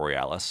Aurora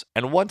Borealis.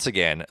 And once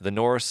again, the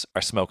Norse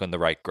are smoking the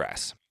right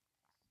grass.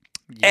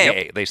 Yep.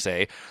 A, they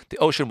say, the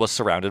ocean was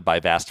surrounded by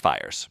vast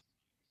fires.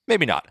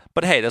 Maybe not.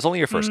 But hey, that's only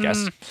your first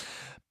guess.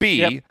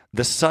 B,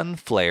 the sun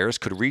flares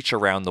could reach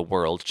around the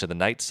world to the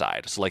night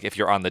side. So like if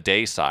you're on the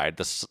day side,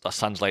 the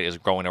sun's light is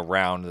going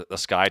around the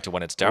sky to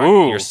when it's dark.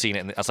 You're seeing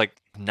it. I was like,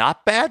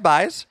 not bad,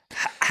 guys.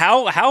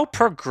 How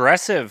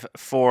progressive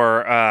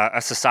for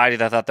a society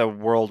that thought the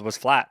world was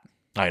flat.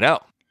 I know.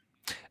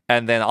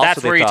 And then also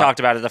that's where you talked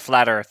about it, the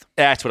flat Earth.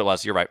 That's what it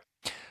was. You're right.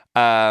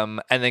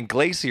 And then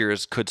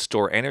glaciers could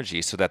store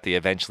energy so that they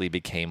eventually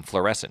became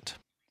fluorescent.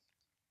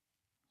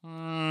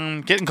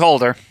 Getting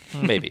colder.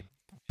 Maybe.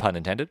 Pun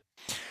intended.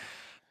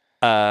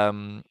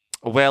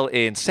 Well,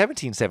 in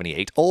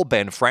 1778, old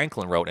Ben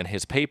Franklin wrote in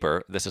his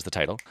paper, this is the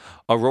title,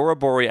 Aurora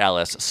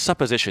Borealis,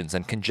 Suppositions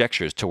and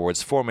Conjectures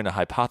Towards Forming a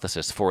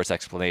Hypothesis for Its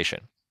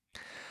Explanation.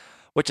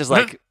 Which is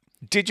like,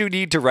 did you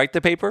need to write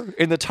the paper?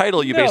 In the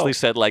title, you basically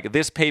said, like,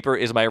 this paper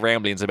is my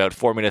ramblings about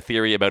forming a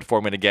theory, about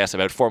forming a guess,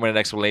 about forming an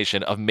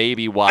explanation of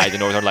maybe why the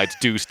Northern Lights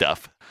do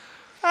stuff.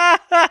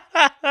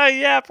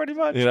 Yeah, pretty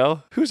much.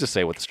 Who's to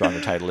say what the stronger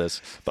title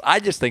is? But I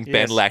just think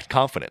Ben lacked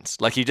confidence.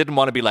 Like, he didn't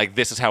want to be like,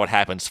 this is how it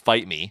happens,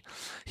 fight me.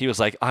 He was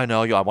like, I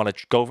know, I want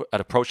to go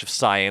an approach of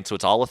science, so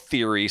it's all a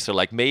theory, so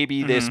like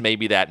maybe this,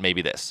 maybe that,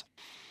 maybe this.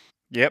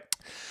 Yep.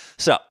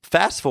 So,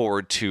 fast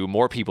forward to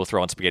more people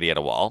throwing spaghetti at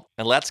a wall,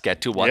 and let's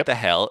get to what the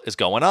hell is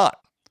going on.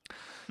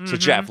 So,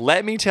 Jeff,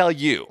 let me tell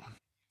you,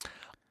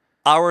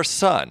 Our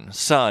sun,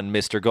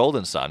 Mr.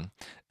 Golden Sun,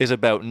 is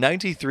about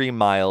 93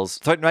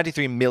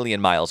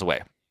 million miles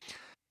away.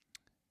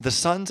 The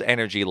sun's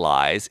energy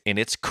lies in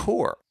its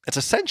core. It's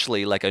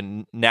essentially like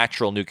a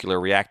natural nuclear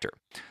reactor.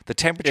 The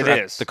temperature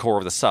at the core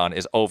of the sun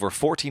is over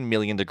 14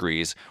 million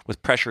degrees,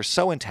 with pressure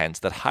so intense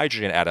that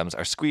hydrogen atoms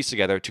are squeezed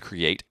together to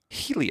create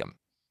helium.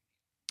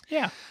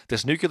 Yeah.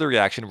 This nuclear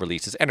reaction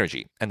releases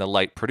energy, and the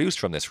light produced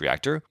from this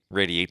reactor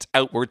radiates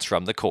outwards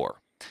from the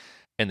core.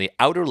 In the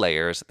outer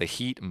layers, the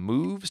heat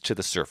moves to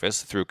the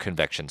surface through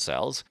convection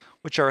cells,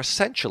 which are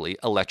essentially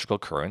electrical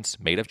currents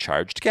made of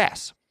charged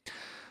gas.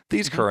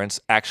 These currents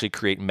actually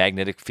create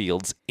magnetic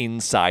fields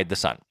inside the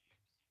sun.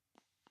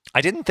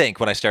 I didn't think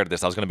when I started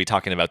this I was going to be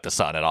talking about the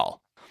sun at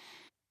all.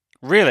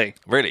 Really?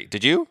 Really?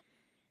 Did you?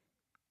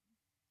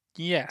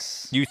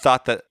 Yes. You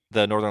thought that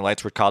the northern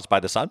lights were caused by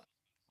the sun?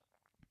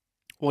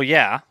 Well,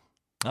 yeah.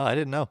 Oh, I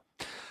didn't know.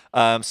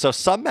 So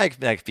some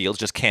magnetic fields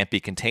just can't be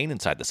contained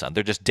inside the sun.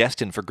 They're just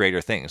destined for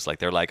greater things. Like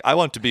they're like, I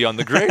want to be on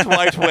the great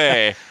white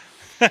way.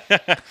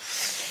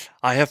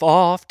 I have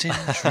often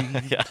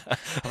dreamed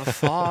of a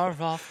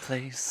far-off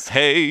place.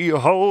 Hey,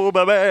 ho,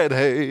 my man,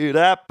 hey,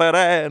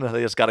 da-ba-da.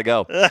 They just got to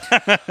go.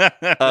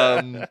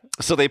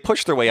 So they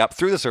push their way up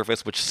through the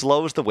surface, which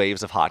slows the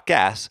waves of hot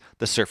gas.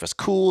 The surface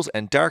cools,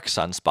 and dark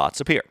sunspots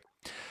appear.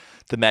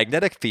 The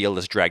magnetic field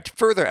is dragged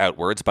further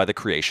outwards by the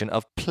creation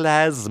of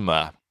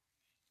plasma.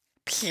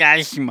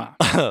 Plasma.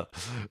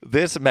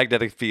 This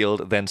magnetic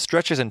field then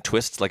stretches and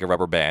twists like a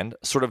rubber band,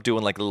 sort of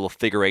doing like a little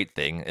figure eight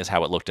thing, is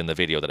how it looked in the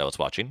video that I was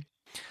watching.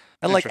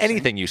 And like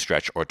anything you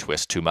stretch or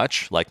twist too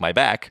much, like my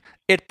back,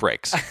 it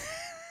breaks.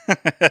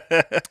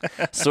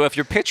 So if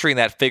you're picturing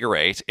that figure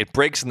eight, it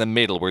breaks in the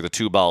middle where the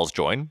two balls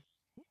join.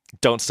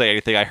 Don't say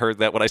anything. I heard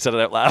that when I said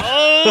it out loud.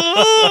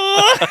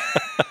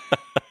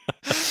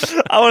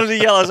 I wanted to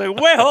yell. I was like,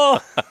 whoa!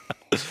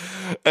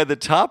 And the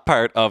top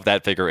part of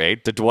that figure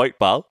eight, the Dwight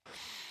ball,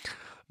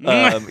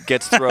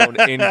 gets thrown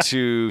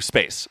into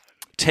space,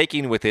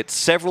 taking with it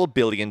several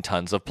billion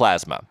tons of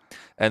plasma.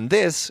 And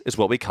this is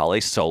what we call a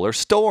solar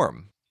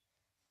storm.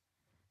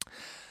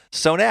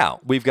 So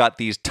now we've got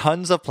these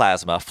tons of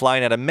plasma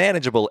flying at a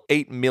manageable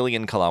 8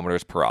 million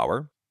kilometers per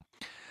hour.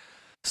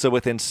 So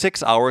within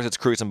 6 hours, it's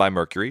cruising by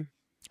Mercury.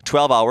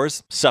 12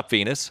 hours, sup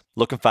Venus,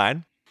 looking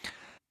fine.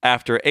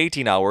 After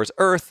 18 hours,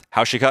 Earth,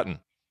 how's she cutting?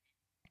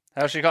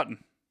 How's she cutting?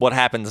 What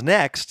happens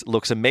next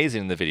looks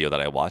amazing in the video that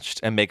I watched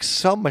and makes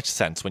so much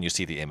sense when you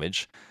see the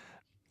image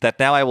that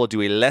now I will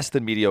do a less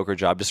than mediocre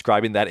job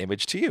describing that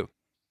image to you.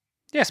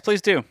 Yes,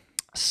 please do.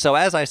 So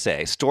as I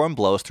say, storm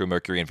blows through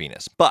Mercury and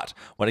Venus. But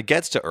when it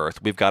gets to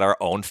Earth, we've got our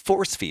own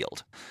force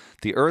field.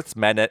 The Earth's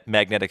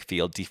magnetic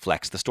field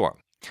deflects the storm.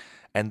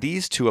 And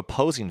these two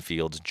opposing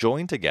fields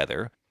join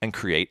together and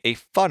create a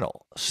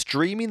funnel,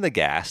 streaming the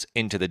gas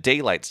into the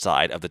daylight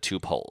side of the two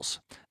poles.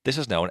 This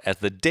is known as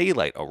the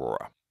daylight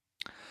aurora.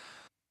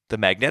 The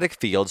magnetic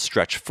fields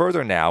stretch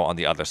further now on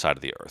the other side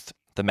of the Earth.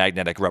 The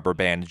magnetic rubber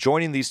band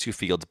joining these two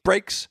fields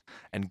breaks,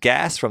 and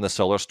gas from the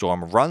solar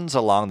storm runs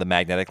along the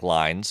magnetic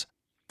lines,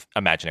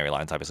 imaginary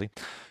lines obviously,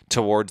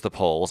 towards the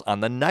poles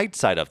on the night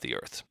side of the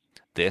Earth.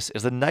 This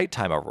is the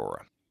nighttime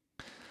aurora.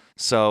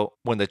 So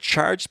when the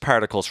charged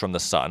particles from the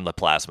sun, the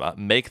plasma,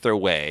 make their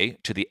way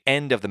to the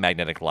end of the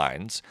magnetic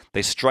lines,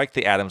 they strike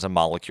the atoms and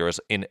molecules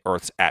in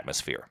Earth's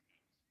atmosphere.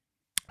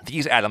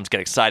 These atoms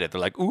get excited.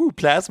 They're like, ooh,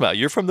 plasma,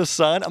 you're from the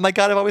sun? Oh my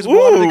God, I've always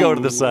wanted to go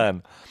to the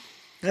sun.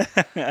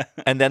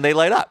 And then they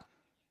light up.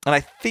 And I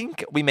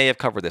think we may have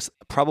covered this,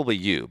 probably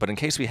you, but in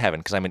case we haven't,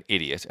 because I'm an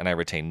idiot and I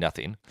retain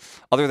nothing.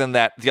 Other than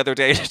that, the other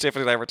day,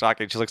 Tiffany and I were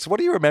talking. She's like, so what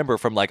do you remember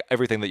from like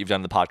everything that you've done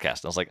in the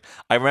podcast? And I was like,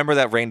 I remember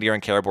that reindeer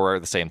and Caribou are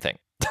the same thing.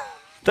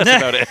 That's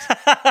about it.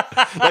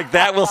 Like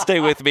that will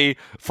stay with me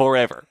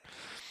forever.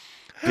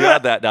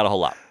 Beyond that, not a whole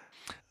lot.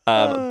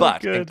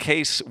 But in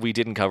case we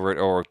didn't cover it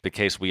or in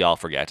case we all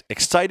forget,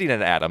 exciting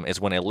an atom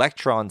is when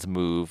electrons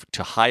move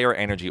to higher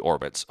energy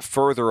orbits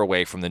further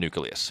away from the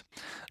nucleus.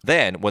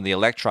 Then, when the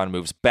electron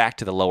moves back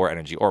to the lower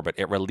energy orbit,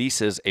 it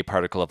releases a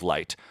particle of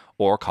light,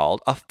 or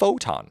called a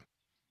photon.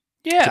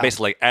 Yeah. So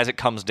basically, as it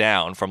comes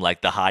down from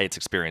like the high it's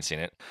experiencing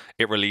it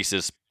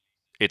releases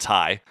its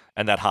high,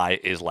 and that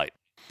high is light.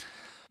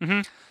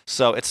 Mm-hmm.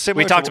 So it's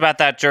similar. We talked about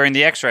that during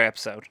the X-ray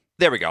episode.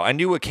 There we go. I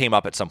knew it came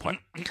up at some point.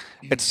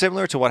 It's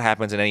similar to what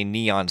happens in any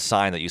neon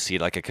sign that you see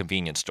at like a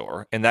convenience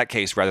store. In that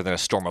case, rather than a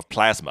storm of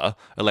plasma,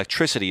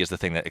 electricity is the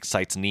thing that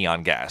excites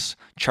neon gas,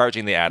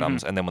 charging the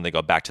atoms, and then when they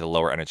go back to the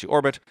lower energy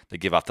orbit, they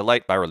give off the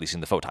light by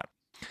releasing the photon.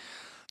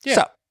 Yeah.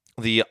 So,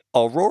 the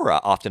aurora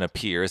often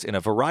appears in a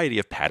variety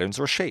of patterns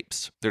or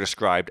shapes. They're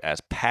described as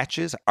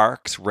patches,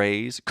 arcs,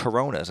 rays,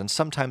 coronas, and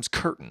sometimes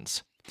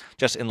curtains,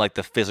 just in like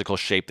the physical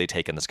shape they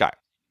take in the sky.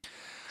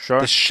 Sure.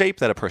 The shape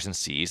that a person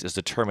sees is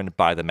determined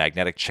by the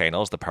magnetic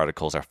channels the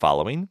particles are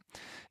following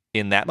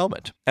in that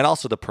moment, and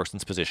also the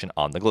person's position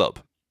on the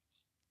globe.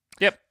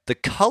 Yep. The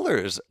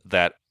colors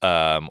that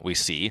we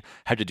see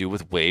have to do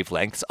with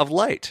wavelengths of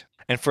light.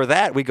 And for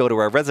that, we go to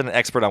our resident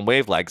expert on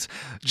wavelengths,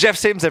 Jeff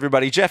Sims,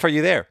 everybody. Jeff, are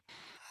you there?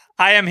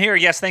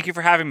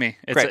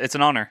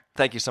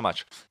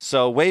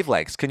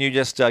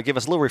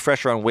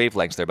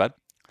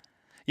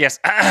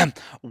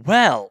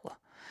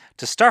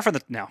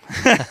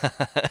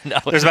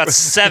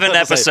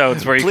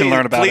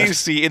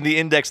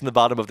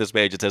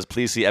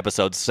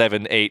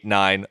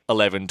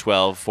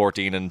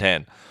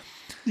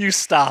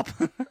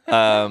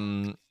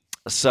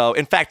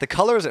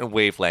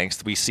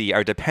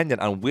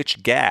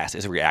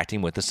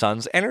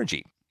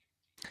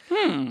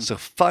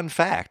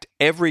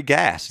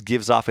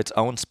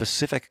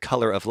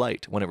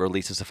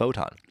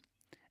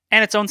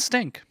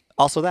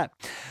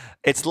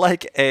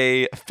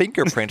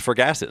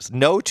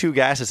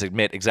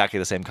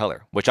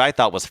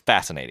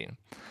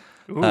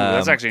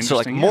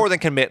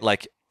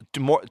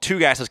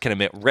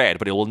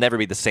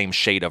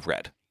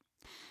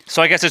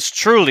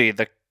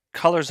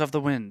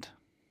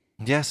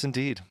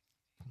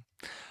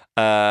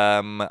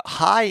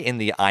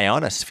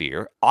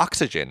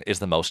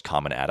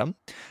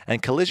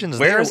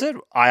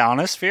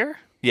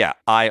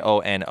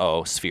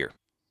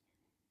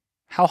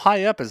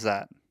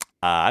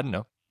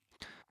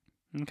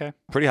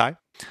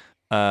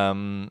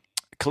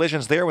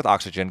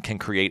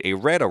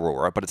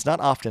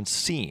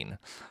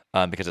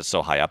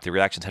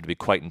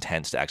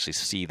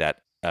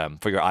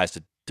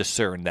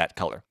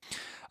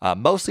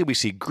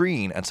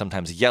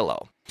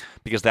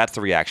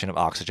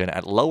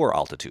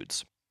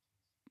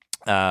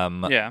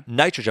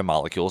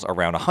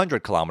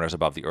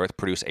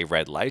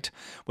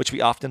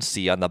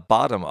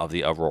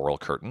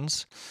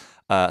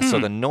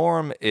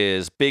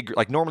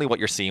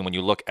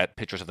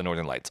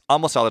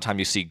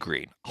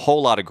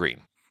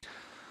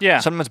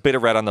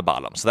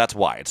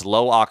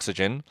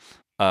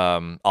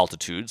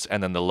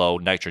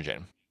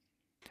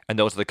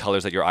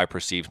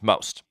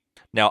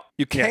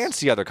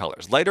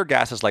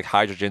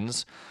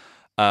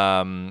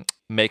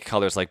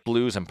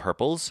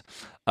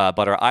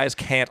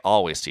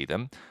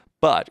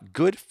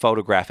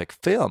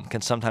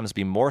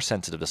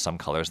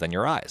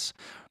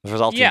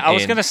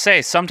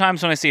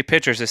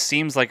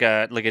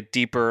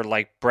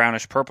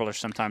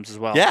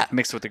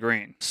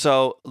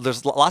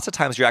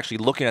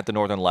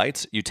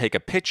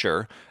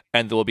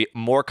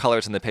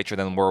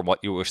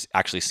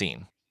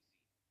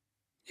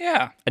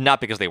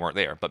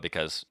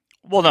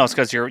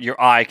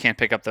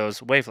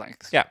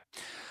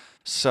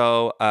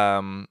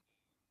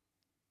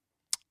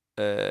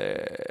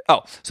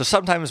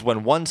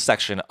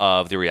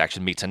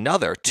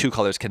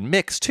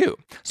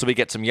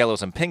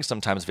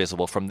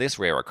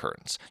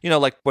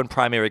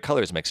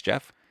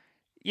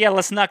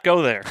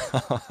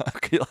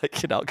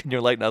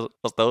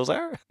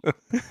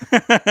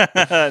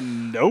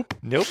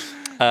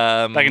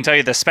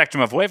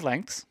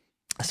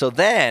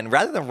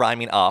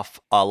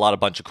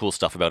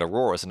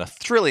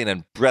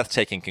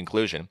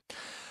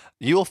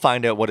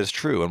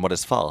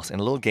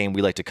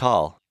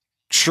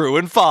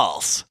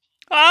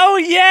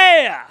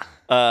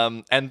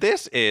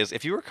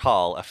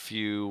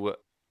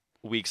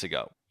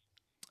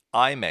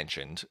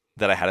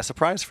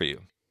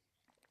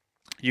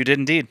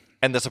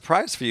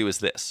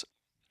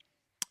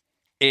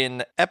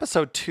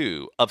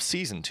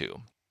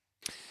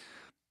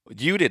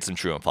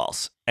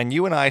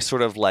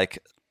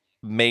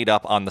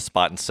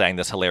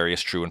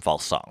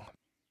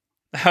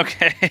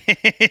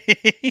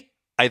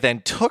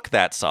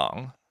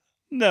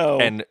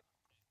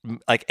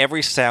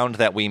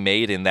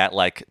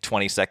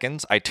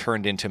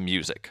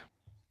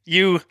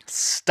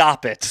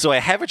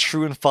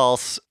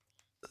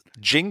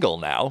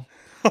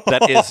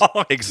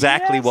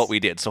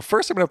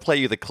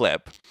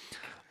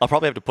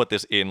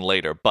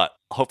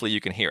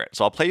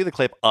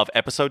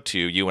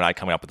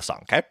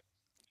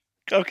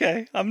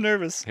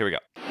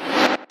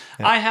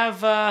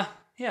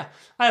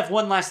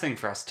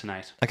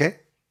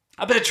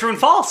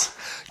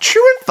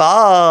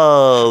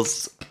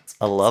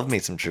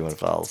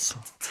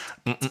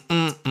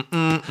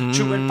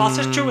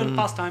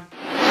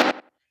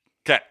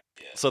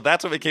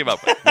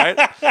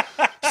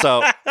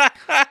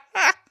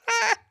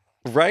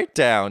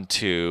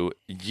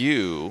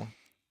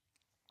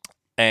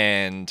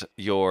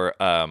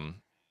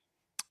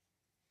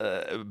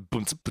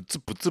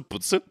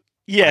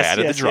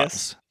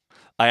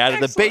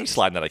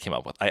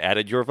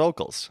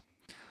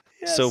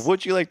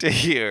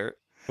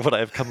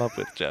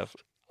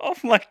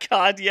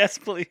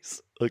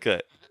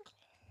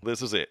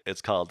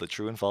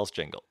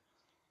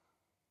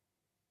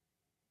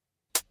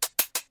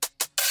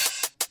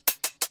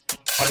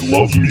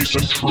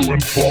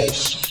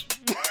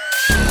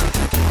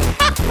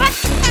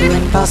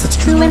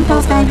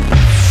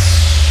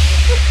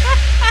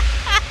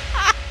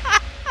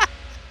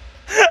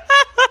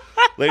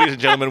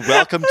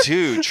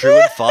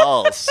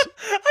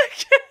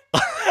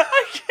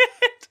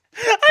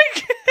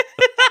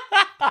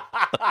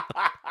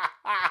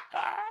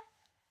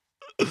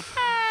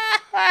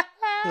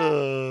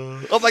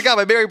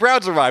 god, my Mary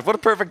Brown's arrived. What a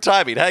perfect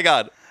timing. Hang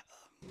on. Keep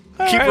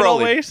All right, I'll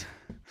rolling. wait.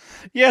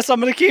 Yes, I'm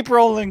going to keep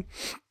rolling.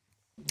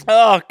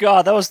 Oh,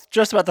 God, that was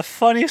just about the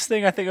funniest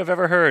thing I think I've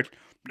ever heard.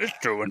 It's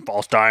true and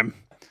false time.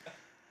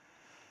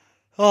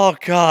 Oh,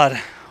 God.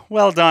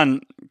 Well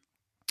done.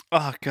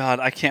 Oh, God,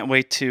 I can't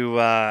wait to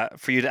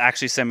for you to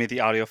actually send me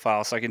the audio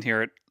file so I can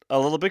hear it a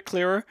little bit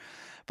clearer.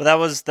 But that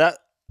was that.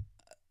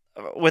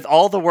 With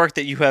all the work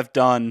that you have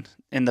done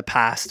in the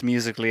past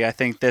musically, I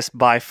think this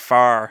by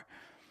far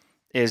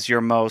is your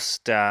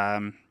most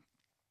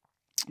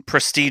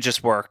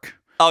prestigious work.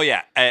 Oh,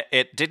 yeah.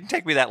 It didn't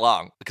take me that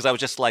long because I was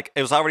just like,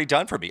 it was already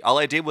done for me. All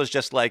I did was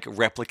just like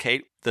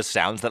replicate the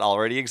sounds that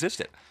already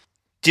existed.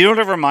 Do you know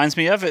what it reminds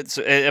me of? It's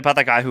about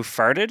the guy who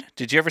farted.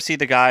 Did you ever see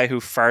the guy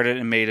who farted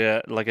and made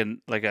a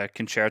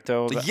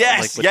concerto?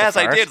 Yes, like, yes,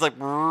 I did. It's like,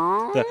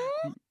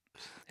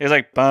 he was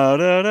like,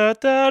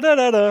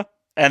 ba-da-da-da-da-da-da.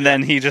 And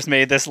then he just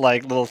made this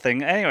like little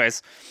thing.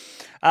 Anyways,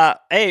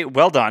 A,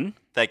 well done.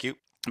 thank you.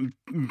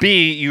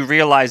 B, you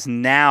realize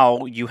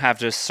now you have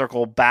to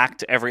circle back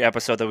to every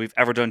episode that we've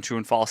ever done True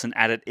and False and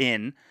add it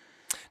in.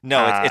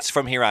 No, it's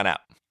from here on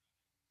out.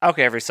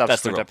 Okay, every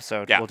subsequent rule.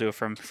 episode. Yeah. We'll do it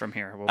from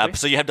here. Will we?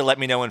 So you have to let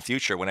me know in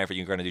future whenever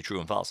you're going to do True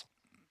and False.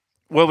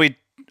 Will we?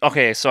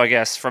 Okay, so I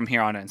guess from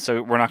here on in.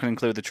 So we're not going to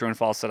include the True and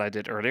False that I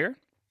did earlier?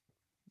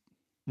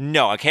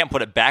 No, I can't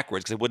put it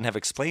backwards because I wouldn't have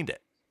explained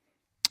it.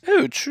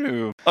 Oh,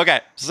 true.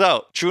 Okay,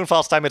 so True and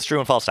False time. It's True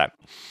and False time.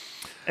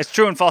 It's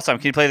True and False time.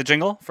 Can you play the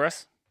jingle for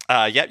us?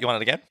 Yeah, you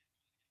want it again?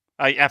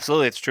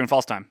 Absolutely. It's True and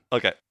False time.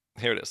 Okay,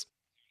 here it is.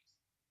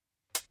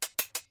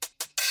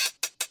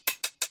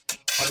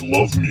 I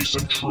love me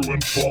some true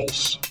and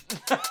false.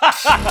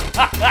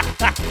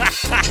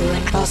 True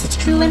and false, it's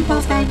true and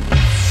false time.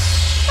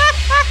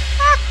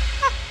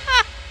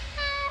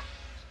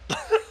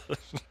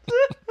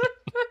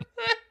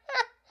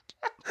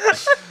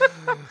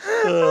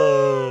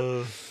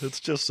 It's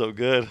just so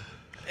good.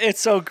 It's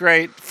so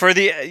great.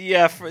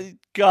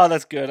 God,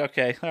 that's good.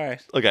 Okay, all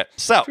right. Okay,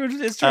 so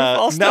It's True and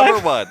False number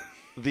time. one,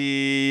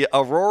 the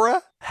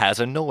Aurora has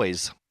a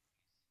noise.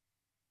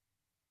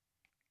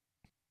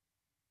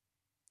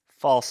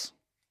 False.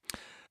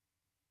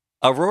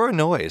 Aurora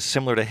noise,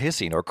 similar to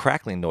hissing or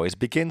crackling noise,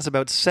 begins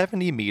about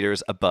 70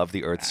 meters above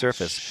the Earth's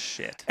surface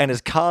Shit. and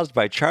is caused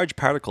by charged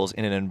particles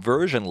in an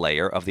inversion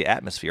layer of the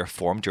atmosphere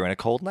formed during a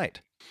cold night.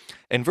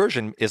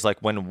 Inversion is like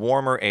when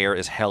warmer air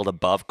is held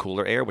above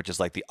cooler air, which is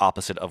like the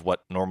opposite of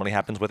what normally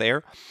happens with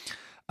air.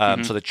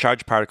 So the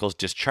charged particles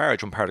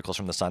discharge when particles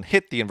from the sun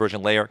hit the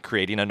inversion layer,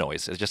 creating a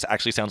noise. It just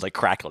actually sounds like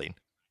crackling.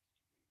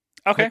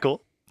 Okay.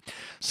 Cool.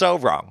 So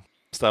wrong.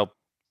 So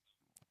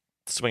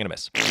swing and a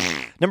miss.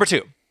 Number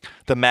two,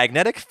 the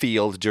magnetic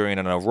field during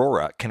an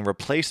aurora can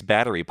replace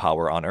battery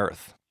power on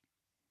Earth.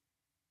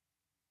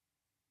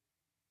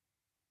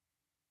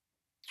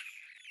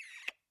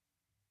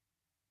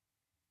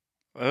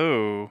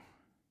 Oh.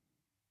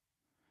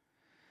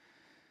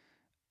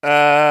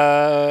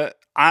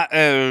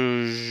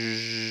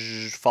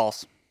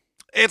 False.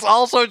 It's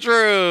also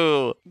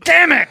true.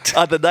 Damn it!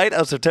 On the night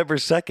of September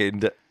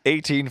 2nd,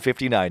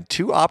 1859,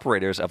 two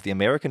operators of the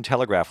American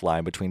Telegraph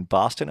line between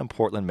Boston and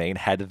Portland, Maine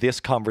had this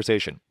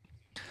conversation.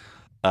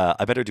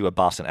 I better do a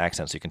Boston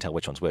accent so you can tell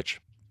which one's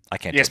which. I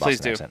can't Yes, do a Boston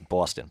please do. accent.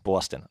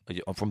 Boston.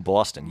 I'm from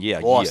Boston.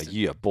 Boston.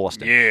 Yeah,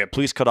 Boston. Yeah,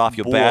 Please cut off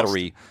your Boston.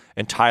 battery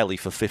entirely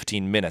for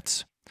 15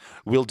 minutes.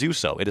 We'll do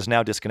so. It is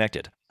now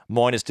disconnected.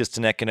 Mine is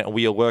disconnected and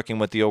we are working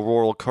with the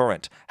auroral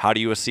current. How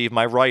do you receive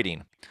my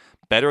writing?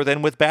 Better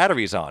than with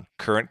batteries on.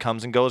 Current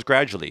comes and goes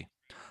gradually.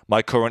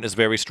 My current is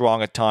very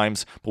strong at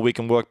times, but we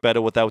can work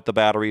better without the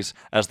batteries,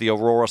 as the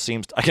aurora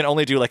seems... I can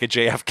only do like a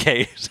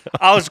JFK.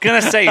 I was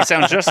going to say, you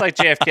sound just like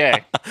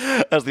JFK.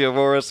 As the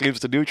aurora seems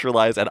to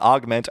neutralize and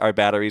augment our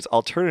batteries,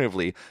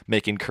 alternatively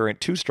making current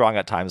too strong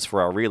at times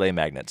for our relay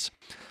magnets.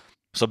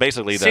 So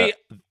basically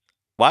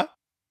What?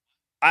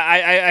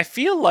 I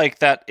feel like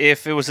that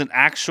if it was an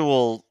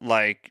actual,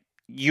 like,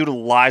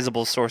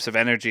 utilizable source of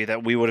energy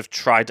that we would have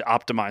tried to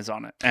optimize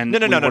on it. And we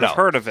would have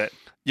heard of it.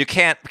 You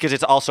can't, because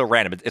it's also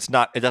random.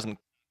 It doesn't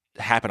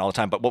happen all the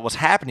time. But what was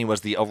happening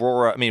was the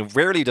aurora,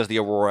 rarely does the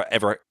aurora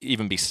ever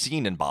even be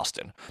seen in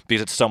Boston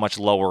because it's so much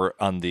lower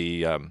on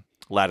the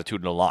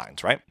latitudinal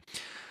lines, right?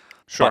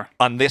 Sure.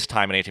 But on this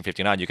time in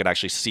 1859, you could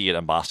actually see it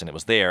in Boston. It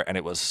was there, and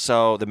it was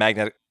so, the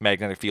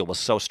magnetic field was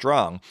so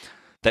strong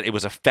that it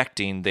was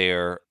affecting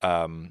their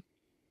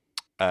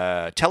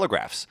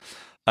telegraphs.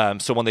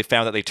 So when they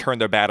found that they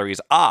turned their batteries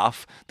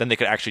off, then they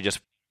could actually just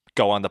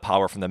go on the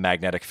power from the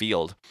magnetic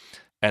field.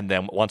 And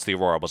then once the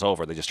aurora was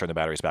over, they just turned the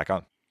batteries back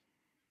on.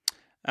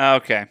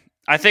 Okay.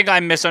 I think I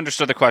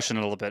misunderstood the question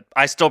a little bit.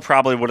 I still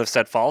probably would have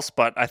said false,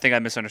 but I think I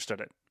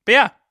misunderstood it. But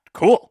yeah,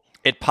 cool.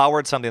 It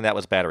powered something that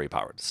was battery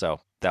powered.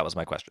 So that was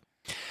my question.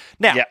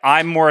 Now, Yeah,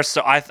 I more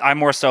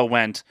so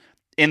went,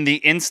 in the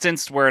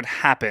instance where it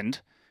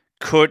happened,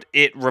 could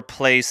it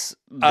replace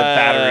the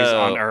batteries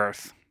on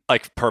Earth?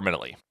 like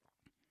permanently.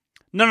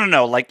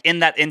 No. Like, in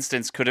that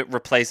instance, could it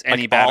replace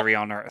any battery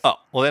on Earth? Oh,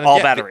 well then all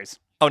yeah, batteries.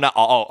 Not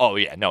all. Oh,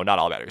 yeah. No, not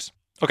all batteries.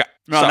 Okay.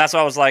 No, so, that's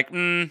why I was like,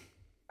 well,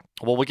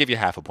 we'll give you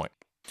half a point.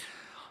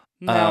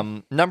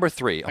 No. Number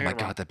 3. Oh I my got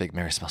it wrong. God, that Big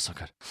Mary smells so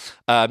good.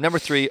 Number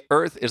 3.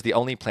 Earth is the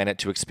only planet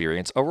to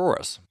experience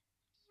auroras.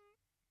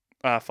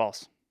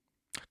 False.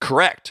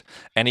 Correct.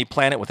 Any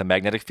planet with a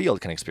magnetic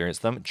field can experience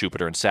them.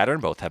 Jupiter and Saturn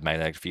both have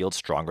magnetic fields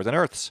stronger than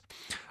Earth's.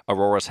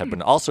 Auroras have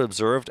been also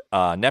observed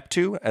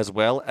Neptune as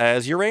well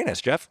as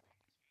Uranus, Jeff.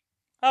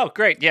 Oh,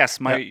 great. Yes,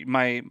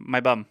 my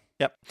bum.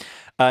 Yep.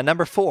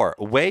 Number 4.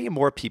 Way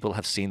more people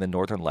have seen the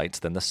Northern Lights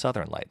than the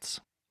Southern Lights.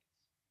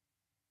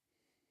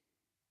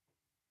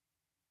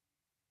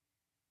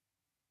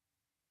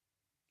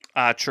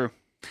 True.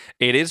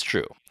 It is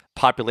true.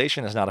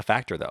 Population is not a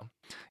factor, though.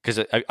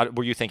 Because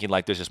were you thinking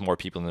like there's just more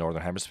people in the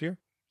Northern Hemisphere?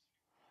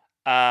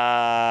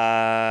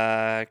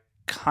 Kind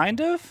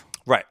of.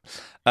 Right.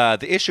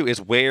 The issue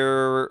is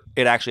where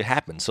it actually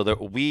happens. So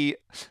the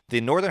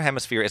Northern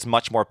Hemisphere is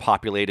much more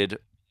populated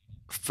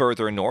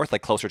further north,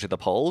 like closer to the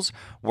poles,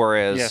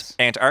 whereas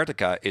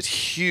Antarctica is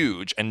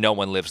huge and no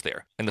one lives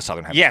there in the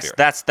Southern Hemisphere.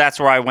 Yes, that's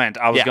where I went.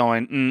 I was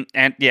going,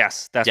 and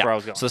yes, that's where I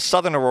was going. So the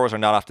southern auroras are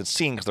not often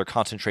seen because they're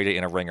concentrated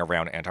in a ring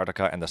around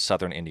Antarctica and the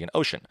southern Indian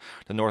Ocean.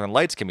 The northern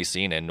lights can be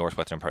seen in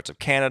northwestern parts of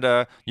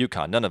Canada,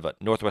 Yukon, Nunavut,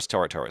 Northwest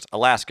Territories,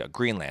 Alaska,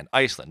 Greenland,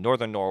 Iceland,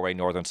 northern Norway,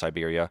 northern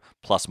Siberia,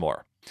 plus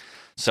more.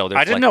 So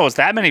I didn't know it was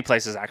that many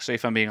places, actually,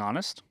 if I'm being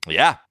honest.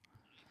 Yeah.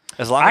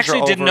 As long I as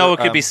actually didn't know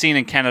it could be seen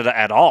in Canada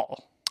at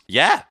all.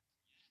 Yeah.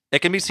 It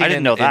can be seen I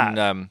didn't know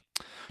that.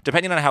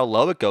 Depending on how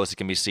low it goes, it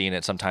can be seen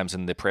sometimes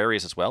in the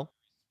prairies as well.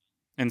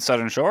 In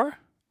Southern Shore?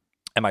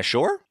 Am I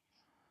sure?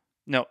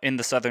 No, in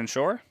the Southern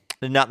Shore?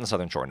 Not in the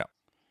Southern Shore,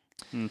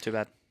 no. Too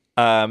bad.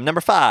 Number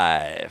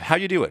 5. How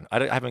you doing?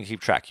 I haven't keep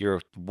track.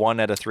 You're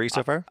 1 out of 3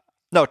 so far?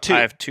 No, 2.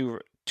 I have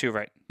two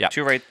right. Yeah.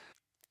 2 right,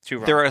 2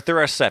 wrong. There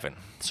are 7,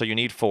 so you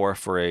need 4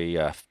 for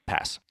a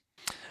pass.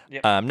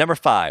 Yep. Number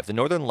 5. The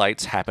Northern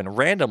Lights happen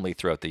randomly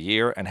throughout the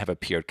year and have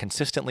appeared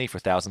consistently for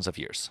thousands of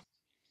years.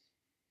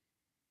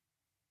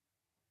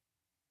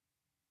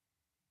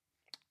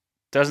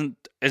 Isn't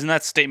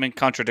that statement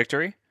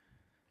contradictory?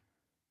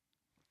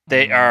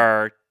 They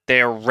are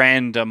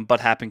random but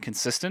happen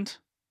consistent.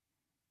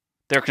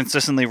 They're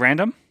consistently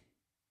random?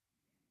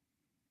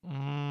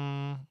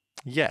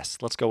 Yes,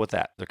 let's go with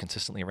that. They're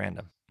consistently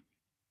random.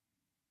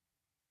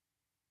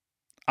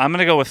 I'm going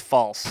to go with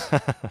false.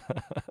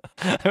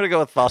 I'm going to go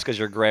with false because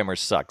your grammar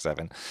sucks,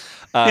 Evan.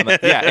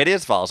 Yeah, it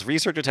is false.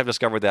 Researchers have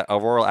discovered that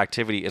auroral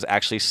activity is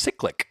actually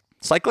cyclic.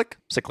 Cyclic.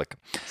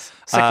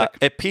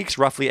 It peaks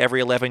roughly every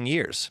 11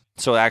 years.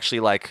 So actually,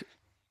 like,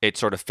 it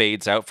sort of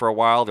fades out for a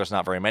while. There's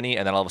not very many,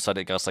 and then all of a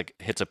sudden it goes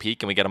hits a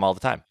peak, and we get them all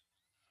the time.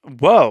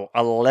 Whoa,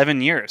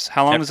 11 years.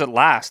 How long does it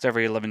last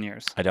every 11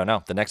 years? I don't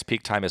know. The next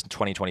peak time is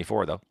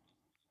 2024, though.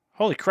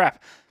 Holy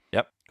crap.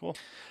 Yep. Cool.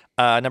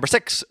 Number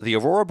 6, the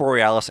Aurora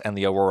Borealis and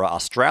the Aurora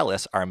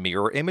Australis are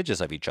mirror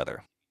images of each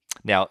other.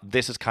 Now,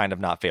 this is kind of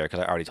not fair because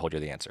I already told you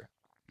the answer.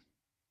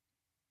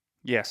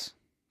 Yes,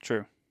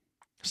 true.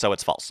 So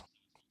it's false.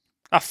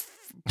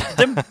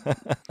 Them.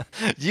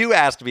 You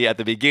asked me at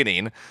the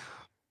beginning,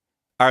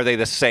 are they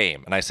the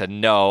same? And I said,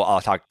 no, I'll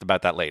talk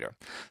about that later.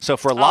 So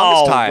for a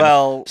longest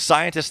time,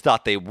 scientists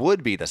thought they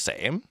would be the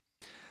same.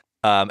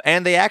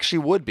 And they actually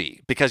would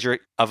be because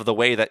of the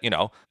way that,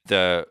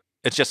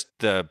 it's just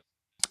the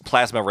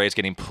plasma rays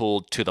getting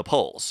pulled to the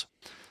poles.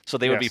 So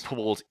they would be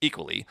pulled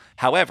equally.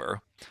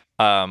 However,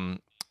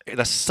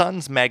 the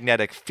sun's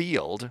magnetic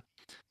field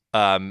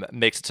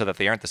makes it so that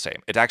they aren't the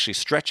same. It actually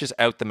stretches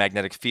out the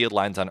magnetic field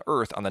lines on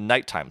Earth on the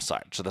nighttime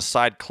side. So the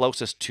side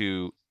furthest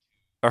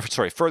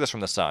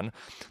from the sun,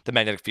 the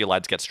magnetic field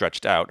lines get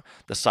stretched out.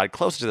 The side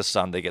closer to the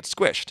sun, they get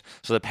squished.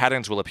 So the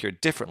patterns will appear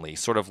differently,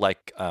 sort of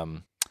like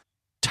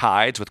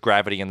tides with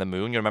gravity and the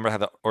moon. You remember how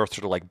the Earth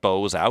sort of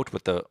bows out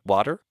with the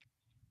water?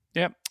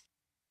 Yep.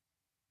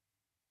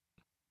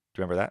 Do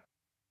you remember that?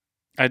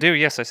 I do,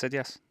 yes. I said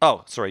yes.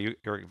 Oh, sorry.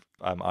 Your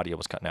audio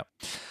was cutting out.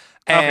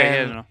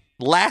 Okay, no.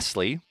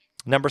 Lastly,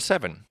 number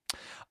 7.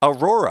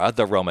 Aurora,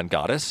 the Roman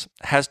goddess,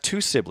 has 2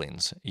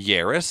 siblings,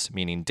 Yaris,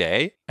 meaning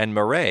day, and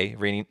Mare,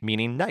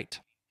 meaning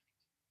night.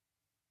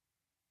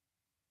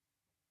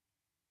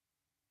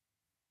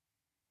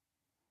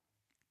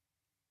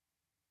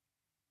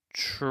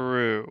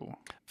 True.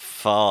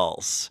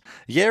 False.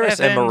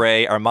 Yaris and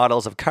Mare are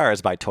models of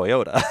cars by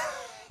Toyota.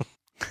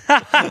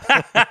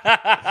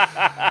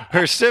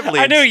 Her siblings.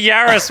 I knew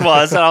Yaris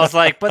was, and I was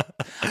like, but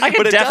I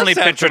can definitely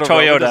picture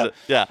Toyota.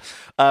 Yeah.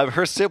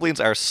 Her siblings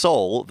are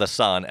Sol, the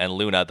sun, and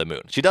Luna, the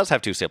moon. She does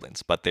have 2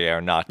 siblings, but they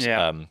are not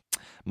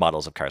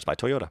models of cars by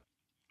Toyota.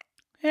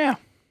 Yeah.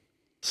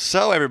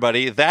 So,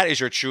 everybody, that is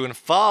your true and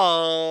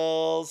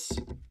false.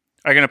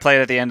 Are you going to play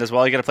it at the end as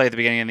well? You got to play at the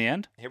beginning and the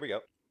end? Here we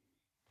go.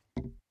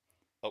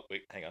 Oh,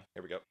 wait, hang on.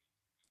 Here we go.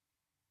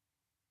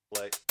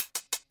 Play.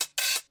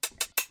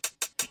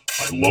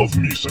 I love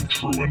me some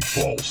true and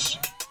false.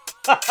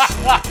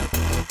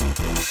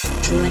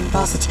 True and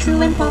false, it's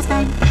true and false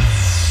time.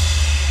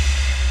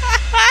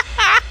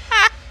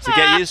 So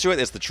get used to it.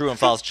 It's the true and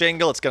false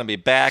jingle. It's going to be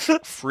back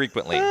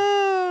frequently.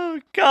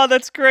 Oh, God,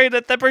 that's great.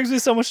 That brings me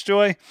so much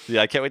joy.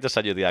 Yeah, I can't wait to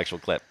send you the actual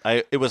clip.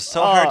 It was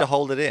so hard to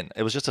hold it in.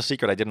 It was just a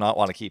secret I did not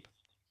want to keep.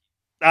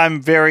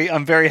 I'm very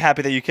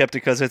happy that you kept it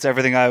because it's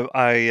everything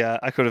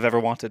I could have ever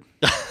wanted.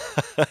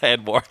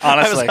 And more.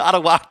 Honestly. I was on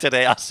a walk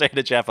today. I was saying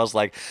to Jeff, I was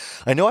like,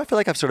 I know I feel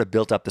like I've sort of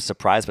built up the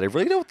surprise, but I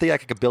really don't think I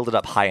could build it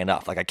up high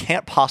enough. Like I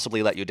can't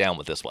possibly let you down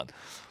with this one.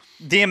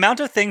 The amount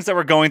of things that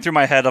were going through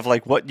my head of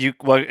like what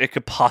it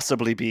could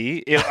possibly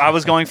be. I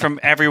was going from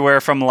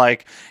everywhere from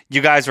like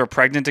you guys were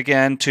pregnant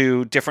again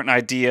to different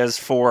ideas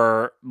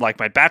for like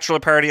my bachelor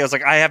party. I was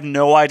like, I have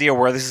no idea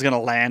where this is going to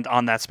land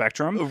on that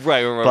spectrum.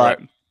 Right.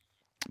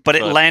 But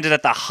it landed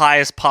at the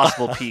highest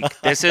possible peak.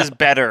 This is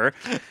better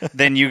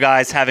than you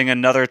guys having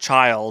another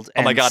child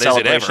and oh my God,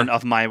 celebration is it ever?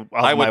 of my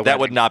That wedding.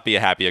 would not be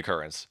a happy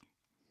occurrence.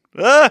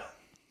 Ah!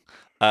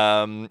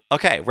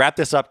 Okay, wrap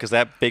this up because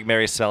that Big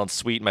Mary's smelling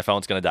sweet and my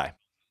phone's going to die.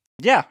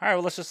 Yeah. All right.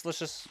 Well, let's just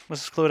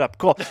clue it up.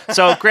 Cool.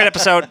 So great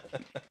episode.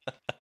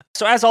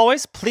 So as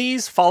always,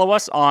 please follow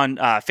us on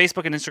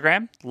Facebook and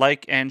Instagram.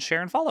 Like and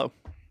share and follow.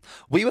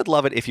 We would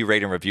love it if you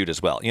rate and reviewed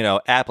as well. You know,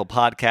 Apple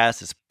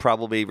Podcasts is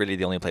probably really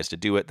the only place to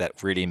do it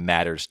that really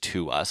matters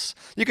to us.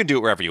 You can do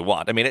it wherever you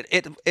want. I mean,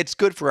 it's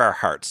good for our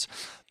hearts,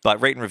 but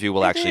rate and review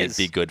will actually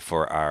be good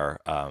for our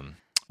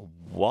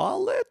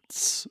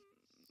wallets.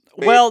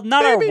 Well,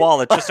 not our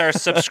wallet, just our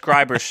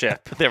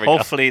subscribership. There we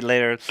Hopefully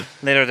later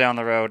down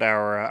the road,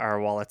 our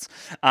wallets.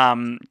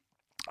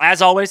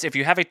 As always, if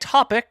you have a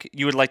topic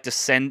you would like to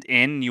send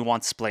in, you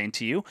want splained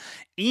to you,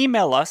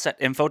 email us at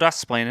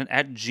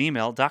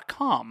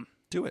info.splainin@gmail.com.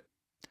 Do it.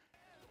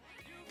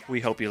 We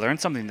hope you learned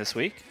something this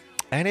week.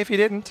 And if you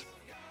didn't,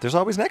 there's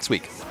always next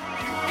week.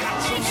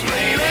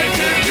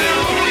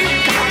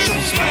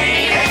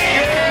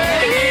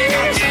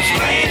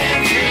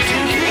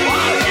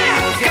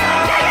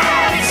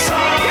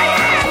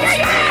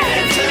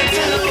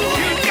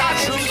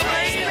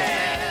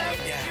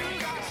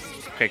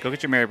 Okay, go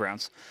get your Mary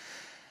Browns.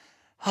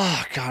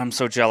 Oh, God, I'm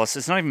so jealous.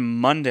 It's not even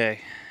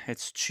Monday.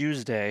 It's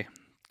Tuesday.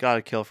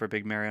 Gotta kill for a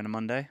Big Mary on a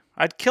Monday.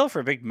 I'd kill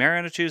for a Big Mary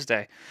on a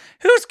Tuesday.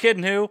 Who's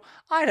kidding who?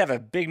 I'd have a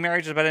Big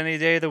Mary just about any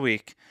day of the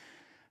week.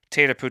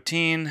 Tater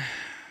poutine.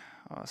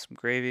 Oh, some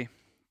gravy.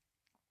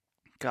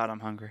 God,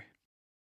 I'm hungry.